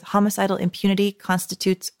existence with homicidal impunity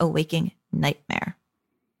constitutes a waking nightmare.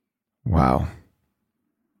 Wow.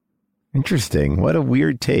 Interesting. What a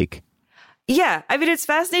weird take. Yeah. I mean, it's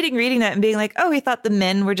fascinating reading that and being like, oh, he thought the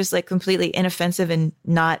men were just like completely inoffensive and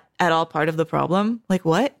not at all part of the problem. Like,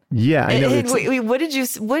 what? Yeah, I know. It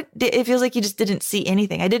feels like you just didn't see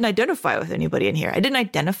anything. I didn't identify with anybody in here. I didn't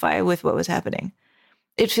identify with what was happening.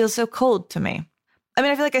 It feels so cold to me. I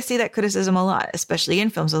mean, I feel like I see that criticism a lot, especially in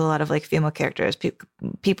films with a lot of like female characters,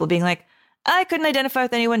 people being like, I couldn't identify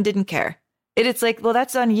with anyone, didn't care. It's like, well,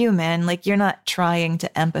 that's on you, man. Like, you're not trying to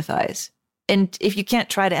empathize. And if you can't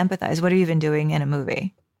try to empathize, what are you even doing in a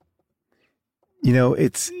movie? You know,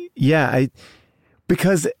 it's like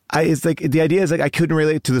the idea is like, I couldn't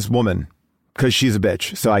relate to this woman because she's a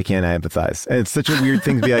bitch, so I can't empathize. And it's such a weird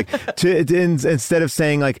thing to be like, instead of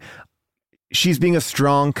saying like, she's being a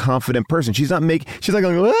strong, confident person. She's not she's like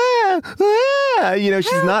going,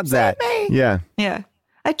 she's not that. Yeah. Yeah.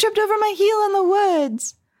 I tripped over my heel in the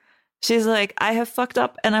woods. She's like, I have fucked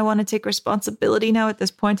up and I want to take responsibility now at this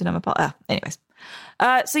point. And I'm anyways.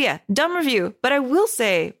 So yeah, dumb review. But I will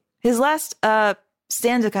say his last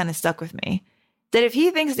stanza kind of stuck with me. That if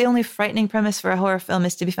he thinks the only frightening premise for a horror film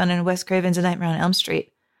is to be found in Wes Craven's A Nightmare on Elm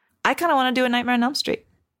Street, I kind of want to do A Nightmare on Elm Street.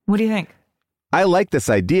 What do you think? I like this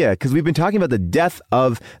idea because we've been talking about the death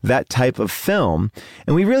of that type of film.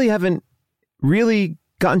 And we really haven't really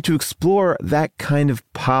gotten to explore that kind of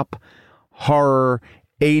pop horror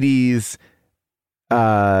 80s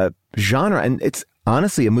genre. And it's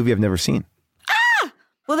honestly a movie I've never seen.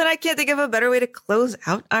 Well, then I can't think of a better way to close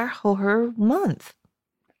out our horror month.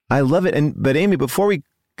 I love it. But Amy, before we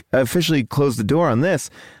officially close the door on this,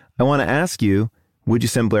 I want to ask you, would you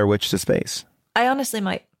send Blair Witch to space? I honestly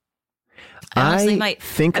might. I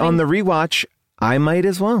think on the rewatch, I might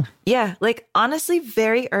as well. Yeah. Like, honestly,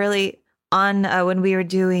 very early on when we were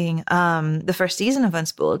doing the first season of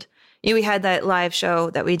Unspooled, we had that live show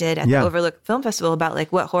that we did at the Overlook Film Festival about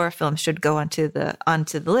like what horror films should go onto the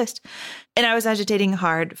list. And I was agitating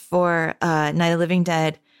hard for Night of the Living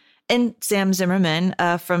Dead. And Sam Zimmerman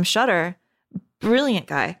from Shudder, brilliant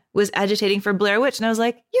guy, was agitating for Blair Witch. And I was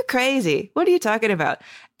like, you crazy. What are you talking about?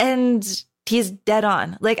 And he's dead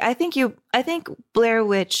on. Like, I think Blair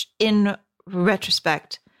Witch in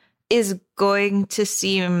retrospect is going to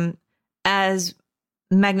seem as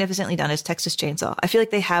magnificently done as Texas Chainsaw. I feel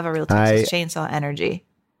like they have a real Texas Chainsaw energy.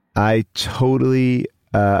 I totally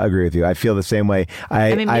agree with you. I feel the same way.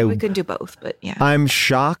 Maybe we could do both, but yeah. I'm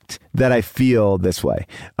shocked that I feel this way.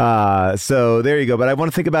 So there you go. But I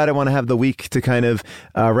want to think about it. I want to have the week to kind of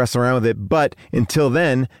wrestle around with it. But until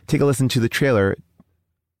then, take a listen to the trailer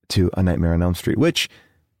to A Nightmare on Elm Street, which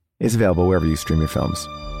is available wherever you stream your films.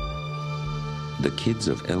 The kids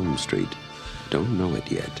of Elm Street don't know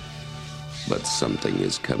it yet, but something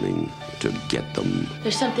is coming to get them.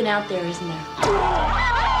 There's something out there, isn't there?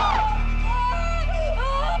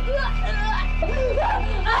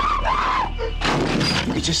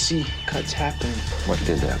 You could just see cuts happening. What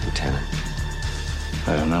did that, Lieutenant?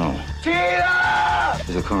 I don't know. Tina!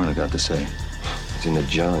 What's the coroner got to say? He's in the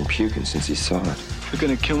jar and puking since he saw it. They're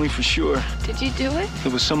gonna kill me for sure. Did you do it?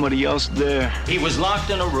 There was somebody else there. He was locked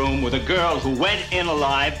in a room with a girl who went in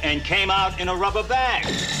alive and came out in a rubber bag.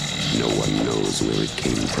 No one knows where it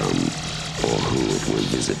came from or who it will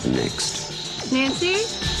visit next. Nancy?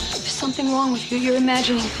 There's something wrong with you. You're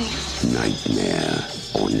imagining things. Nightmare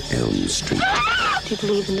on Elm Street. Do you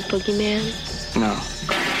believe in the boogeyman? No.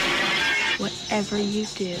 Whatever you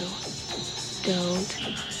do, don't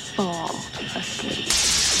fall asleep.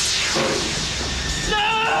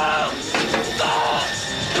 No!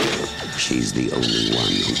 She's the only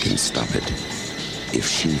one who can stop it. If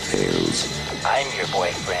she fails, I'm your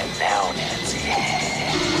boyfriend now, Nancy.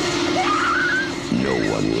 no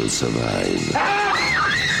one will survive.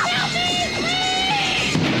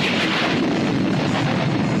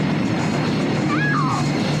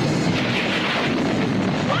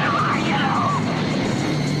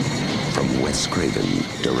 From Wes Craven,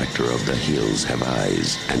 director of The Hills Have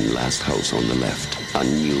Eyes and Last House on the Left, a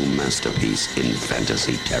new masterpiece in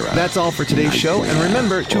fantasy terror. That's all for today's show, and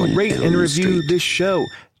remember to rate and review this show.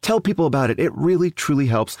 Tell people about it. It really, truly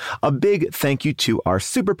helps. A big thank you to our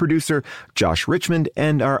super producer, Josh Richmond,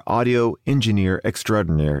 and our audio engineer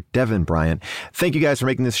extraordinaire, Devin Bryant. Thank you guys for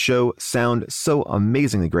making this show sound so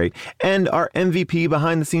amazingly great. And our MVP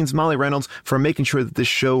behind the scenes, Molly Reynolds, for making sure that this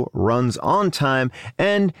show runs on time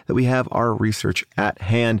and that we have our research at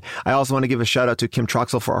hand. I also want to give a shout out to Kim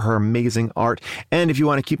Troxel for her amazing art. And if you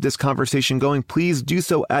want to keep this conversation going, please do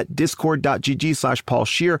so at discord.gg/Paul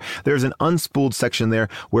Scheer. There's an unspooled section there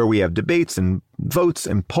where we have debates and votes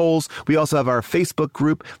and polls. We also have our Facebook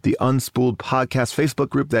group, the Unspooled Podcast Facebook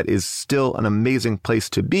group, that is still an amazing place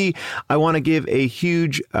to be. I want to give a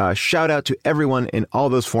huge shout out to everyone in all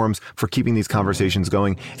those forums for keeping these conversations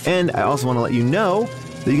going. And I also want to let you know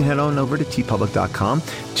that you can head on over to tpublic.com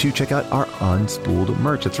to check out our Unspooled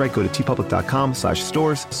merch. That's right. Go to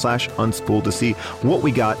tpublic.com/stores/unspooled to see what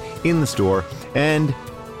we got in the store. And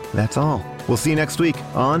that's all. We'll see you next week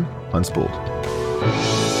on Unspooled.